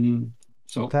 200 win.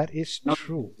 So that is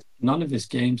true. None of his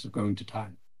games are going to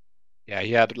time. Yeah,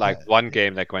 he had one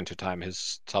game that went to time,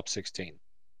 his top 16.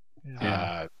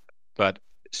 Yeah. But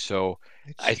so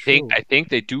I think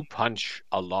they do punch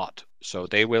a lot, so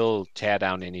they will tear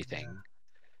down anything.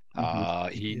 Yeah.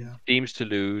 He seems to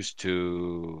lose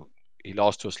to. He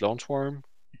lost to a Sloan Swarm.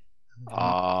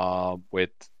 With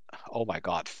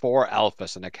 4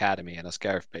 alphas, an academy, and a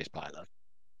Scarif base pilot.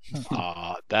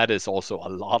 That is also a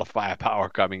lot of firepower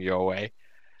coming your way.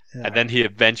 Yeah. And then he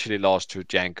eventually lost to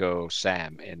Django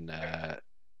Sam in the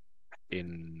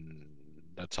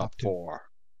top 4.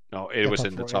 No, it was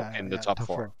in the top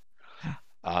 4.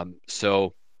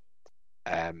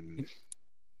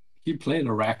 He played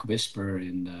a Rack Whisper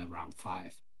in round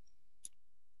 5.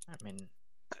 I mean,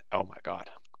 oh my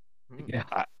god. Yeah,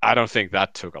 I don't think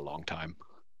that took a long time.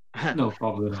 No,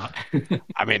 probably not.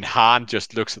 I mean, Han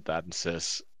just looks at that and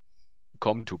says,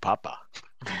 "Come to Papa."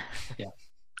 Yeah,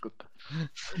 good.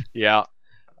 Yeah.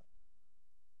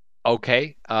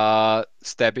 Okay.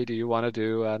 Stebby, do you want to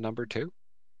do number 2?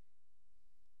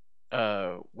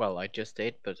 Well, I just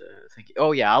did, but thank you.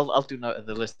 Oh yeah, I'll do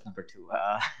the list number 2.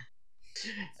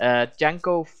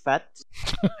 Django Fett,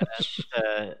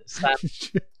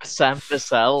 Sam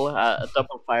Bissell, a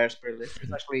double fire spray list.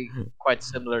 It's actually quite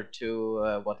similar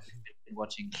to what we've been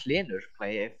watching Cleaner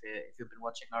play if you've been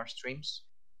watching our streams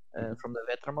from the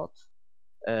Vetra mod.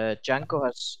 Django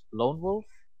has Lone Wolf,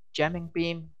 Jamming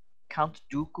Beam, Count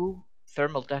Dooku,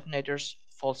 Thermal Detonators,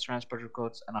 False Transporter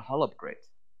Codes, and a hull upgrade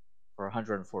for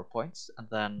 104 points. And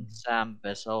then Sam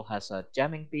Bissell has a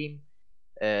Jamming Beam,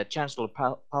 Chancellor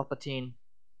Palpatine,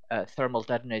 Thermal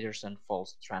Detonators, and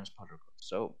False Transporter Codes.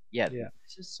 So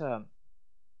this is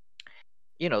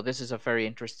this is a very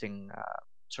interesting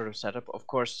sort of setup. Of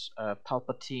course,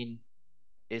 Palpatine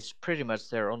is pretty much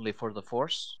there only for the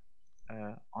Force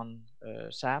on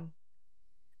Sam.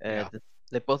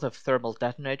 They both have Thermal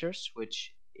Detonators,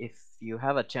 which if you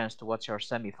have a chance to watch our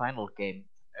semi-final game,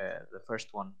 the first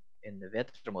one in the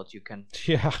Vetromot, you can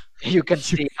Yeah. you can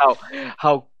see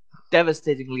how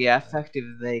devastatingly effective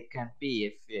they can be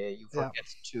if you forget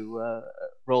to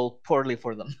roll poorly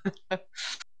for them.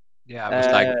 Yeah, it was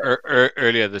like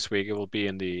earlier this week. It will be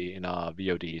in our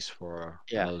VODs for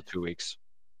another 2 weeks.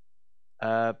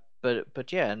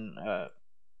 But yeah, and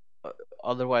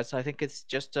otherwise, I think it's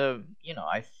just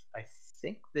I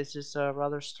think this is a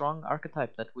rather strong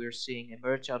archetype that we're seeing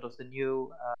emerge out of the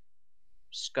new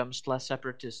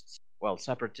Scum/Separatists,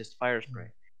 Separatist Fire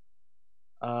Spray.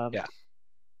 Yeah.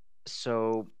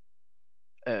 So,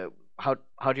 how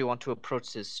do you want to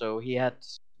approach this? So he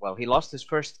lost his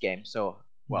first game. So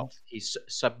he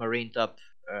submarined up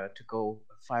to go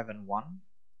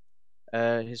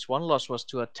 5-1. His one loss was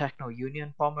to a Techno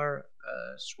Union bomber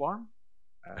swarm.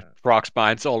 Prox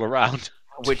mines all around.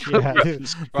 Which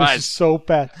this is so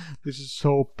bad. This is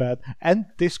so bad. And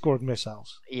Discord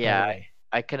missiles. Yeah,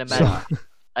 I can imagine. So,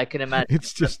 I can imagine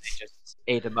it's they just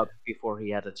ate him up before he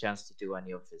had a chance to do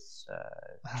any of his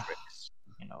tricks,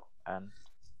 And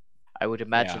I would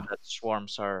imagine that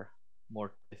swarms are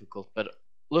more difficult. But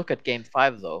look at Game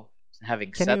 5, though.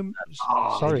 Having said that,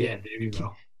 sorry. Yeah, there you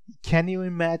go. Can you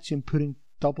imagine putting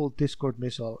double Discord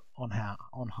missile on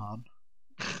Han?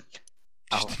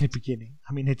 Just in the beginning.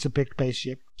 I mean, it's a big base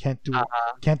ship. Can't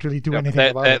really do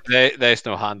anything about it. There's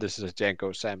no Han. This is a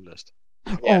Janko SAM list.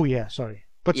 Yeah. Oh yeah, sorry.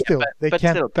 But still, they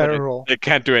can't barrel roll. They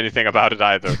can't do anything about it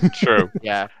either. True.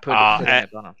 Yeah, put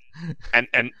it on them.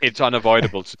 And it's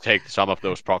unavoidable to take some of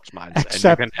those prox mines. And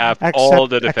you can have all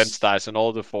the defense dice and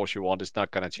all the force you want. It's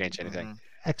not going to change anything.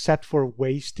 Except for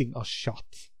wasting a shot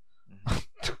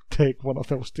to take one of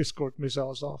those Discord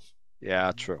missiles off.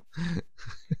 Yeah, true.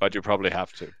 But you probably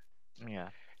have to. Yeah.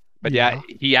 But yeah,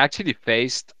 he actually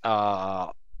faced a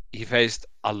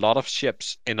lot of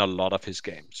ships in a lot of his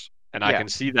games. And I can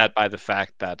see that by the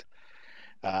fact that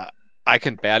I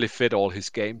can barely fit all his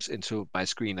games into my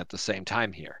screen at the same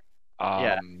time here.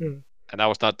 And that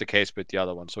was not the case with the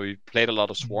other one. So he played a lot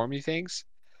of swarmy things.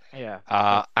 Yeah.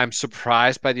 I'm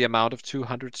surprised by the amount of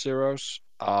 200 zeros.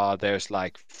 There's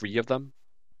like 3 of them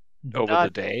over the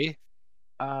day.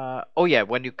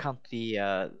 When you count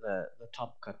the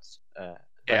top cuts.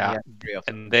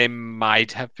 And they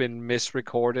might have been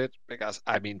misrecorded because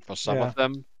for some of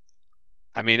them,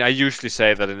 I usually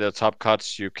say that in the top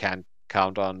cuts you can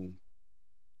count on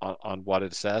what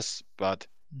it says, but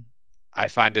I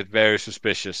find it very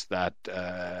suspicious that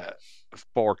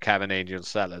 4 Cavern Angel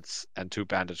Zealots and 2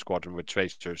 Bandit Squadron with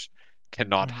Tracers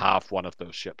cannot have one of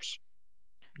those ships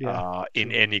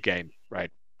in any game,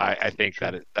 right? I think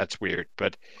that's weird,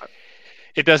 but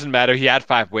it doesn't matter. He had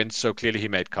 5 wins, so clearly he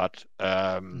made cut.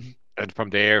 And from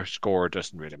there, score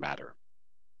doesn't really matter.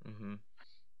 Mm-hmm.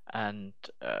 And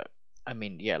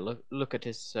look at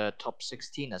his top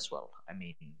 16 as well.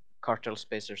 Cartel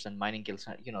Spacers and Mining Guilds.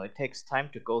 It takes time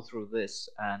to go through this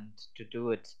and to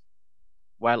do it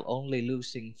while only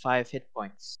losing 5 hit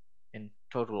points in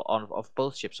total of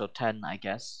both ships, so 10, I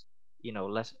guess.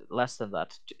 Less than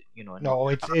that. No,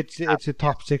 it's a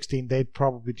top 16. They'd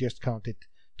probably just count it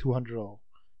 200 all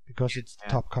because it's the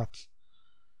top cut.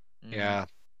 Yeah,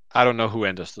 I don't know who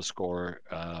enters the score.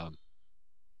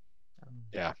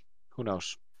 Who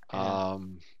knows?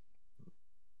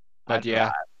 But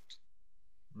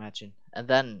imagine. And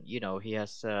then he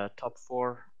has top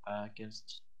 4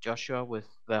 against Joshua with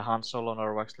the Han Solo,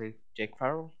 Nora Waxley, Jake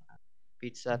Farrell,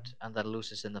 beats that, and then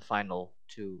loses in the final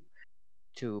to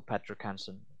Patrick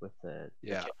Hansen with the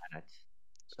Jedi Knights.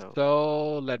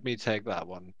 So let me take that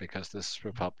one because this is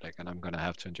Republic and I'm going to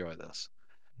have to enjoy this.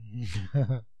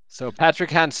 So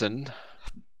Patrick Hansen,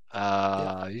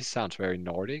 he sounds very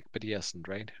Nordic, but he isn't,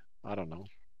 right? I don't know.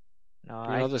 No,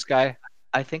 Do you know this guy?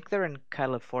 I think they're in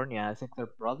California. I think they're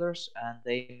brothers, and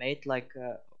they made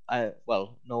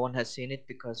no one has seen it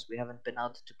because we haven't been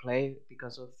out to play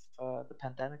because of the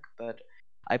pandemic, but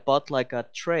I bought like a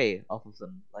tray off of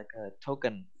them, like a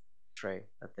token tray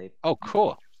that they. Oh,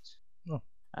 cool.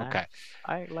 Okay.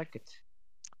 I like it.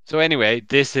 So anyway,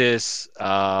 this is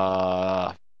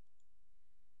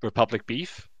Republic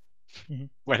beef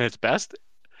when it's best.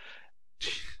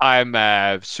 I'm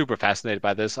super fascinated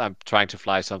by this. I'm trying to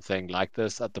fly something like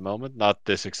this at the moment, not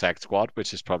this exact squad,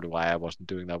 which is probably why I wasn't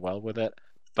doing that well with it.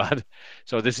 But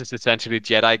so this is essentially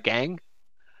Jedi Gang.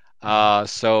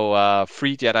 So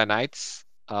 3 Jedi Knights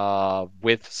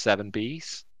with 7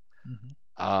 Bs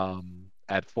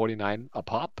at 49 a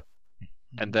pop.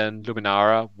 And then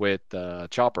Luminara with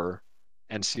Chopper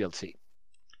and CLT.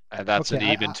 And that's an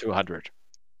even 200.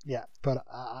 Yeah, but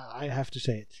I have to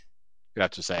say it. You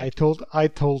have to say I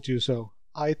told you so.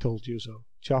 I told you so.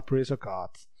 Chopper is a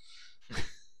god.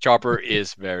 Chopper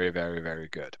is very, very, very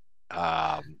good.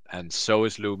 And so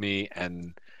is Lumi.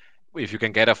 And if you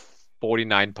can get a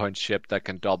 49-point ship that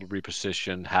can double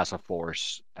reposition, has a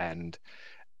force, and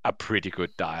a pretty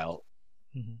good dial,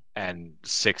 Mhm. and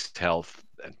 6 health,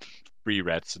 and 3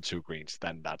 reds and 2 greens,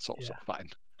 then that's also fine.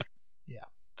 Yeah.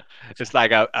 It's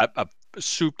like a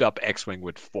souped up X-Wing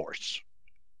with force.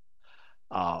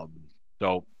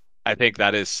 So I think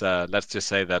that is, let's just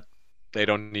say that they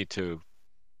don't need to,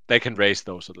 they can raise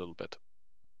those a little bit.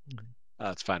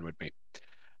 That's fine with me.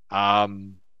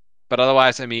 But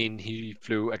otherwise, I mean, he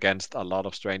flew against a lot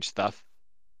of strange stuff.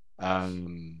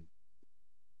 And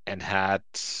had,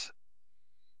 let's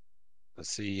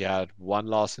see, he had 1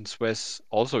 loss in Swiss,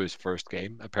 also his first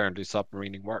game. Apparently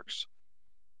submarining works.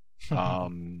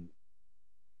 And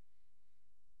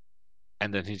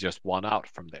then he just won out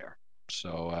from there.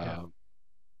 So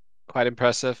quite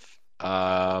impressive.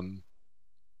 Let's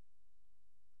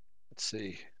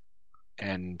see.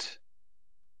 And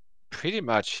pretty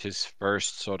much his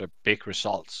first sort of big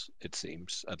results, it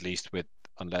seems, at least with,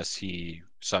 unless he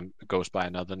goes by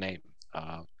another name.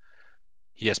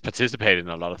 He has participated in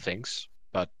a lot of things,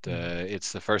 but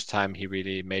it's the first time he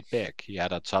really made big. He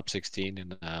had a top 16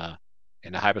 in a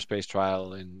hyperspace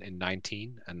trial in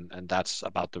 19, and that's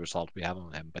about the result we have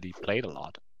on him. But he played a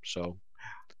lot, so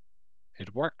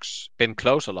it works. Been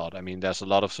close a lot. I mean, there's a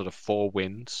lot of sort of 4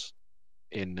 wins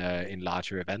in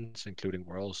larger events, including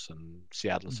Worlds and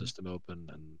Seattle System Open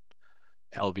and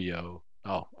LVO.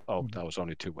 That was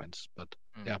only 2 wins, but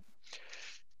yeah.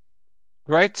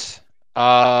 Right.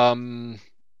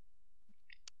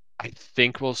 I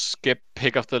think we'll skip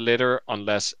pick of the litter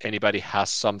unless anybody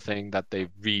has something that they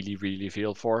really, really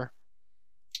feel for.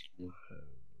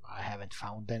 I haven't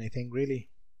found anything really.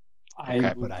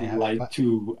 I would like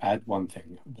to add one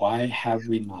thing. Why have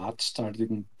we not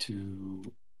started to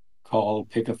call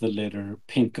pick of the litter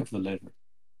pink of the litter?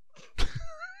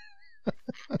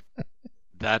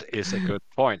 That is a good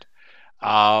point.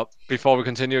 Before we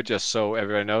continue, just so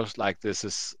everyone knows, like, this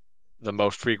is the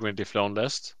most frequently flown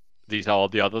list. These are all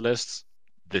the other lists.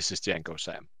 This is Janko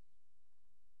Sam.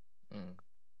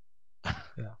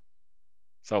 Yeah.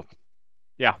 So,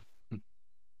 yeah.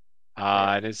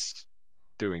 It is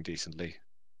doing decently.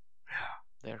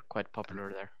 They're quite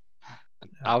popular there.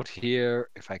 And out here,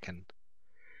 if I can...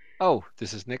 Oh,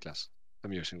 this is Niklas,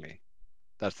 amusingly.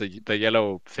 That's the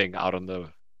yellow thing out on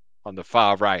the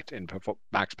far right in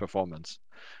max performance.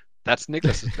 That's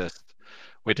Niklas's list.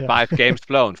 With 5 games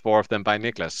flown, 4 of them by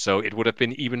Niklas. So it would have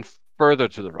been even further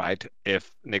to the right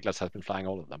if Niklas has been flying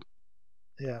all of them.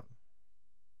 Yeah.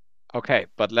 Okay,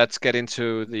 but let's get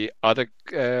into the other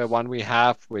one we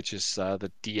have, which is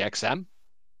the DXM.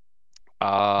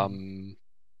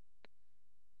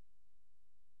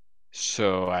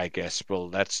 So I guess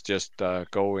let's just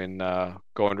go in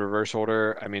reverse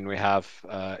order. I mean, we have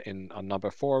on number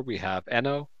 4 we have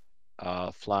Enno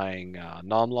flying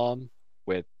Nomlom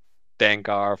with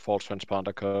Dengar, false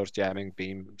transponder codes, jamming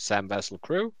beam, SAM vessel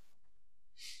crew,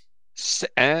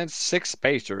 and 6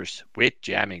 spacers with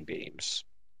jamming beams.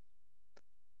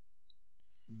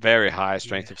 Very high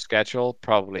strength of schedule.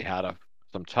 Probably had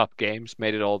some tough games.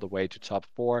 Made it all the way to top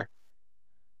 4.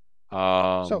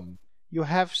 So you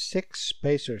have 6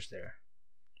 spacers there.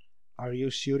 Are you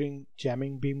shooting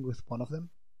jamming beam with one of them?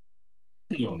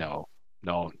 No.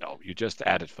 You just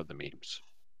add it for the memes.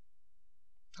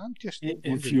 I'm just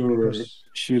if you're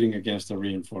shooting against a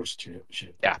reinforced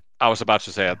ship. Yeah, I was about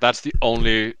to say that. That's the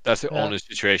only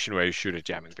situation where you shoot a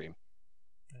jamming beam.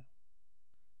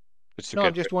 No,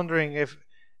 I'm just wondering if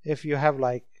you have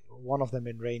like one of them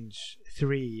in range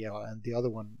 3 and the other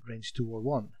one range 2 or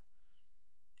 1.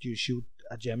 Do you shoot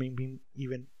a jamming beam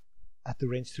even at the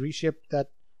range 3 ship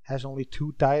that has only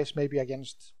 2 dice, maybe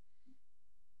against,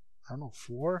 I don't know,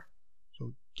 4?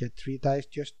 So get 3 dice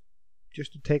just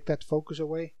to take that focus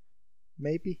away,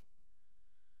 maybe,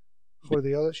 for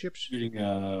the other ships? Shooting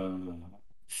a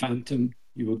Phantom,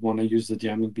 you would want to use the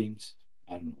jamming beams.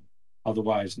 I don't know.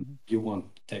 Otherwise, you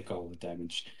won't take all the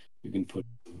damage you can put,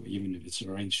 even if it's a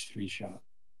range 3 shot.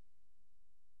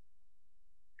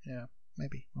 Yeah,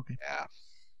 maybe. Okay.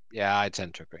 Yeah, I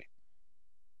tend to agree.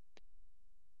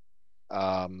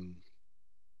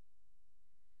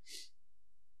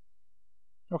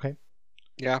 Okay.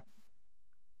 Yeah.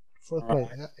 4th place.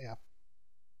 Yeah.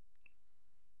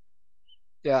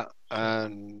 Yeah,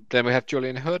 and then we have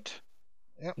Julian Hood.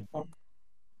 Yep.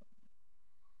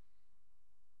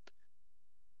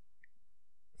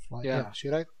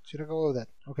 Should I go over that?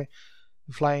 Okay.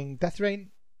 Flying Death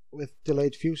Rain with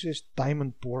delayed fuses,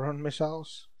 diamond boron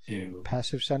missiles,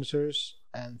 passive sensors,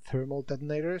 and thermal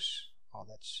detonators. Oh,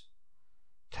 that's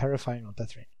terrifying on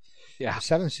Death Rain. Yeah. The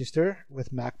Seventh Sister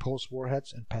with Mag Pulse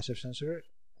warheads and passive sensor.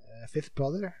 Fifth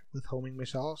Brother with homing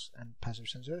missiles and passive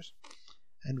sensors.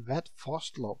 And Vat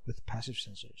Fostlop with passive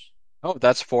sensors. Oh,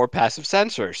 that's 4 passive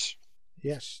sensors.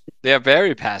 Yes, They are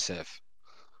very passive.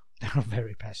 they're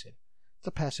very passive. It's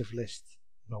a passive list.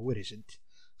 No, it isn't.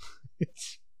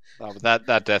 It's, Oh, but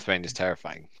that death range is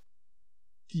terrifying.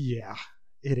 yeah,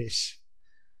 it is.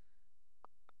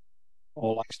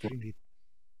 All Extremely.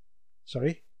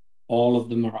 Sorry? all of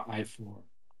them are I4.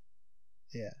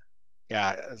 Yeah.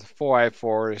 Yeah,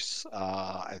 4i4s.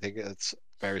 I think it's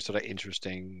very sort of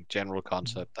interesting general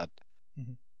concept that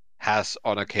Mhm. has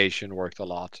on occasion worked a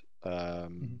lot.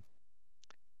 And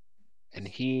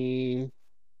he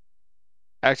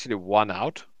actually won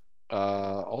out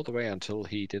all the way until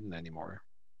he didn't anymore.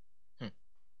 There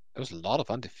was a lot of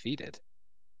undefeated.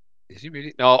 Is he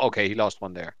really? No, okay, he lost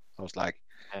one there. I was like,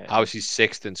 how is he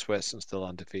 6th in Swiss and still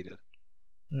undefeated?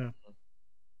 Yeah.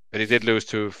 But he did lose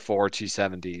to 4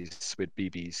 T70s with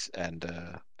BBs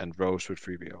and Rose with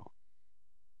Freebio.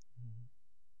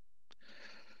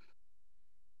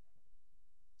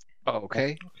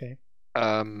 Okay. Okay.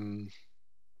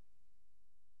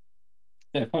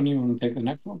 Stefan, you want to take the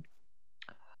next one?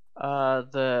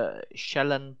 The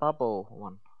Shellen Bubble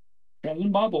one.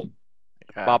 Sheldon Bobble.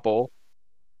 Bubble.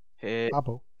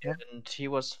 Abo. Yeah. And he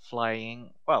was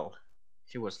flying. Well,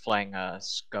 he was flying a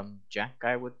Scum Jack,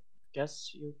 I would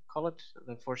guess you call it,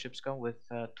 the 4-ship Scum with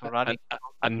Torani.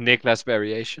 A Niklas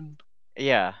variation.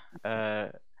 Yeah.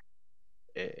 Yeah,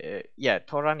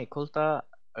 Torani Kulta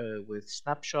with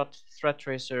Snapshot, Threat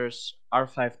Tracers,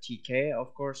 R5 TK,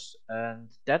 of course, and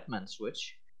Deadman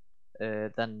Switch.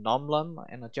 Then Nomlum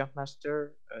in a Jumpmaster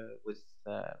with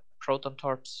Proton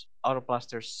Torps, Auto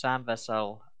Blasters, Sam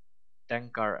Vessel,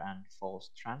 Dengar, and False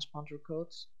Transponder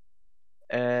codes.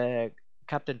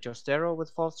 Captain Jostero with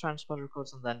False Transponder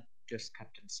codes, and then just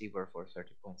Captain Seaver for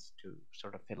 30 points to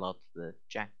sort of fill out the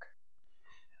jank.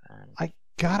 And I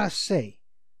gotta say,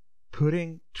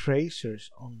 putting tracers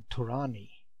on Torani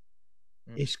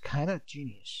is kind of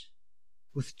genius.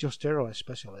 With Jostero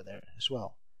especially there as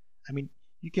well. I mean,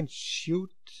 you can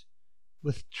shoot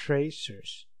with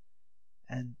tracers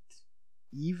and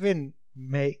even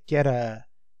get a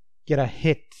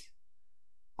hit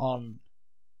on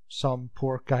some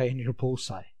poor guy in your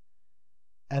bullseye,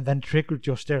 and then trigger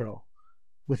Jostero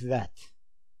with that,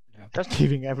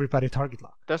 giving everybody target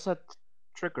lock. does that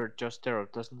trigger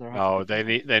Jostero? Doesn't there have No, to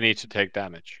be they need to take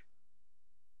damage,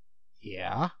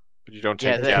 Yeah. but you don't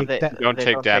Yeah, take they, damage. they, You don't they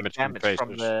take don't damage take from damage from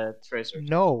tracers. the tracers.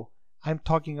 No, I'm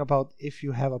talking about if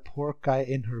you have a poor guy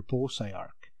in her bullseye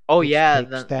arc. Oh which yeah,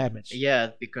 takes then, damage. yeah,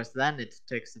 because then it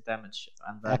takes the damage,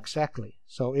 and then Exactly.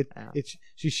 So Yeah.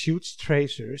 she shoots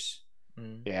tracers.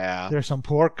 Yeah. There's some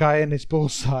poor guy in his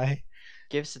bullseye.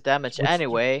 gives the damage Which-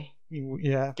 anyway.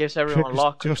 Yeah. Gives everyone Triggers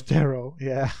lock. Jostero.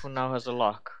 Yeah. Who now has a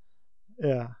lock?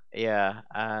 Yeah. Yeah,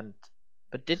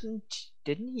 but didn't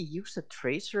he use the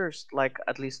tracers, like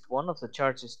at least one of the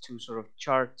charges, to sort of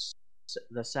charge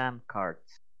the Sam card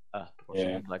up or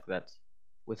Yeah. something like that,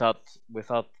 without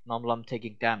Nomlum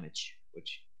taking damage,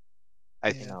 which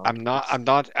I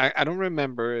don't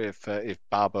remember if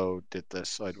Babo did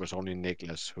this, or it was only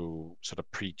Niklas who sort of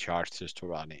pre-charged his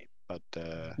Torani. But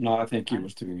No, I think he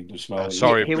was doing it slowly.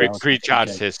 sorry, he was-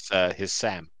 pre-charged his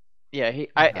Sam. yeah,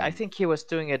 I think he was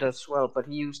doing it as well, but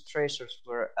he used tracers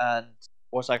and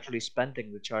was actually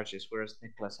spending the charges, whereas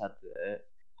Nicholas had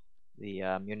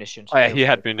the munitions. Oh yeah, he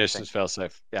had failsafe, I munitions think,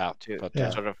 failsafe. Yeah, to but Yeah.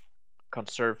 sort of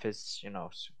conserve his,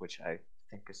 which I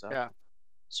think is a Yeah.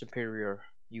 superior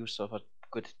use of a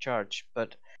good charge.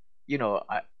 But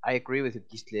I agree with you,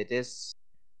 Gisli. It is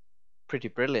pretty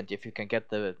brilliant if you can get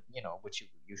the, which you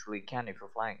usually can if you're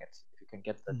flying it. If you can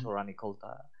get the Mhm. Torani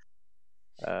Kolta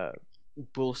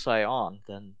bullseye on,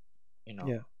 then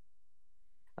Yeah.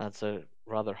 that's a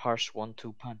rather harsh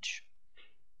 1-2 punch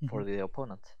for the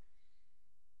opponent.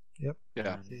 Yep.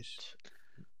 yeah, And It is.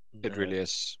 it really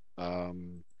is.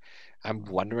 I'm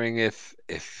wondering if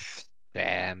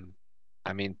Sam,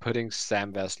 I mean, putting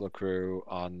Sam Vessel crew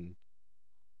on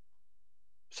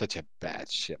such a bad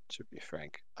ship, to be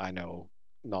frank. I know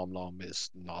Nomlom is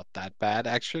not that bad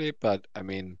actually, but I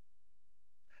mean,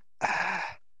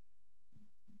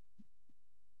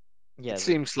 yeah, it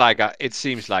seems like a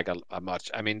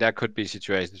much. I mean, there could be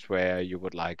situations where you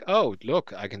would like, oh,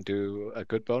 look, I can do a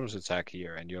good bonus attack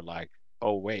here, and you're like,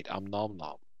 oh wait, I'm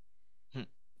Nomlom.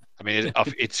 I mean,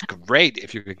 it's great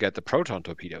if you could get the proton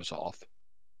torpedoes off,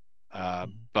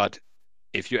 but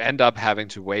if you end up having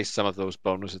to waste some of those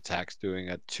bonus attacks doing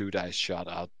a 2-dice shot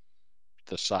out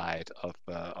the side of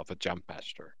a jump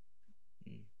master,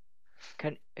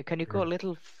 Can you go a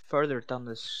little further down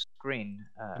the screen?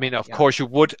 I mean, of yeah. course, you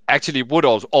would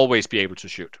always be able to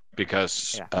shoot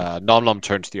because Yeah. Nomlom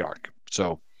turns the arc.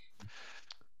 So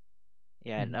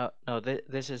Yeah, no,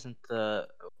 this isn't the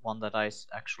one that I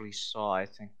actually saw, I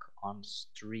think, on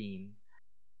stream.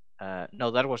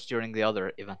 No, that was during the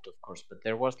other event, of course, but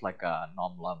there was like a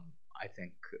Nomlum, I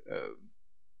think,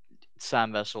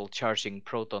 SAM vessel charging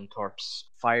Proton Torps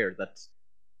fire that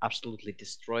absolutely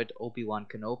destroyed Obi-Wan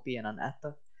Kenobi and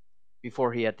Anetta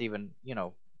before he had even, he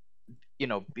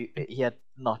had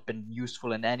not been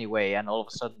useful in any way, and all of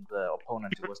a sudden the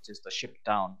opponent was just a ship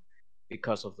down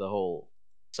because of the whole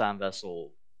SAM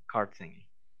vessel card thingy.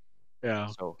 yeah,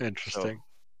 So interesting.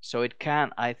 So it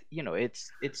can,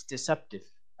 it's deceptive,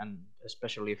 and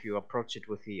especially if you approach it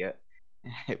with the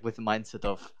with the mindset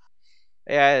of,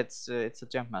 yeah, it's a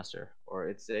jump master, or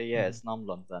it's it's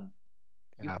Nomlum, then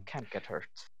you can't get hurt.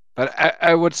 But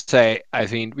I would say, I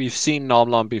think we've seen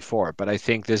Nomlom before, but I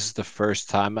think this is the first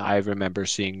time I remember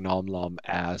seeing Nomlom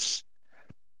as,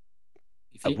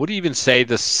 I would even say,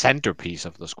 the centerpiece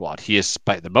of the squad. He is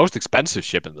by the most expensive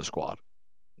ship in the squad.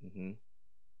 Mm-hmm.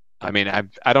 I mean,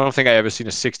 I don't think I ever seen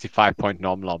a 65-point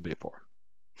Nomlom before.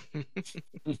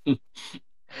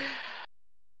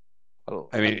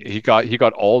 I mean, he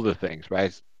got all the things,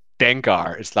 right?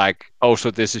 Dengar is like, oh, so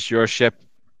this is your ship?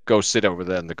 Go sit over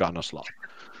there in the gunner slot.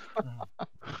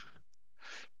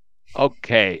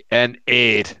 Okay, and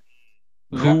Ed,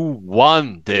 who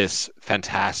won this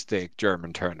fantastic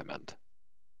German tournament?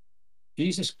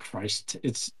 Jesus Christ,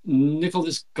 it's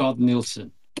Nicholas God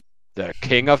Nielsen, the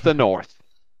King of the North.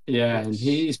 Yeah, and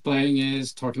he's playing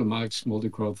his Turtle Max,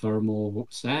 Multicrow Thermal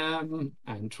SAM,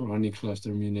 and Torani Cluster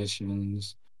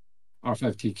Munitions,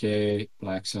 R5TK,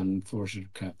 Black Sun, Forcer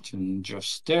Captain,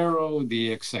 Justero,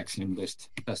 the exact same list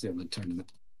as the other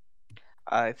tournament.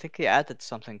 I think he added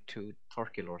something to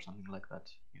Torquil or something like that.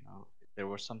 There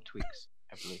were some tweaks,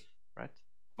 I believe, right?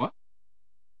 What?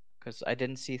 Because I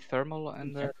didn't see thermal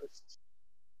in the list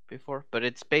before, but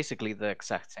it's basically the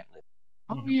exact same list.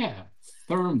 Oh yeah,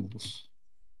 thermals.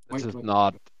 This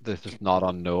is not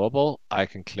unknowable. I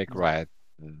can click right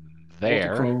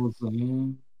there.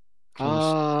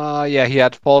 Yeah, he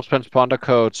had false transponder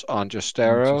codes on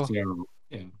Justero.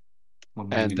 Yeah.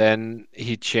 And then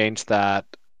he changed that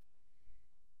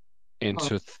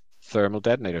into thermal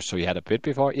detonator. So he had a bit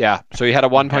before. Yeah. So he had a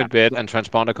 1-point bit and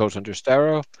transponder codes on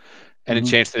Justero, and he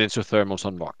changed it into thermals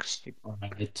on Vox.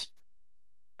 Right.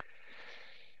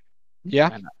 Yeah.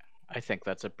 And I think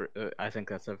that's a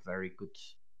very good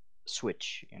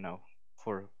switch,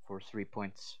 for 3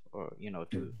 points, or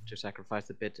to sacrifice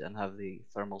a bit and have the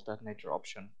thermal detonator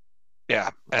option.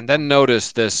 Yeah, and then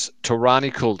notice this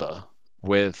Torani Kulda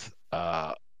with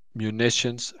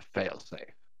munitions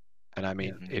failsafe. And I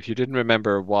mean, if you didn't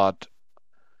remember what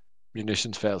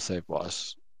munitions failsafe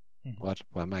was,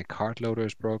 when my card loader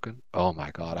is broken? Oh my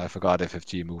god, I forgot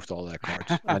FFG moved all their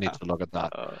cards. I need to look at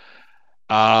that.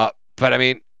 But I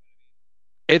mean,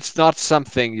 it's not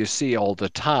something you see all the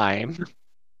time,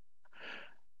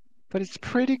 but it's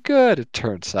pretty good, it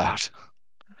turns out.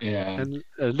 Yeah. And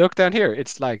look down here.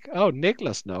 It's like, oh,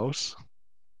 Nicholas knows.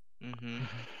 Mm-hmm.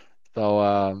 So,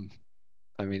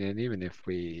 I mean, and even if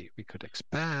we could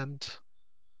expand,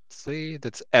 see,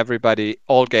 that's everybody,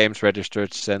 all games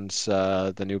registered since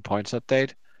the new points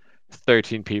update.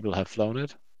 13 people have flown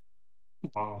it.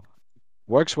 Wow.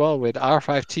 Works well with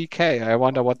R5TK. I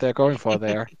wonder what they're going for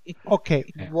there. Okay,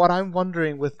 what I'm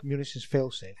wondering with munitions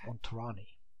failsafe on Torani,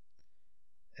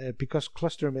 because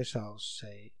cluster missiles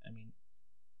say, I mean,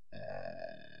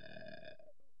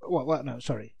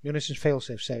 munitions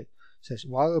failsafe says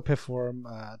while you perform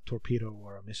a torpedo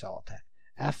or a missile attack,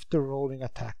 after rolling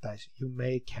attack dice, you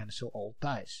may cancel all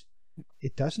dice.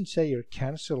 It doesn't say you're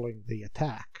canceling the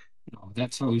attack. No,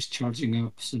 that's how he's charging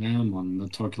up SAM on the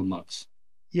Turtle Max.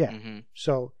 Yeah,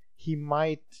 so he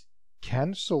might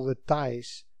cancel the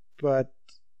dice, but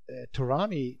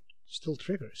Torani still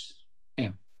triggers.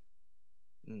 Yeah.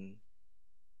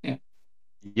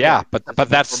 Yeah, but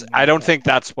that's, I don't think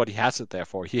that's what he has it there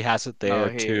for. He has it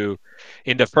there to,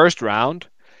 in the first round,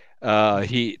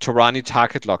 Torani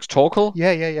target locks Torquil.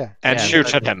 Yeah. And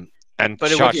shoots at him and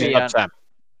charges up Sam.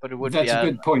 But it would That's a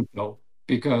good point though,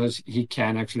 because he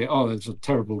can actually, that's a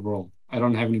terrible roll. I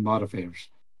don't have any modifiers.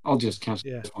 I'll just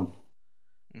cancel this one.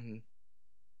 Mm-hmm.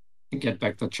 And get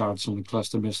back the charge on the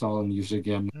cluster missile and use it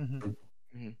again.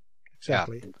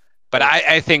 Exactly. Yeah. But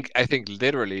I think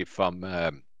literally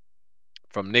from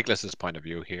Nicholas's point of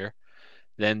view here,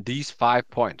 then these 5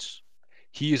 points,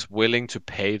 he is willing to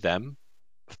pay them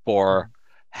for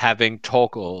having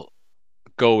Torquil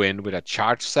go in with a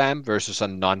charged SAM versus a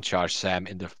non-charged SAM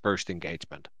in the first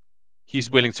engagement. He's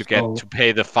willing to get So- to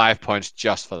pay the 5 points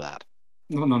just for that.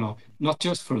 No. Not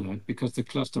just for that, because the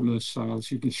cluster missiles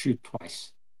you can shoot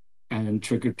twice and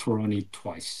trigger Torani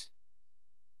twice.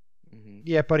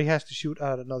 Yeah, but he has to shoot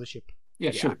at another ship.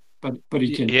 Yeah, sure. But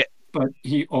he can. Yeah. But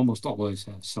he almost always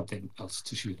has something else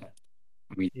to shoot at.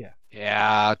 I mean,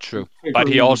 Yeah, true. trigger But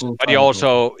he removable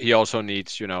also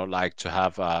needs, like to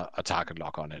have a target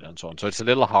lock on it and so on. So it's a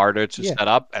little harder to Yeah. set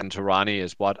up. And Torani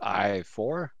is what,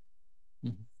 I4?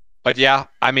 Mhm. But yeah,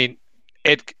 I mean,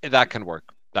 that can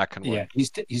work. That can work.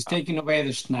 Yeah, he's taking away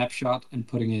the snapshot and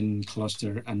putting in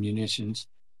cluster and munitions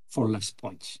for less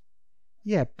points.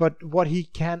 Yeah, but what he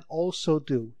can also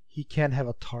do, he can have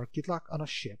a target lock on a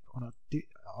ship, on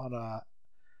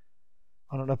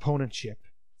an opponent ship.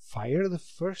 Fire the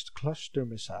first cluster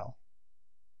missile.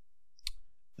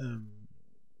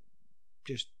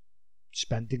 Just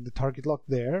spending the target lock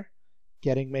there,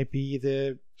 getting maybe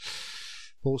the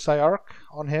bullseye arc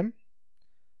on him,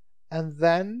 and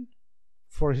then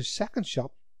for his second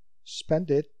shot,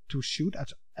 spend it to shoot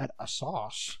at a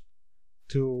sauce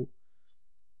to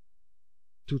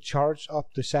charge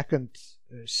up the second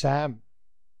SAM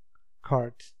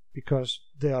card, because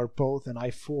they are both an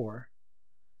I4.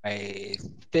 I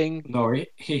think No,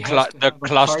 he has to the have a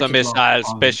cluster target missile lock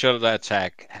on- special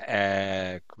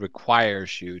attack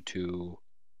requires you to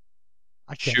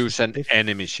Against choose a an diff-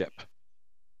 enemy ship.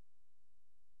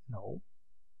 No,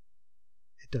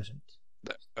 it doesn't.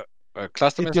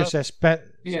 Cluster It missile? just says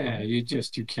Yeah, you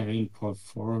can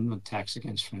perform attacks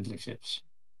against friendly ships.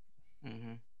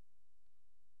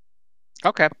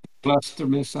 Okay. Cluster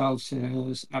missile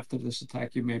says after this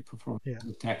attack you may perform Yeah. an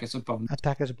attack as a bonus.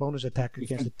 attack as a bonus attack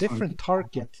against a Different different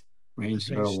target, Range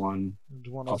range 01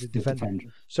 one of of the the defender.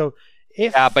 defender. So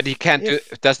if Yeah, but he can't do.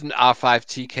 if- Doesn't R5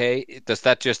 TK? Does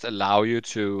that just allow you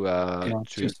to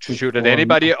just to to shoot at form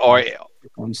anybody? a Or attack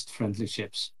against friendly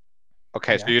ships.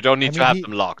 okay, so Yeah. you don't need I to mean, have he-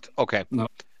 them locked. Okay. No.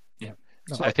 Yeah.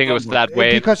 No. I think it was that Uh, way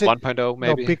in because it- 1.0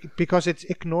 maybe. No, because it's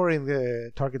ignoring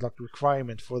the target lock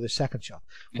requirement for the second shot.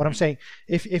 What I'm saying,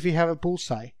 if you have a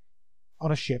bullseye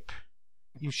on a ship,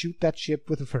 you shoot that ship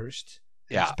with the first,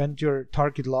 and Yeah. spend your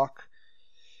target lock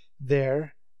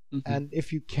there, Mhm. and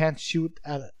if you can't shoot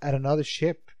at another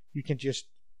ship, you can just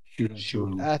Shoot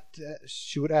at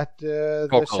the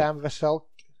Torkel. SAM vessel.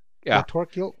 Yeah.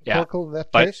 Torkel Yeah. in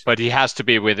that But case. but he has to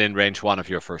be within range 1 of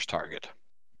your first target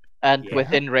And Yeah.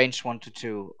 within range 1 to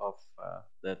 2 of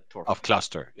the torque. of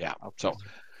cluster. Yeah. Of So,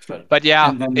 cluster. but yeah,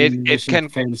 and then it mission can.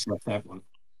 fails at that one.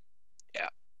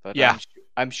 But Yeah.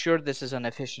 I'm sure this is an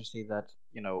efficiency that,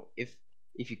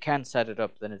 if you can set it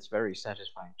up, then it's very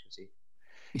satisfying to see.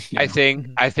 I Yeah. think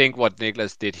Mhm. I think what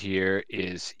Niklas did here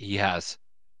is he has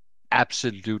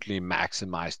absolutely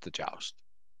maximized the joust.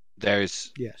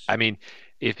 There's, Yes. I mean,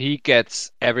 if he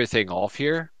gets everything off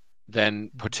here, then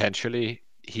Mm-hmm. potentially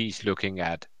he's looking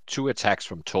at 2 attacks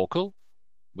from Torkel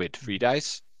with 3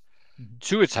 dice, Mhm.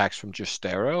 2 attacks from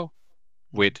Justero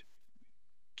with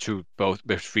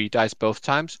 3 dice both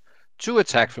times, 2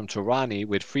 attacks from Torani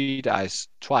with 3 dice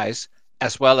twice,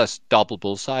 as well as double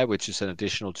bullseye, which is an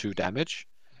additional 2 damage,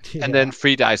 and then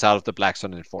 3 dice out of the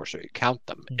Blackstone Enforcer. You count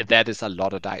them. Mhm. That is a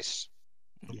lot of dice.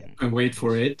 And wait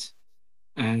for it.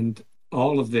 And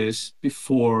all of this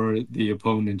before the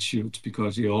opponent shoots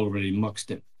because he already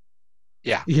muxed it.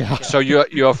 Yeah. Yeah. So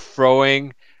you're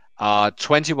throwing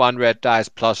 21 red dice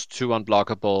plus 2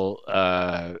 unblockable,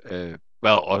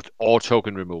 or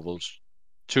token removals,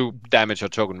 2 damage or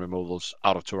token removals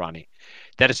out of Torani.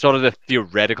 That is sort of the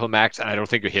theoretical max, and I don't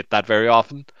think you hit that very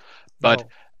often. But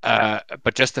No.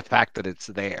 but just the fact that it's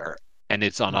there and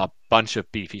it's on a bunch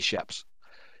of beefy ships.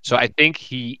 So I think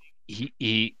he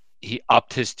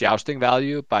upped his jousting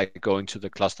value by going to the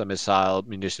cluster missile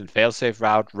munition failsafe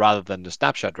route rather than the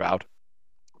snapshot route,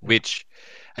 which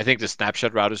I think the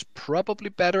snapshot route is probably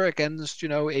better against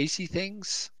AC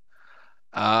things.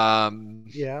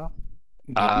 Yeah.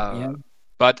 Yeah.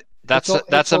 But that's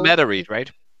it's a all- meta read,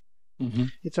 right? Mm-hmm.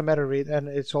 It's a meta read, and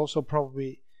it's also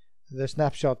probably the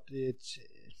snapshot.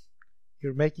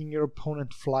 You're making your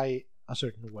opponent fly a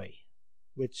certain way,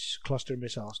 which cluster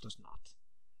missiles does not.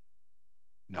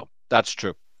 No, that's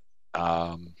true.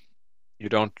 You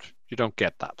don't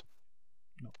get that.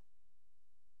 No.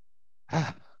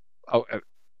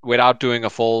 Without doing a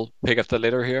full pick of the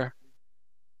litter here,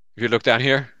 if you look down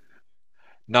here,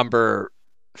 number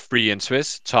 3 in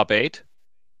Swiss, top 8,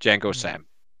 Django Sam.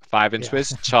 5 in Yeah.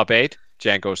 Swiss, top 8,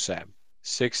 Django Sam.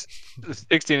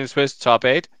 16 in Swiss, top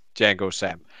 8, Django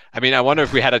Sam. I mean, I wonder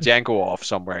if we had a Django off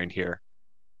somewhere in here,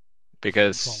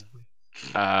 because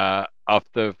Probably. of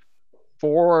the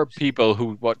 4 people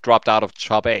who dropped out of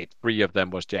top 8, 3 of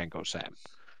them was Django Sam.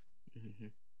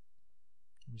 Mhm.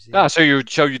 Let me see.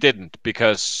 So you didn't,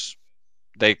 because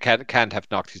they can't have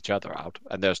knocked each other out,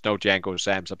 and there's no Django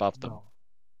Sams above them.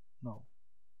 No.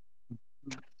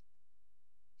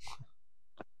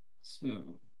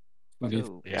 So, 20,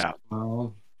 So, Yeah.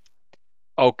 12.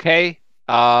 Okay.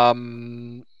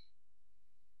 29th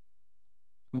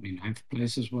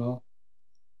place as well.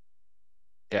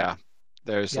 Yeah.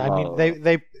 There's Yeah, a I lot mean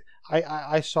of-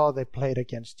 I saw they played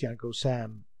against Django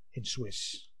Sam in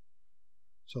Swiss.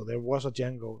 So there was a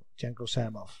Django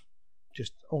Sam off.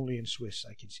 Just only in Swiss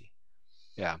I can see.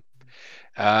 Yeah.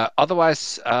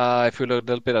 Otherwise, if we look a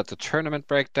little bit at the tournament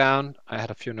breakdown, I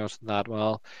had a few notes on that.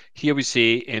 Well, here we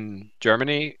see in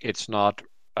Germany, it's not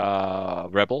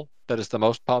Rebel that is the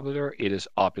most popular. It is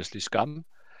obviously Scum.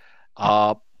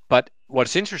 But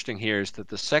what's interesting here is that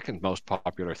the second most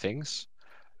popular things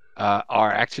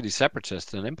are actually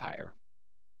Separatist and Empire.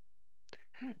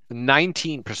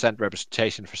 19%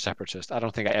 representation for Separatist. I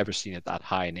don't think I ever seen it that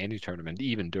high in any tournament,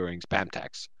 even during spam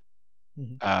tags.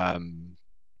 Mhm.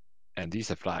 And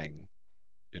these are flying,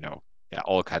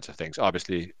 all kinds of things.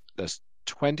 Obviously, there's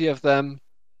 20 of them.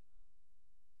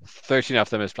 13 of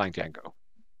them is flying Django.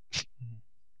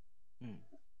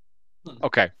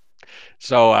 Okay.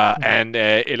 So, and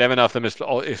 11 of them is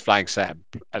flying Sam.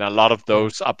 And a lot of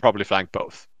those are probably flying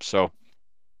both. So,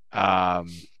 yeah.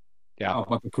 How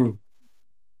about the crew?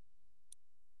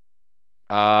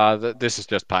 This is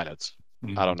just pilots.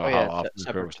 I don't know how often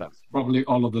the crew was that. Probably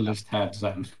all of the list had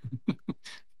Sam.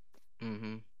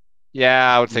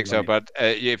 Yeah, I would think so. Right. But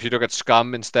if you look at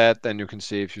Scum instead, then you can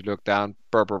see if you look down,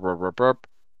 burp, burp, burp, burp, burp.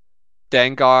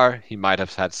 Dengar, he might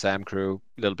have had Sam crew,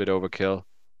 a little bit overkill.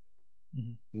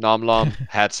 Nomlom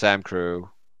had Sam crew.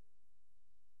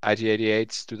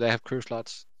 IG-88s, do they have crew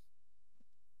slots?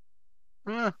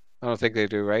 I don't think they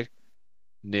do, right?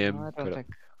 Nim. No, I don't think.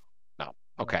 No.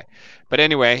 Okay. But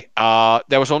anyway,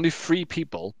 there was only 3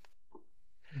 people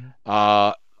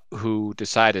who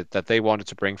decided that they wanted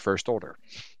to bring First Order.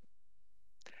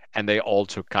 And they all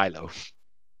took Kylo.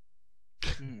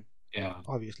 Yeah.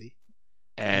 Obviously.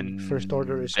 And First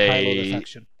Order is Kylo the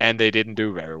faction. And they didn't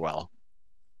do very well.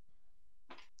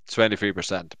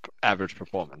 23% average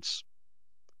performance.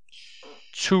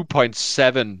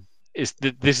 2.7 is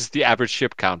this is the average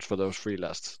ship count for those 3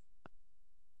 lists.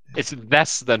 It's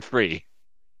less than 3.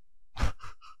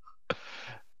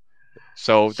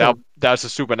 So that's a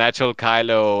Supernatural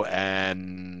Kylo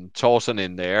and Torsen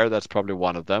in there. That's probably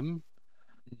one of them.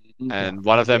 And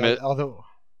one of them is although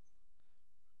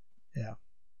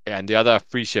and the other are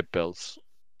free ship builds,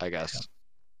 I guess.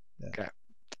 Yeah. Okay.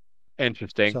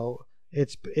 Interesting. So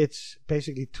it's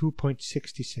basically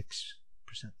 2.66%.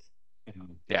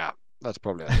 Yeah, that's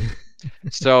probably it.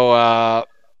 So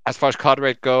as far as card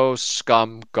rate goes,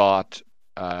 Scum got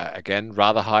again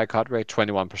rather high card rate,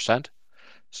 21%.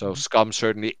 So Scum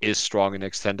certainly is strong in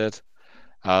extended.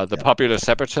 The popular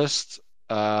Separatist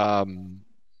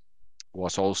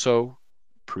was also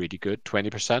pretty good,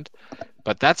 20%.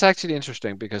 But that's actually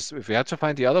interesting, because if we had to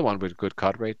find the other one with good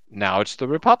card rate, now it's the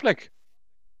Republic.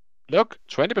 Look,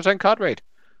 20% card rate.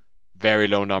 Very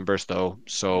low numbers though,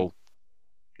 so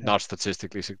not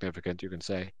statistically significant, you can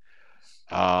say.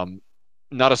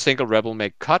 Not a single Rebel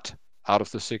made cut out of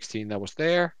the 16 that was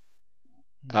there.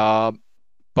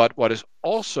 But what is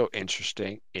also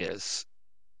interesting is...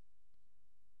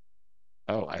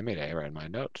 Oh, I made an error in my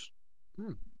notes.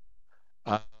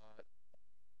 The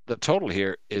total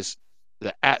here is...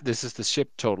 This is the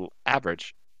ship total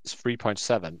average is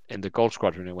 3.7. In the Gold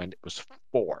Squadron it was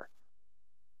 4.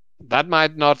 That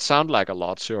might not sound like a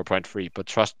lot, 0.3, but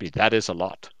trust me, that is a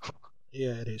lot.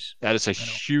 Yeah, it is. That is a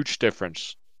huge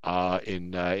difference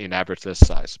in average list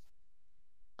size.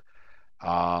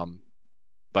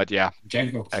 But yeah,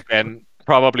 Django. Again,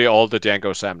 probably all the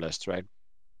Django Sam lists, right?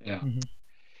 Yeah.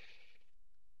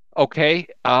 Okay.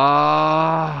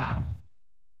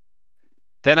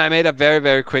 Then I made a very,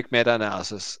 very quick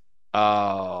meta-analysis.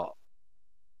 I'm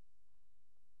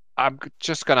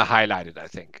just going to highlight it, I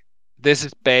think. This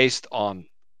is based on...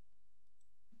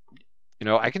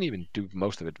 I can even do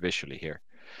most of it visually here.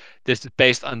 This is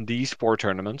based on these 4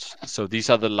 tournaments. So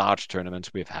these are the large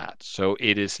tournaments we've had. So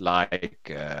it is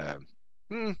like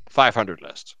 500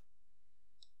 lists.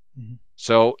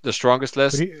 So the strongest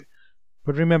list...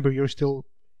 But remember, it's still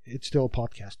a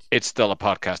podcast. It's still a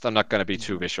podcast. I'm not going to be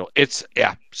too visual.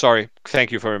 Sorry.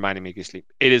 Thank you for reminding me, Gisli.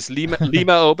 It is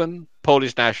Lima Open,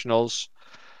 Polish Nationals,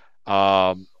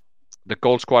 the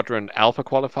Gold Squadron Alpha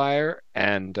Qualifier,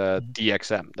 and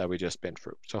DXM that we just been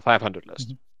through. So 500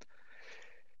 list.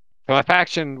 From a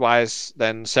faction-wise,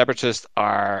 then Separatists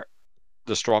are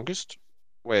the strongest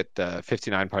with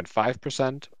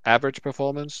 59.5% average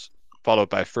performance, followed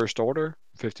by First Order,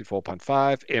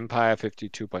 54.5. Empire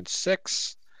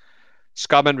 52.6.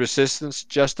 Scum and Resistance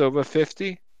just over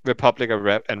 50. Republic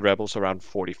and Rebels around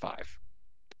 45.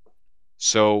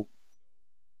 So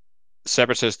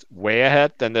Separatist way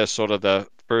ahead. Then there's sort of the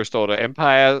First Order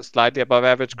Empire, slightly above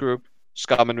average group.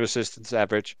 Scum and Resistance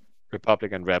average.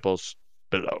 Republic and Rebels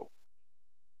below.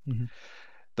 Mhm.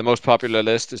 The most popular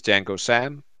list is Django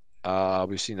Sam.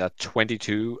 We've seen that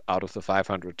 22 out of the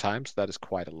 500 times. That is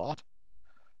quite a lot.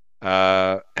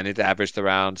 And it averaged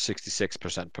around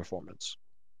 66% performance.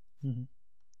 Mhm.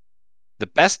 The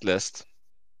best list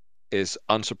is,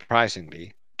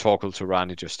 unsurprisingly, Torkel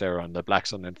Turani Justeron, the Black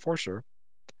Sun Enforcer,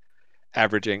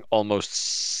 averaging almost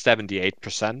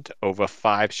 78% over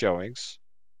 5 showings,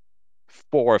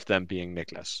 4 of them being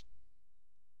Nicholas.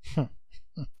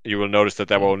 You will notice that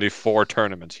there were only 4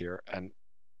 tournaments here, and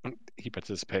he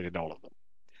participated in all of them.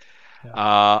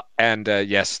 Yeah.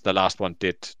 Yes, the last one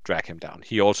did drag him down.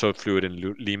 He also flew it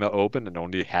in Lima Open and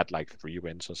only had like 3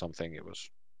 wins or something. It was,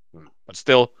 but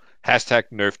still, hashtag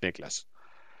nerf Nicholas.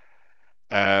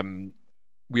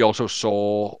 We also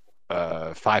saw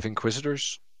 5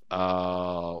 Inquisitors,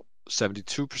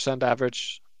 72%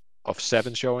 average of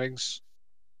 7 showings.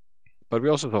 But we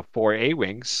also saw 4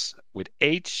 A-Wings with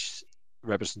 8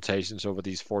 representations over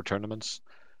these 4 tournaments,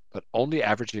 but only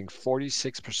averaging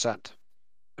 46%.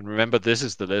 And remember, this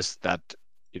is the list that,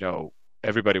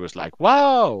 everybody was like,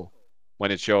 wow,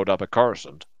 when it showed up at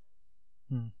Coruscant.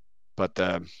 But,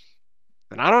 and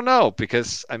I don't know,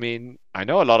 because, I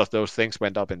know a lot of those things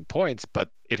went up in points, but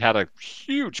it had a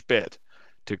huge bid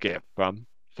to give from.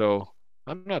 So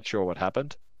I'm not sure what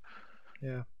happened.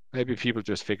 Yeah. Maybe people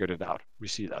just figured it out. We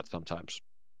see that sometimes.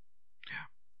 Yeah.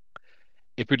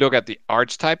 If we look at the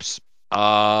archetypes,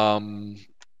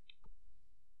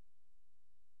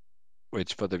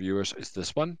 which for the viewers is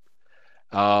this one,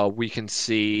 we can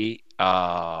see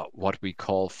what we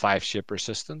call 5-ship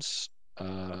resistance.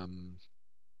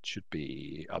 Should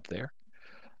be up there.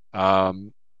 Pop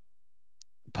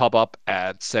up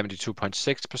at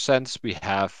 72.6%. We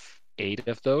have 8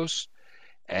 of those.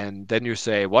 And then you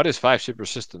say, what is 5-ship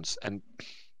resistance? And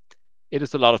it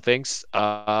is a lot of things.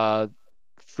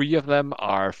 3 of them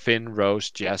are Finn,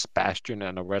 Rose, Jess, Bastion,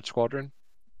 and a Red Squadron.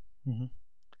 Mm-hmm.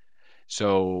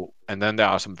 So, and then there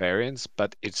are some variants,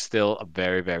 but it's still a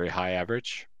very, very high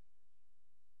average.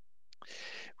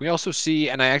 We also see,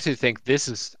 and I actually think this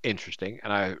is interesting,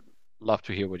 and I love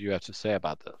to hear what you have to say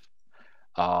about this.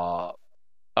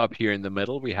 Up here in the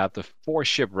middle, we have the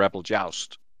 4-ship Rebel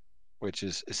Joust, which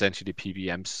is essentially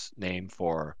PBM's name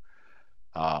for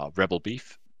Rebel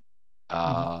Beef.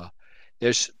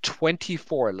 There's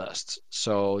 24 lists,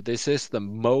 so this is the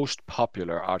most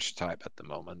popular archetype at the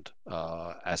moment,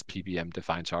 as PBM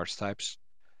defines archetypes.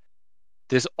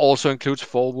 This also includes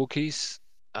 4 Wookiees,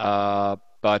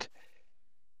 but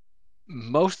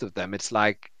most of them, it's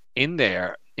like in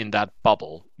there, in that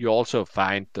bubble, you also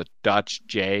find the Dutch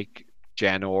Jake,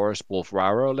 Jan Orr's Wolf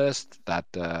Raro list that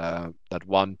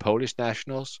won Polish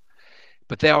nationals,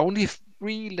 but there are only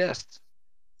 3 lists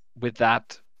with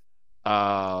that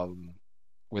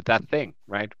thing,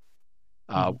 right?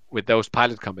 With those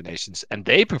pilot combinations, and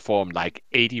they perform like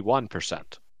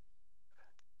 81%.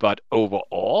 But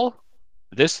overall,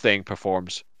 this thing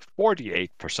performs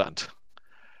 48%.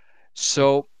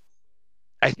 So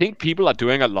I think people are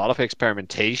doing a lot of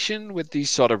experimentation with these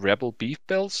sort of Rebel Beef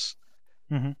builds,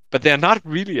 but they're not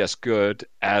really as good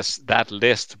as that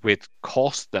list which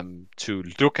caused them to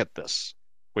look at this,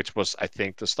 which was, I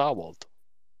think, the Starwold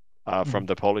from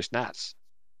the Polish Nats.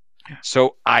 Yeah.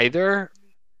 So either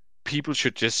people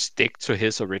should just stick to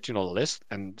his original list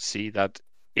and see that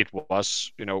it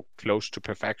was, close to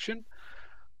perfection,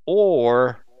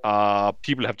 or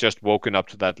people have just woken up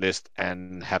to that list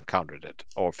and have countered it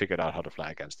or figured out how to fly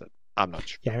against it. I'm not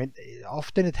sure. Yeah,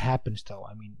 often it happens, though.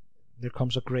 There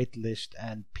comes a great list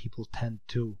and people tend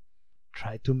to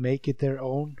try to make it their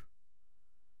own.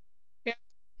 Yeah.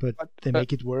 But they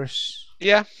make it worse.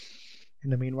 Yeah. In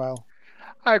the meanwhile.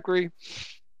 I agree.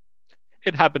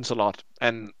 It happens a lot,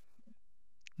 and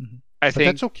but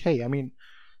that's okay.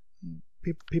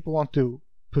 People want to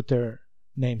put their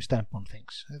name stamp on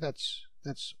things. That's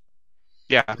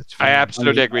yeah. That's I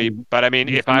absolutely agree. But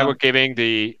if I were giving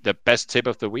the best tip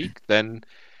of the week, then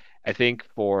I think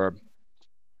for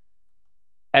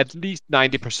at least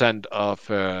 90% of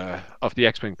the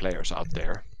X-Wing players out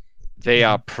there, they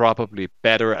are probably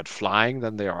better at flying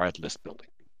than they are at list building.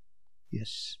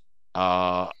 Yes.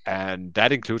 And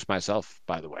that includes myself,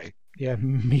 by the way. Yeah,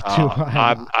 me too.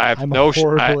 I'm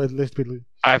horrible at list building.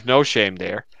 I have no shame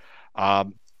there.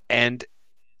 And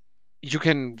you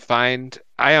can find.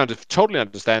 Totally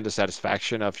understand the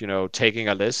satisfaction of taking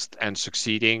a list and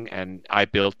succeeding, and I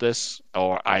built this,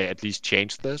 or I at least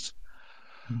changed this.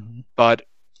 Mm-hmm. But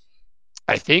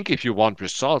I think if you want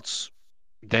results,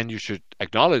 then you should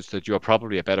acknowledge that you are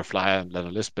probably a better flyer than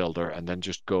a list builder, and then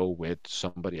just go with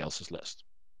somebody else's list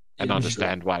and Yeah,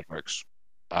 understand why it works.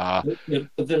 But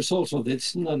there's also,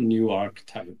 it's not a new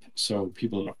archetype. So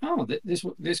people are,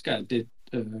 this guy did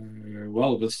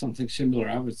well with something similar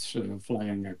I was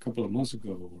flying a couple of months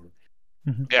ago. Or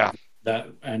Yeah.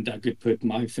 And I could put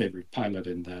my favorite pilot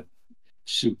in that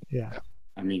suit. Yeah.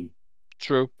 I mean,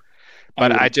 true.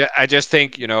 But I just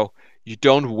think, you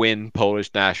don't win Polish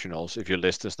nationals if your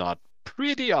list is not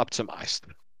pretty optimized.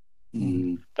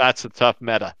 That's a tough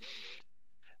meta.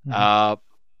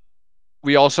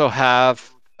 We also have,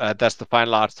 that's the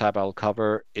final archetype I'll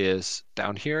cover, is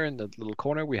down here in the little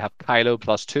corner. We have Kylo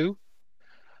 +2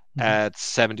 at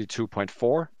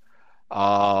 72.4.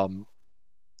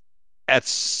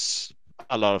 It's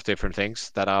a lot of different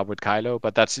things that are with Kylo,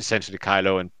 but that's essentially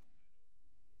Kylo, and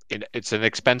it's an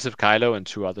expensive Kylo and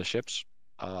 2 other ships.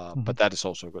 But that is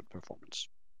also a good performance.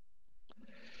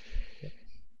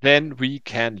 Then we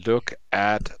can look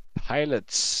at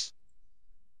pilots,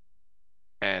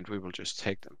 and we will just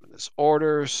take them in this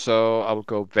order. So I will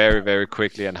go very, very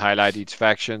quickly and highlight each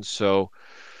faction. So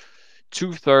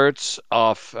 2/3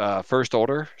 of First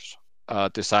Orders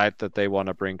decide that they want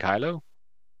to bring Kylo.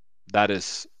 That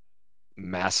is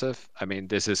massive. I mean,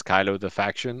 this is Kylo the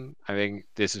faction. I think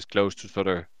this is close to sort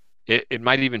of, it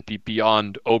might even be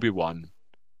beyond Obi-Wan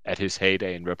at his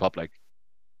heyday in Republic.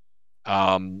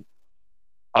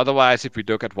 Otherwise, if we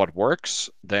look at what works,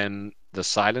 then the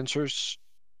silencers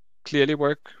clearly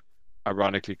work.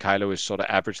 Ironically, Kylo is sort of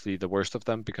averagely the worst of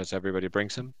them because everybody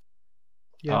brings him.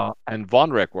 Yeah. And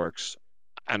Vonreg works,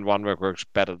 and Vonreg works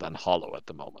better than Hollow at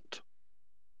the moment.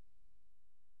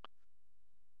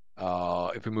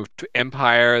 If we move to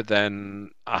Empire, then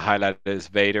I highlight is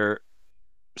Vader,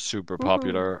 super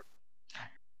popular.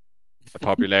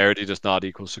 Popularity does not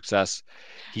equal success.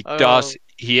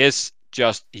 He is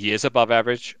above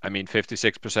average. I mean,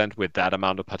 56% with that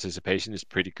amount of participation is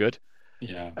pretty good.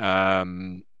 Yeah.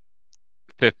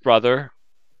 Fifth Brother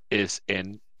is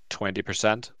in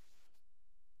 20%,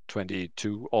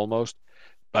 22 almost,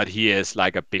 but he is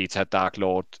like a beta Dark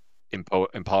Lord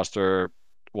imposter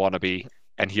wannabe,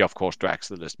 and he of course drags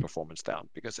the list performance down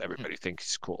because everybody thinks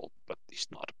he's cool, but he's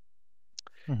not.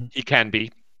 He can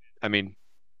be. I mean,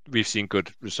 we've seen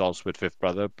good results with Fifth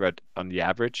Brother, but on the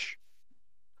average,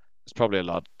 there's probably a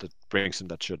lot that brings him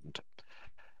that shouldn't.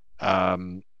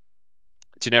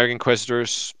 Generic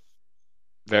Inquisitors,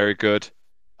 very good.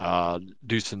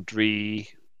 Lucent Dree,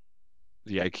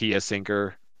 the IKEA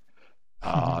Sinker,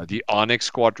 the Onyx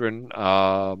Squadron,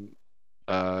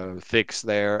 Thix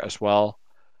there as well,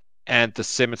 and the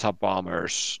Scimitar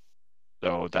Bombers,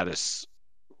 though that is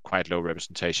quite low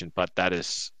representation, but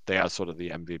they are sort of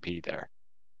the MVP there.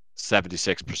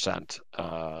 76%,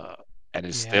 and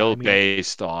is still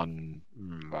based on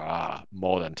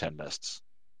more than 10 lists.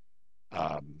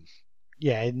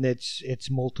 Yeah, and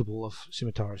it's multiple of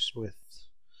scimitars with.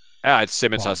 Yeah, it's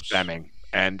scimitar spamming,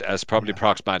 and as probably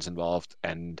prox mines involved,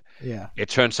 and it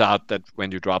turns out that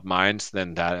when you drop mines,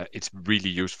 then it's really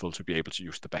useful to be able to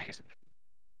use the base.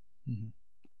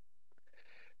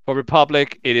 For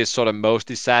Republic, it is sort of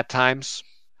mostly sad times.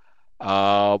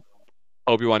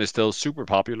 Obi-Wan is still super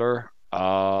popular.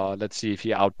 Let's see if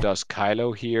he outdoes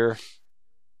Kylo here.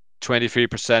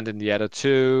 23% in the other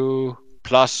two,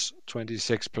 plus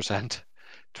 26%.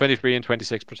 23 and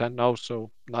 26%, no, so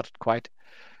not quite.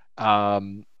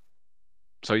 So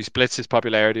he splits his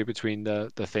popularity between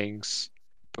the things.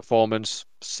 Performance,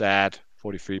 sad,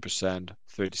 43%,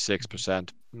 36%.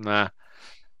 Nah,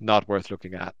 not worth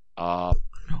looking at.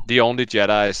 The only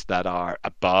Jedis that are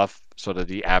above sort of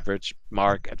the average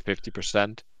mark at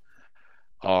 50%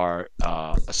 are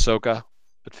Ahsoka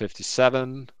at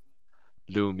 57,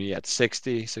 Lumi at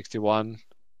 60, 61.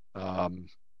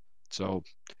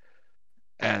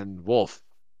 And Wolf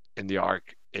in the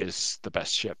Ark is the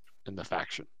best ship in the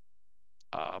faction,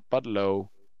 but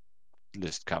low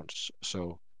list counts.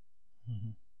 So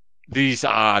these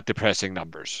are depressing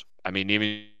numbers. I mean,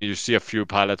 even you see a few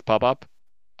pilots pop up,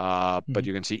 but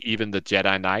you can see even the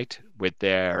Jedi Knight with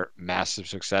their massive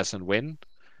success and win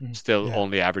still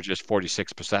only averages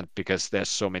 46% because there's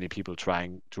so many people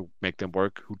trying to make them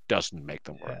work who doesn't make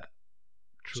them work.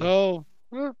 So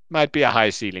might be a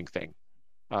high ceiling thing.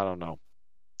 I don't know.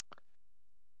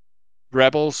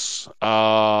 Rebels,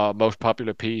 most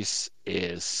popular piece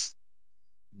is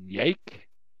Yake,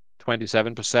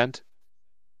 27%.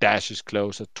 Dash is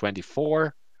close at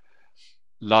 24.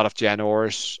 lot of Jan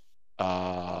Ors,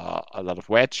 a lot of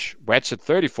Wedge. Wedge at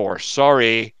 34.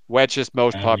 Sorry, Wedge is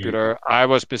most popular. I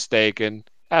was mistaken,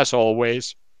 as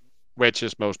always. Wedge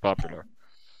is most popular.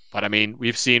 But I mean,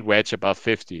 we've seen Wedge above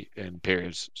 50 in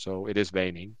periods, so it is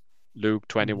waning. Luke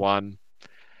 21.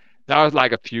 There are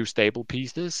like a few stable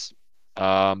pieces.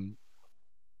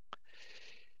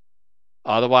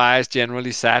 Otherwise,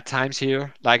 generally sad times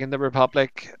here, like in the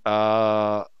Republic.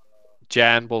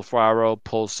 Jan Wolfraro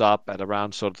pulls up at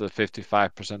around sort of the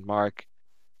 55% mark.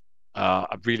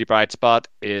 A really bright spot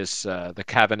is the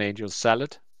Cavern Angel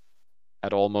Salad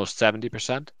at almost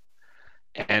 70%.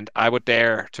 And I would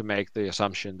dare to make the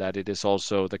assumption that it is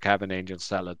also the Cavern Angel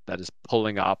Salad that is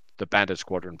pulling up the Bandit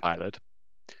Squadron pilot.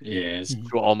 Yes.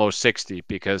 To almost 60,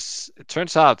 because it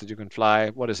turns out that you can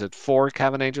fly, 4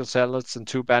 Cavern Angel Salads and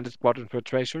 2 Bandit Squadron Foot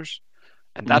Tracers.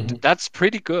 And that's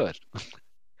pretty good.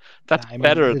 That's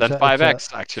better than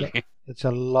 5X, actually. It's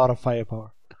a lot of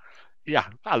firepower. Yeah,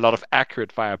 a lot of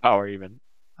accurate firepower, even.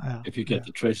 If you get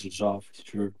the tracers off,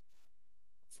 sure.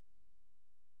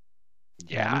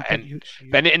 Yeah, and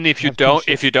if you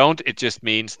don't, it just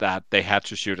means that they had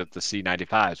to shoot at the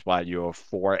C-95s while your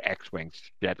 4 X-wings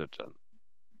jetted them.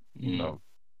 So,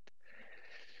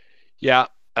 yeah,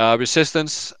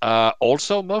 Resistance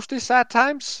also mostly sad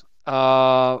times.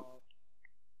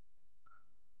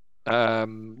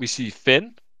 We see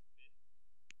Finn,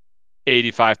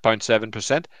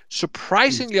 85.7%,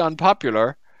 surprisingly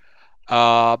unpopular,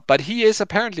 but he is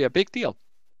apparently a big deal,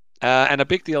 and a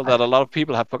big deal that a lot of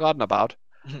people have forgotten about.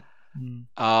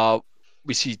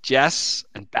 We see Jess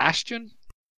and Bastion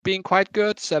being quite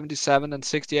good, 77 and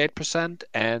 68%,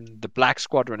 and the Black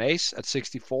Squadron Ace at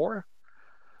 64.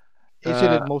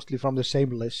 Isn't it mostly from the same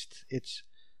list? It's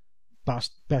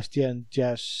Bastion,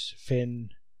 Jess, Finn,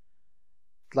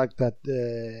 like that.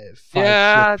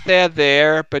 Yeah, they're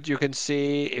there, but you can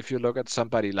see if you look at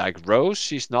somebody like Rose,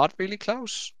 she's not really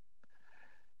close.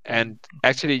 And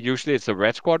actually, usually it's the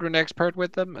Red Squadron expert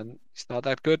with them, and it's not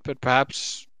that good, but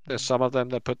perhaps there's some of them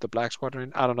that put the Black Squadron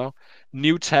in. I don't know.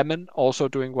 New Temin also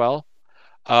doing well.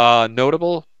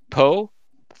 Notable, Poe,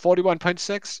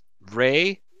 41.6.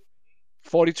 Ray,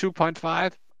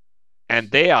 42.5. And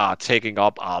they are taking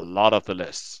up a lot of the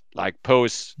lists. Like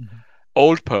Poe's,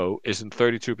 old Poe is in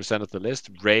 32% of the list.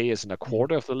 Ray is in a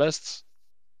quarter of the lists.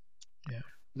 Yeah.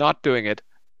 Not doing it.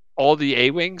 All the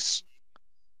A-Wings,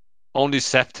 only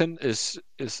Sefton is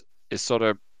sort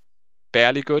of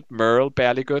barely good. Merle,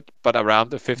 barely good, but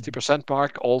around the 50%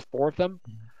 mark, all 4 of them.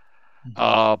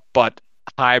 But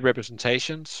high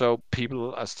representation, so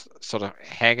people are sort of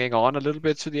hanging on a little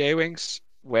bit to the A-Wings,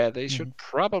 where they should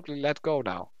probably let go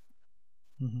now.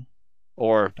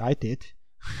 Or I did.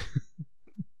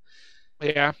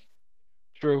 Yeah,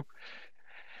 true.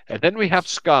 And then we have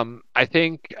Scum. I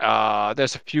think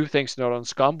there's a few things to note on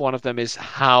Scum. One of them is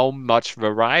how much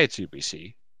variety we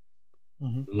see.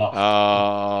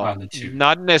 Not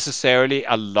necessarily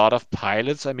a lot of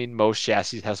pilots. I mean, most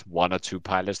chassis has 1 or 2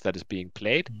 pilots that is being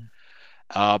played.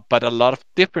 But a lot of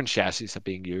different chassis are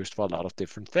being used for a lot of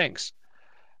different things.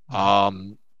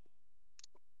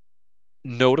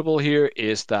 Notable here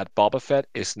is that Boba Fett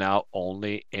is now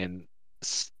only in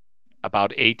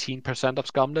about 18% of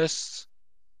Scum lists,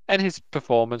 and his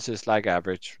performance is like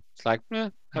average. It's like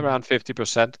around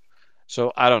 50%.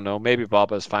 So I don't know. Maybe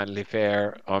Boba is finally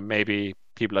fair, or maybe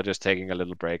people are just taking a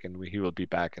little break, and he will be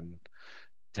back and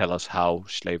tell us how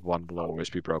Slave 1 will always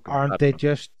be broken. Aren't they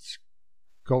just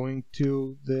going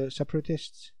to the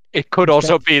Separatists? It could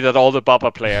also be that all the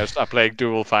Boba players are playing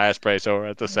dual fire sprays over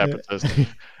at the Separatists.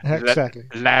 Exactly.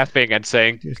 Laughing and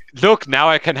saying, look, now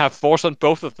I can have force on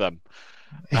both of them.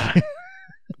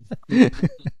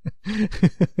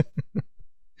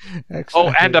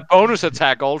 Oh, and a bonus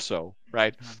attack also,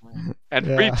 right? And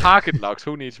 3 target locks.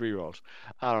 Who needs rerolls?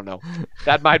 I don't know.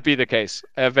 That might be the case.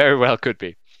 Very well could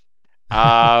be.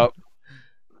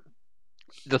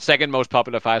 The second most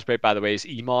popular fire spray, by the way, is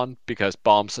Emon, because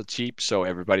bombs are cheap, so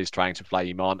everybody's trying to fly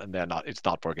Emon, and it's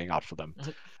not working out for them.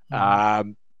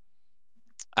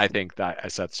 I think that I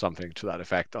said something to that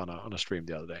effect on a stream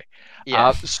the other day.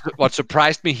 Yeah. What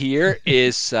surprised me here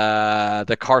is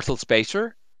the Carthel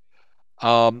Spacer.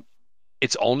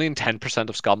 It's only in 10%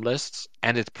 of Scum lists,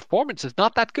 and its performance is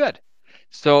not that good.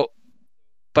 So,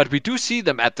 but we do see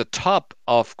them at the top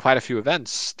of quite a few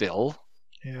events still.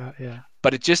 Yeah.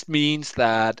 But it just means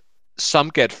that some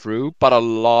get through, but a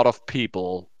lot of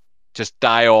people just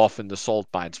die off in the salt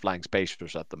mines flying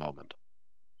spacers at the moment.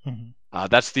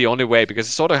 That's the only way, because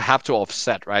it sort of have to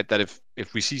offset, right? That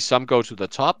if we see some go to the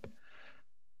top,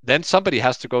 then somebody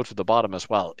has to go to the bottom as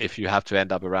well, if you have to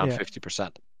end up around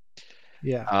 50%.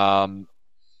 Yeah.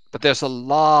 But there's a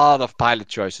lot of pilot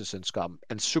choices in Scum,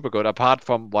 and super good. Apart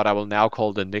from what I will now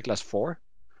call the Niklas 4,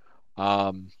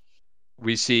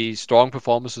 we see strong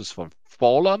performances from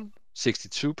Fallen,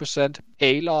 62%,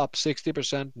 Halop,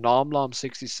 60%, Nomlom,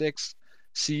 66%,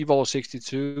 Sivor,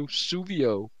 62%,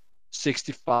 Suvio,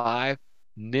 65%,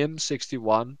 Nim,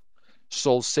 61%,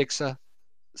 Sol Sixa,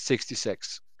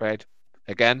 66%, right?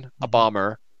 Again, a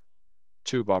bomber,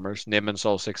 2 bombers, Nim and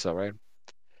Sol Sixa, right?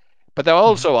 But there are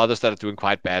also others that are doing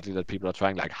quite badly that people are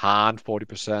trying, like Han,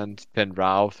 40%, Pen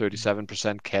Rao,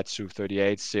 37%, Ketsu,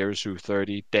 38%, Sirisu,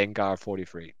 30%, Dengar,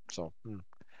 43%. So,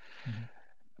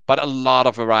 but a lot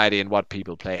of variety in what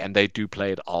people play, and they do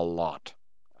play it a lot.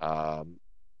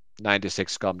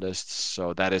 96 scum lists,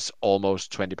 so that is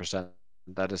almost 20%.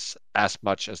 That is as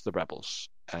much as the Rebels,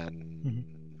 and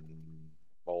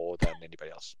more than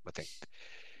anybody else, I think.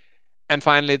 And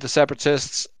finally, the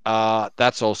Separatists.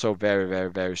 That's also very,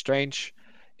 very, very strange.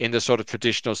 In the sort of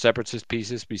traditional Separatist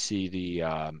pieces, we see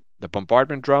the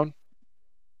bombardment drone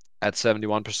at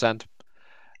 71%.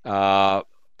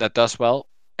 That does well.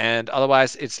 And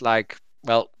otherwise, it's like,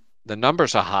 well, the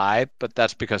numbers are high, but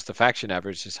that's because the faction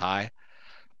average is high.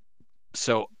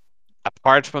 So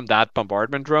apart from that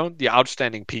bombardment drone, the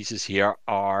outstanding pieces here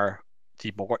are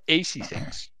the more AC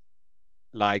things,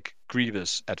 like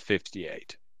Grievous at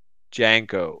 58.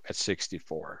 Django at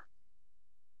 64,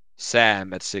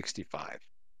 Sam at 65,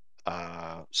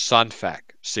 Sunfac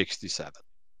 67,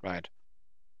 right?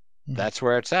 That's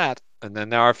where it's at. And then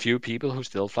there are a few people who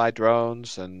still fly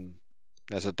drones, and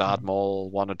there's a Dart Mole,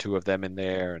 1 or 2 of them in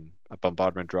there, and a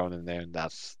bombardment drone in there, and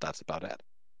that's about it.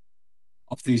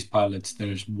 Of these pilots,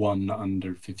 there's one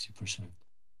under 50%.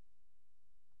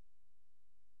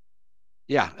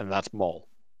 Yeah, and that's Mole.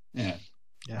 Yeah.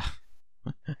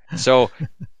 So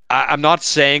I'm not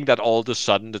saying that all of a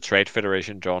sudden the Trade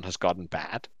Federation drone has gotten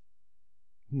bad.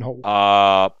 No.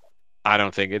 I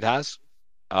don't think it has.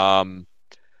 The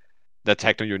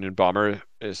Techno Union bomber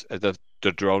is the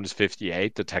drone is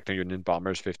 58. The Techno Union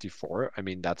bomber is 54. I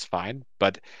mean, that's fine,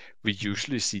 but we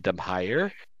usually see them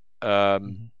higher.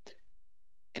 And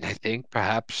I think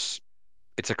perhaps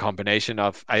it's a combination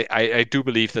of. I do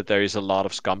believe that there is a lot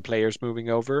of scum players moving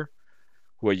over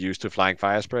who are used to flying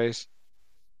fire sprays.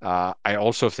 I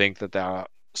also think that there are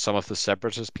some of the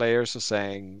Separatist players are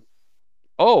saying,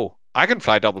 "Oh, I can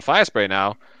fly double fire spray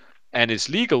now, and it's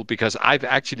legal because I've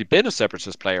actually been a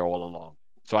Separatist player all along,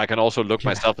 so I can also look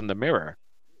myself in the mirror."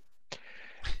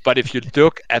 But if you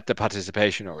look at the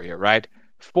participation over here, right,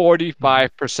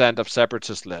 45% of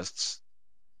Separatist lists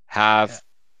have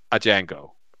a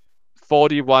Django,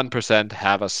 41%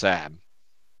 have a Sam,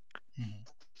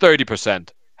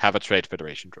 30% have a Trade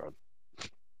Federation drone.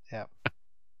 Yeah.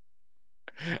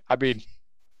 I mean,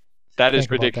 that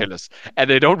is ridiculous. And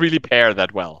they don't really pair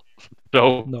that well.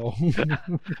 So no.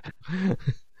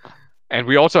 And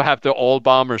we also have the all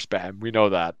bomber spam. We know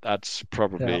that. That's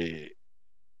probably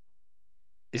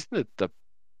Is it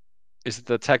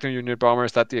the Techno Union bomber?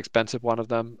 Is that the expensive one of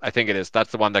them? I think it is.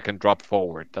 That's the one that can drop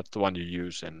forward. That's the one you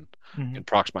use in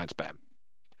Proxmine spam.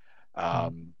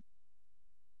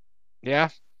 Yeah.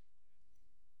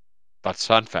 But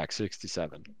Sunfac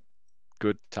 67.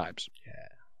 Good times. Yeah.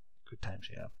 Good times,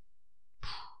 yeah.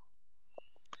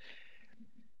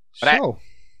 But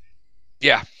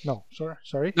yeah. No,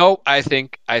 sorry. No, I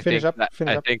think Finish up.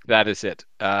 that is it.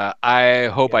 I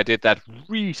hope I did that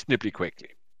reasonably quickly.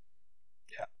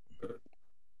 Yeah.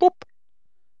 Boop.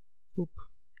 Boop.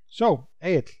 So,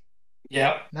 Ayat.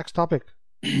 Yeah. Next topic.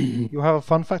 You have a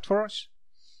fun fact for us?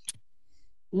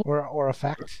 Or a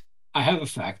fact? I have a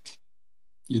fact.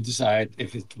 You decide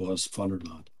if it was fun or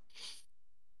not.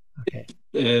 Okay.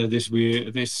 This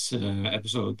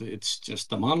episode, it's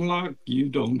just a monologue. You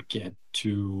don't get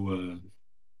to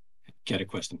get a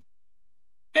question.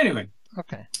 Anyway.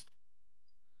 Okay.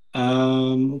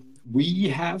 We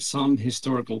have some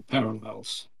historical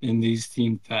parallels in these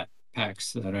theme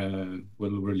packs that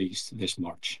will release this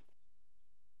March.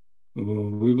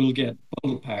 We will get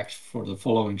bundle packs for the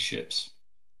following ships: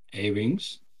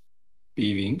 A-Wings,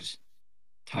 B-Wings,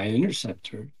 TIE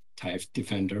Interceptor, TIE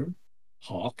Defender,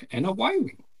 Hawk, and a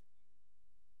Y-Wing.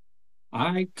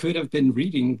 I could have been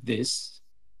reading this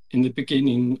in the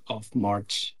beginning of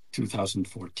March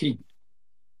 2014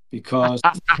 because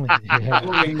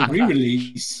following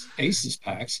re-release Aces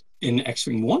packs in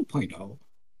X-Wing 1.0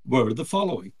 were the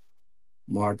following: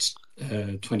 March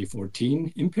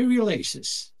 2014 Imperial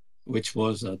Aces, which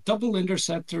was a double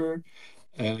interceptor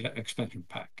expansion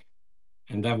pack,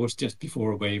 and that was just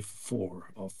before Wave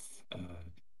 4 of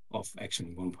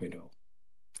X-Wing 1.0.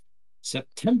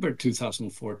 September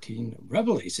 2014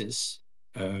 Rebel Aces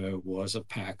was a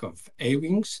pack of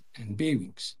A-Wings and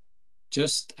B-Wings,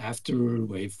 just after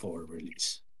Wave 4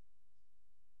 release.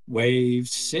 Wave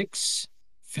 6,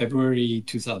 February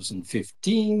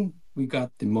 2015, we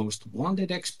got the Most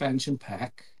Wanted expansion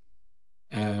pack,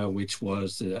 which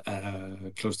was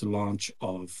close to launch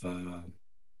of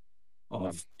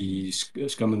the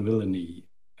Scum and Villainy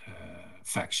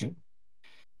faction,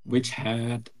 which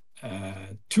had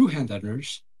 2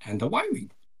 Handhunters and a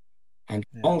Y-Wing, and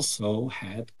also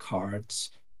had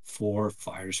cards for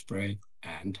Firespray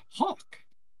and Hawk.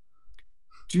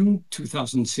 June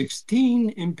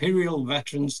 2016, Imperial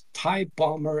Veterans TIE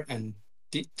Bomber and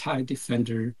TIE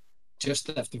Defender, just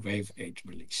after Wave 8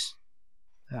 release.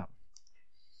 Yeah.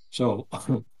 So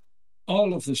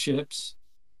all of the ships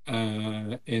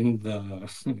in the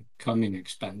coming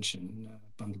expansion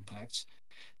bundle packs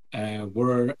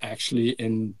were actually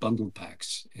in bundle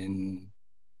packs in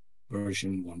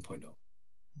version 1.0.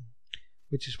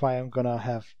 Which is why I'm gonna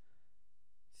have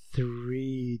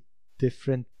 3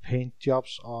 different paint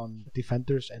jobs on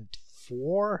Defenders and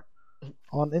 4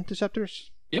 on Interceptors.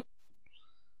 Yep.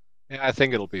 Yeah, I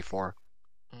think it'll be 4.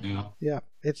 Yeah. Yeah,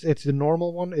 it's the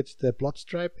normal one, it's the blood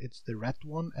stripe, it's the red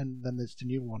one, and then it's the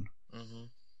new one.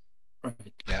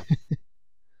 Right. Yeah.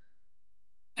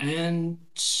 And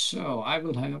so I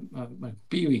will have my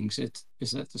B-Wings.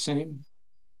 Is that the same?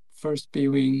 First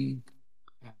B-Wing,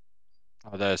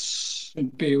 Oh, there's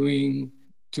B-Wing,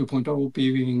 2.0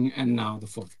 B-Wing, and now the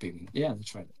 4th B-Wing. Yeah,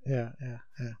 that's right. Yeah.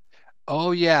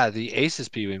 Oh yeah, the Aces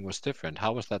B-Wing was different.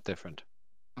 How was that different?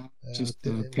 Just it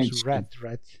the was paint red, scheme,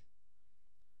 right?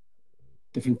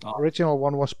 different dot. Original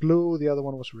one was blue, the other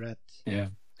one was red. Yeah.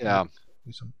 Yeah.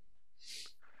 With some-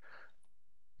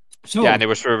 So Yeah, and it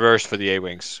was reversed for the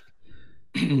A-Wings.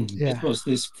 Yeah. it was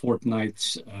this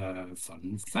fortnight's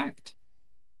fun fact.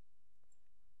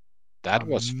 That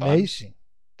was fun. amazing.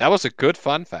 That was a good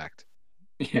fun fact.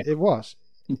 Yeah. It was.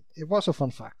 It was a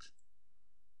fun fact.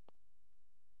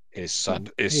 Is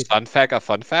Hey. fun fact a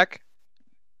fun fact?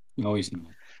 No, he's not.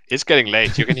 It's getting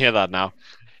late. You can hear that now.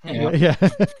 Yeah.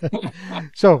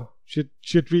 So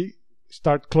should we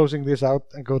start closing this out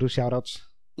and go to shoutouts?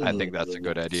 I think that's a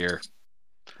good idea.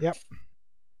 Yep.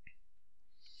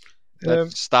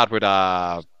 Let's start with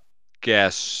our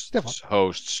guest Stefan.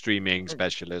 host, streaming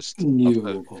specialist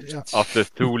New Yeah. of the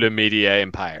Thule Media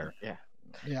Empire.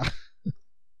 Yeah.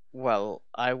 Well,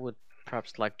 I would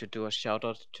perhaps like to do a shout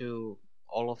out to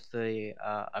all of the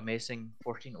amazing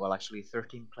 14, well, actually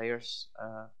 13 players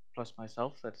plus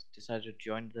myself that decided to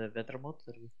join the Veteran mode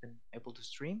that we've been able to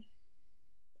stream.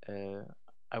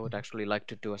 I would actually like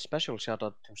to do a special shout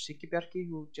out to Sikibjarki,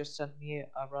 who just sent me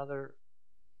a rather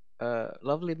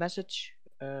lovely message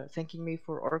thanking me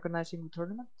for organizing the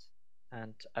tournament.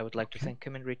 And I would like to thank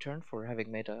him in return for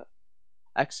having made a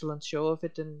excellent show of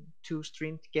it in 2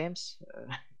 streamed games.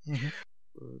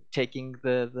 Taking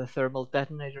the thermal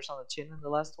detonators on the chin in the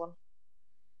last one,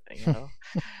 you know.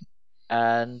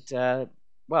 And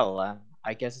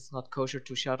I guess it's not kosher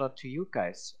to shout out to you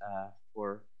guys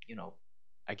for, you know,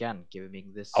 again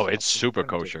giving this. Oh, it's super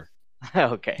opportunity. kosher.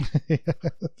 Okay.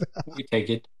 We take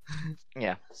it.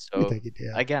 Yeah. We So take it,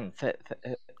 yeah. again,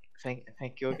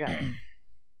 thank you again.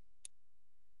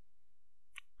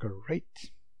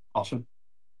 Great. Awesome.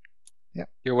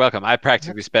 You're welcome. I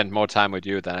practically spend more time with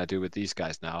you than I do with these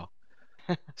guys now,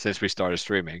 since we started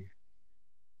streaming.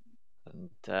 And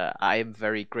I am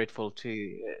very grateful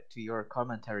to your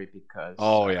commentary because.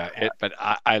 Oh yeah, but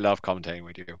I love commentating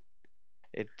with you.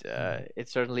 It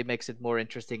certainly makes it more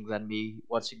interesting than me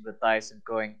watching the dice and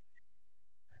going,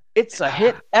 it's a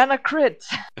hit and a crit.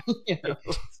 You know?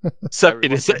 So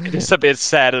it is a bit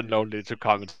sad and lonely to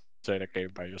commentate a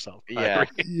game by yourself. I Yeah.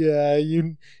 agree. Yeah,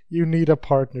 you need a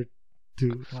partner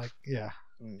to Yep.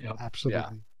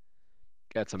 absolutely.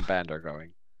 Get some banter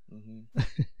going. Mm-hmm.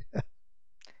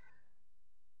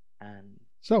 And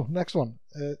So next one.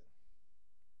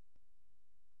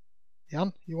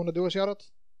 Jan, you want to do a shout out?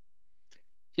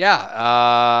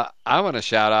 Yeah, I want to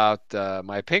shout out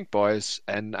my Pink Boys,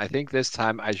 and I think this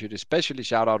time I should especially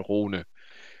shout out Rune,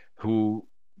 who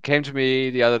came to me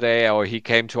the other day, or he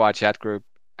came to our chat group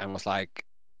and was like,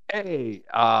 hey,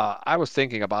 I was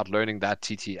thinking about learning that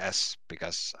TTS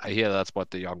because I hear that's what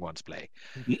the young ones play.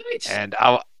 Nice. And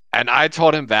I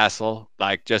taught him Vassal,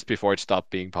 like just before it stopped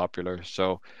being popular.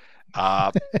 So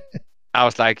I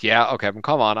was like, yeah, okay,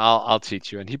 come on, I'll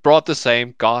teach you. And he brought the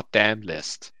same goddamn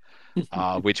list,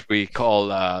 which we call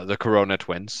the Corona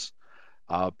Twins,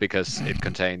 because it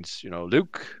contains,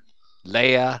 Luke,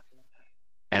 Leia,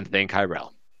 and then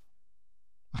Kyrell.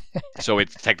 So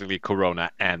it's technically Corona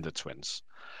and the twins.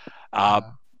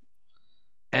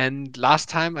 And last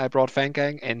time I brought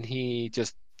Fangang, and he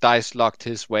just dice locked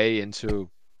his way into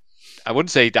I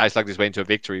wouldn't say Dice Like This way into a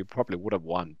victory. You probably would have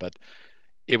won, but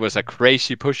it was a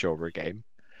crazy pushover game.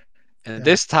 And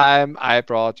this time I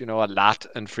brought, a lot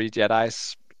and 3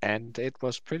 Jedis, and it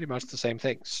was pretty much the same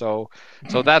thing. So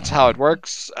that's how it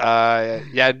works.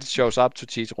 Jan shows up to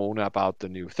teach Rune about the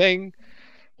new thing.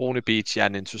 Rune beats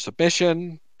Jan into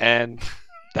submission, and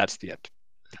that's the end.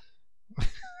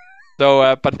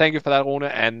 So, but thank you for that, Rune.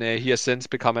 And he has since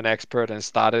become an expert and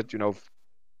started,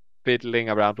 fiddling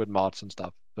around with mods and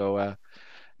stuff. So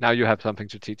now you have something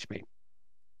to teach me.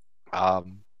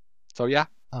 So yeah.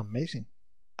 Amazing.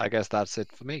 I guess that's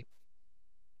it for me.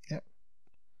 Yep.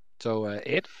 So,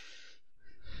 Ed?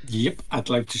 Yep, I'd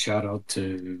like to shout out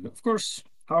to, of course,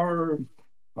 our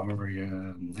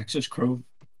Nexus crew.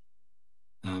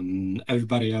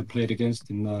 Everybody I played against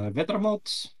in Vetra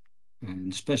mods,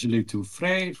 and especially to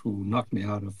Freyr, who knocked me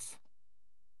out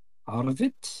of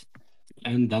it.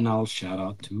 And then I'll shout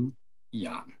out to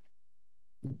Jan.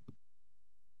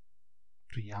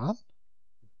 To Jan?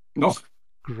 No.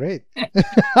 Great.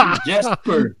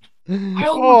 Jesper.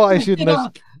 I shouldn't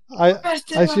have.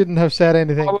 I shouldn't have said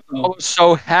anything. I was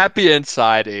so happy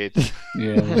inside it.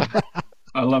 Yeah.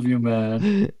 I love you,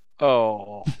 man.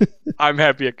 Oh, I'm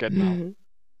happy again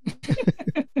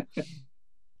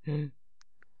now.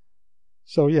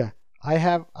 So yeah, I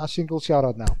have a single shout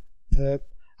out now.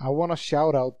 I want to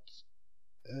shout out.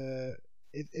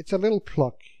 It's a little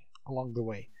plug along the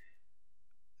way.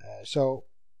 So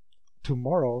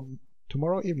tomorrow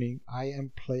evening, I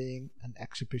am playing an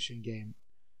exhibition game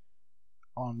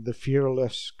on the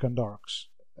Fearless Condarks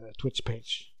Twitch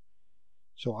page.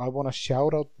 So I want to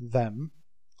shout out them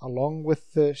along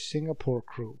with the Singapore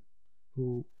crew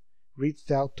who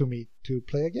reached out to me to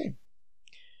play a game.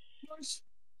 Nice.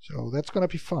 So that's going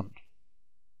to be fun.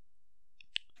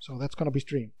 So that's going to be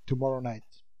streamed tomorrow night.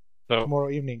 Tomorrow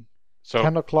evening.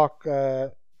 10 o'clock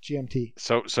GMT.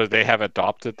 So they have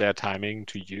adopted their timing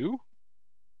to you?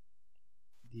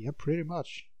 Yeah, pretty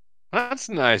much. That's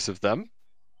nice of them.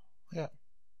 Yeah.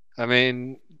 I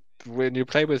mean, when you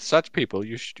play with such people,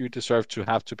 you deserve to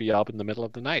have to be up in the middle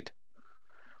of the night.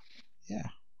 Yeah.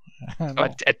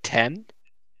 At 10?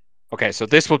 Okay, so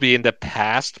this will be in the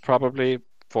past, probably,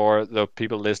 for the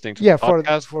people listening to the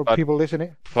podcast. For people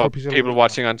listening. For people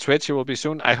watching on Twitch, it will be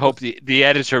soon. I hope the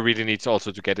editor really needs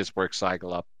also to get his work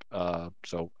cycle up.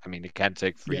 So, I mean, it can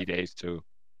take 3 days to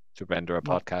render a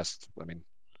podcast. I mean,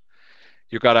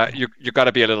 you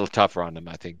gotta be a little tougher on them,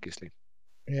 I think, Gisli.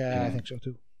 Yeah, I think so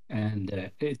too. And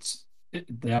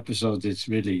the episode is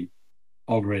really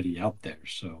already out there,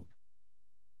 so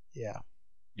yeah,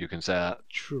 you can say that.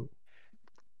 True.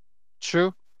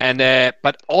 And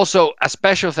but also a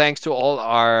special thanks to all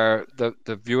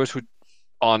the viewers who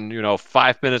on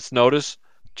 5 minutes notice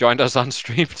joined us on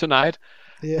stream tonight.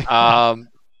 Yeah.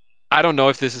 I don't know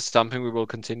if this is something we will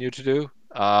continue to do.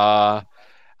 I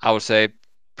would say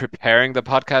preparing the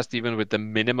podcast, even with the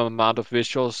minimum amount of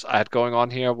visuals I had going on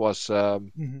here, was a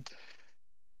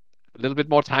little bit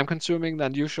more time consuming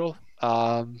than usual.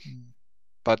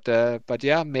 But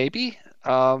yeah, maybe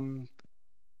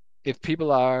if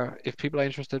people are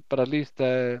interested. But at least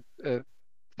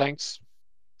thanks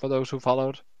for those who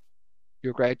followed.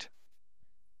 You're great,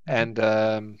 and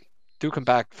do come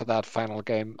back for that final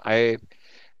game. I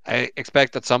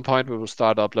expect at some point we will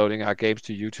start uploading our games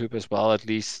to YouTube as well, at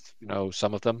least,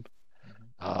 some of them.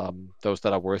 Those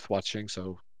that are worth watching,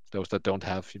 so those that don't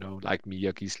have, like me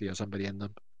or Gisli or somebody in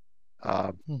them.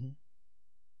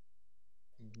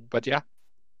 But yeah.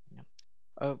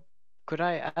 Could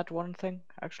I add one thing,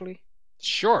 actually?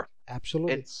 Sure.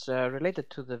 Absolutely. It's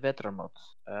related to the Vetra mod.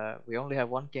 We only have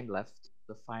one game left,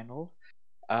 the final.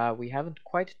 We haven't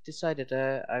quite decided.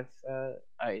 I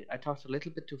talked a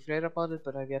little bit to Freyr about it,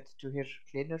 but I've yet to hear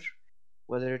cleaner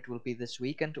whether it will be this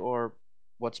weekend or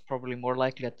what's probably more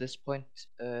likely at this point,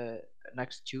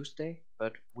 next Tuesday.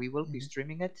 But we will be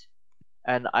streaming it,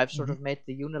 and I've sort of made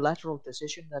the unilateral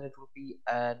decision that it will be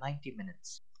 90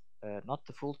 minutes, not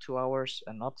the full 2 hours,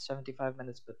 and not 75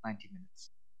 minutes, but 90 minutes,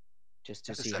 just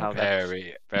to see how that.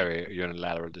 Very, very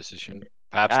unilateral decision.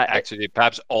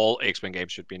 Perhaps all X-Men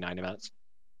games should be 90 minutes.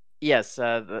 Yes,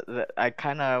 I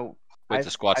kind of with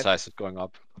the squad sizes going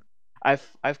up.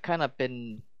 I've kind of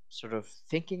been sort of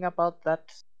thinking about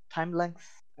that time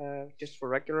length just for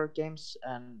regular games,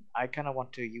 and I kind of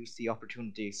want to use the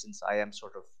opportunity, since I am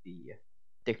sort of the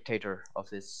dictator of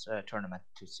this tournament,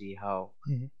 to see how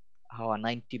a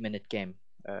 90-minute game,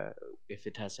 if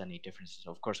it has any differences.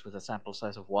 Of course, with a sample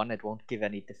size of 1, it won't give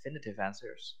any definitive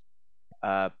answers,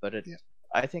 but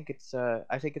I think it's a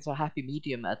happy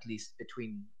medium, at least,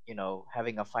 between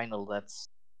having a final that's,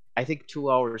 I think 2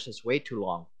 hours is way too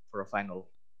long for a final.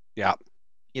 Yeah.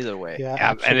 Either way. Yeah, Yeah,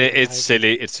 and absolutely, I it's agree.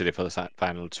 silly. It's silly for the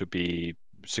final to be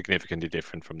significantly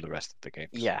different from the rest of the games.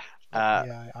 Yeah.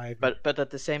 Yeah, I agree. But at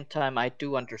the same time, I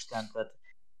do understand that,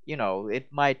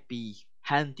 it might be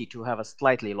handy to have a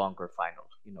slightly longer final,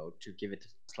 to give it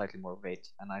slightly more weight.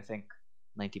 And I think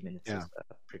 90 minutes Yeah. is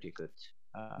pretty good.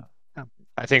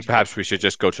 I think perhaps we should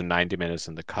just go to 90 minutes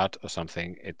in the cut or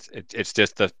something. It's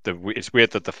just that it's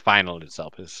weird that the final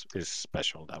itself is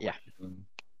special that Yeah. way.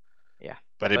 Yeah.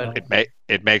 But But-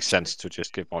 it makes sense to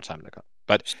just give more time in the cut.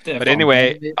 But Stefan,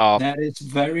 anyway, that is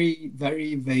very,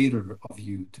 very Vader of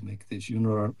you to make this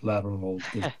unilateral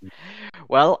decision.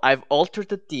 Well, I've altered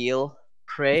the deal.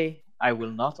 Pray I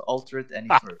will not alter it any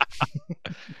further.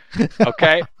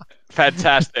 okay,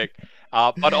 fantastic.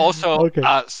 But also, Okay.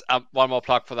 one more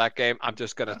plug for that game. I'm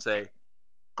just gonna say,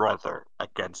 brother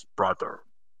against brother,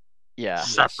 Yeah.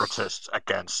 separatists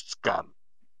against scum.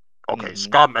 Okay,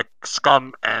 Mhm.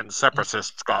 scum and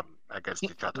separatist scum against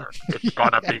each other. It's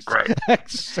gonna be great.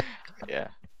 Yeah.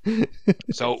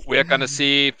 So we're gonna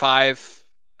see 5.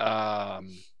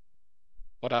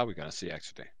 What are we gonna see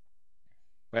actually?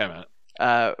 Wait a minute.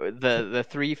 The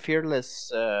 3 fearless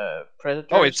predators.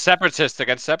 Oh, it's separatists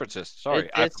against separatists. Sorry,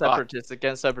 I It's forgot. separatists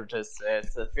against separatists.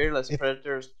 It's a fearless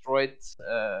predators droid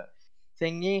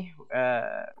thingy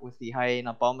with the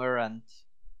hyena bomber and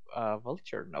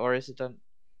vulture, or is it an?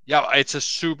 Yeah, it's a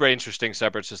super interesting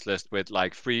separatist list with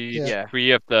like three Yeah.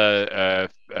 of the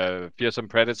fearsome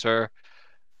predator,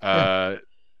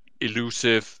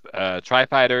 elusive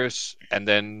tri-fighters, and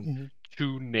then Mhm.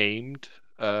 2 named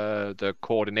the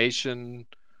coordination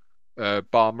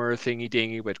bomber thingy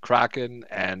dingy with Kraken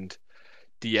and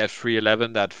the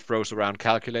F311 that throws around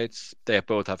calculates. They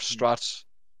both have struts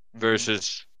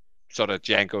versus sort of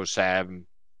Django Sam.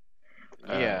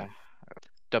 Yeah.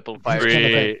 Double These fire. kind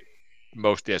of Three,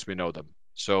 mostly as we know them.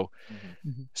 So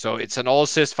Mhm. so it's an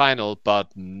all-sys final,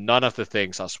 but none of the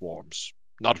things are swarms,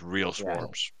 not real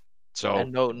swarms. So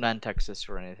And no Nantexes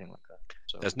or anything like that.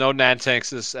 So there's no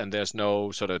Nantexes and there's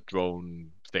no sort of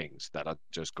drone things that are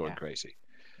just going crazy.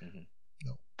 Mhm.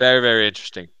 Very, very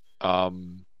interesting.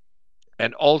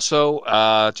 And also,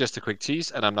 just a quick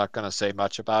tease, and I'm not going to say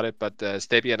much about it, but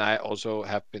Stebby and I also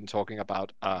have been talking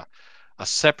about a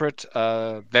separate,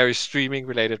 very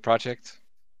streaming-related project.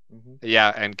 Mhm.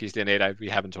 Yeah, and Gisli and Ada, we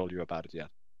haven't told you about it yet.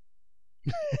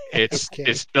 It's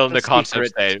Okay. still in the It's a concept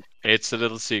secret. stage. It's a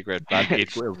little secret, but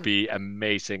it will be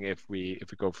amazing if we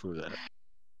go through that.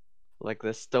 Like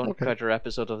the Stonecutter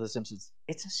episode of The Simpsons.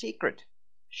 It's a secret.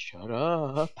 Shut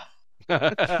up.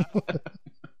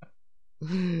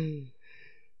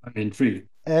 I'm intrigued.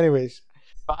 Anyways,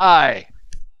 Bye.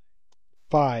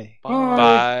 bye.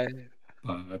 Bye.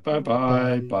 Bye, bye,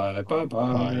 bye, bye, bye, bye.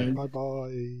 Bye.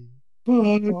 Bye.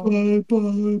 Bye, bye, bye,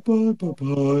 bye, bye, bye,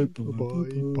 bye, Bye.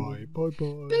 Bye. Bye. Bye.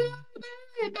 Bye.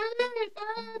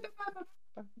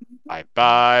 Bye.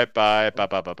 Bye. Bye. Bye. Bye.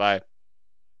 Bye.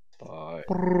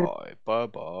 Bye.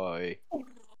 Bye.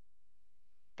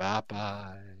 Bye.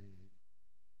 Bye.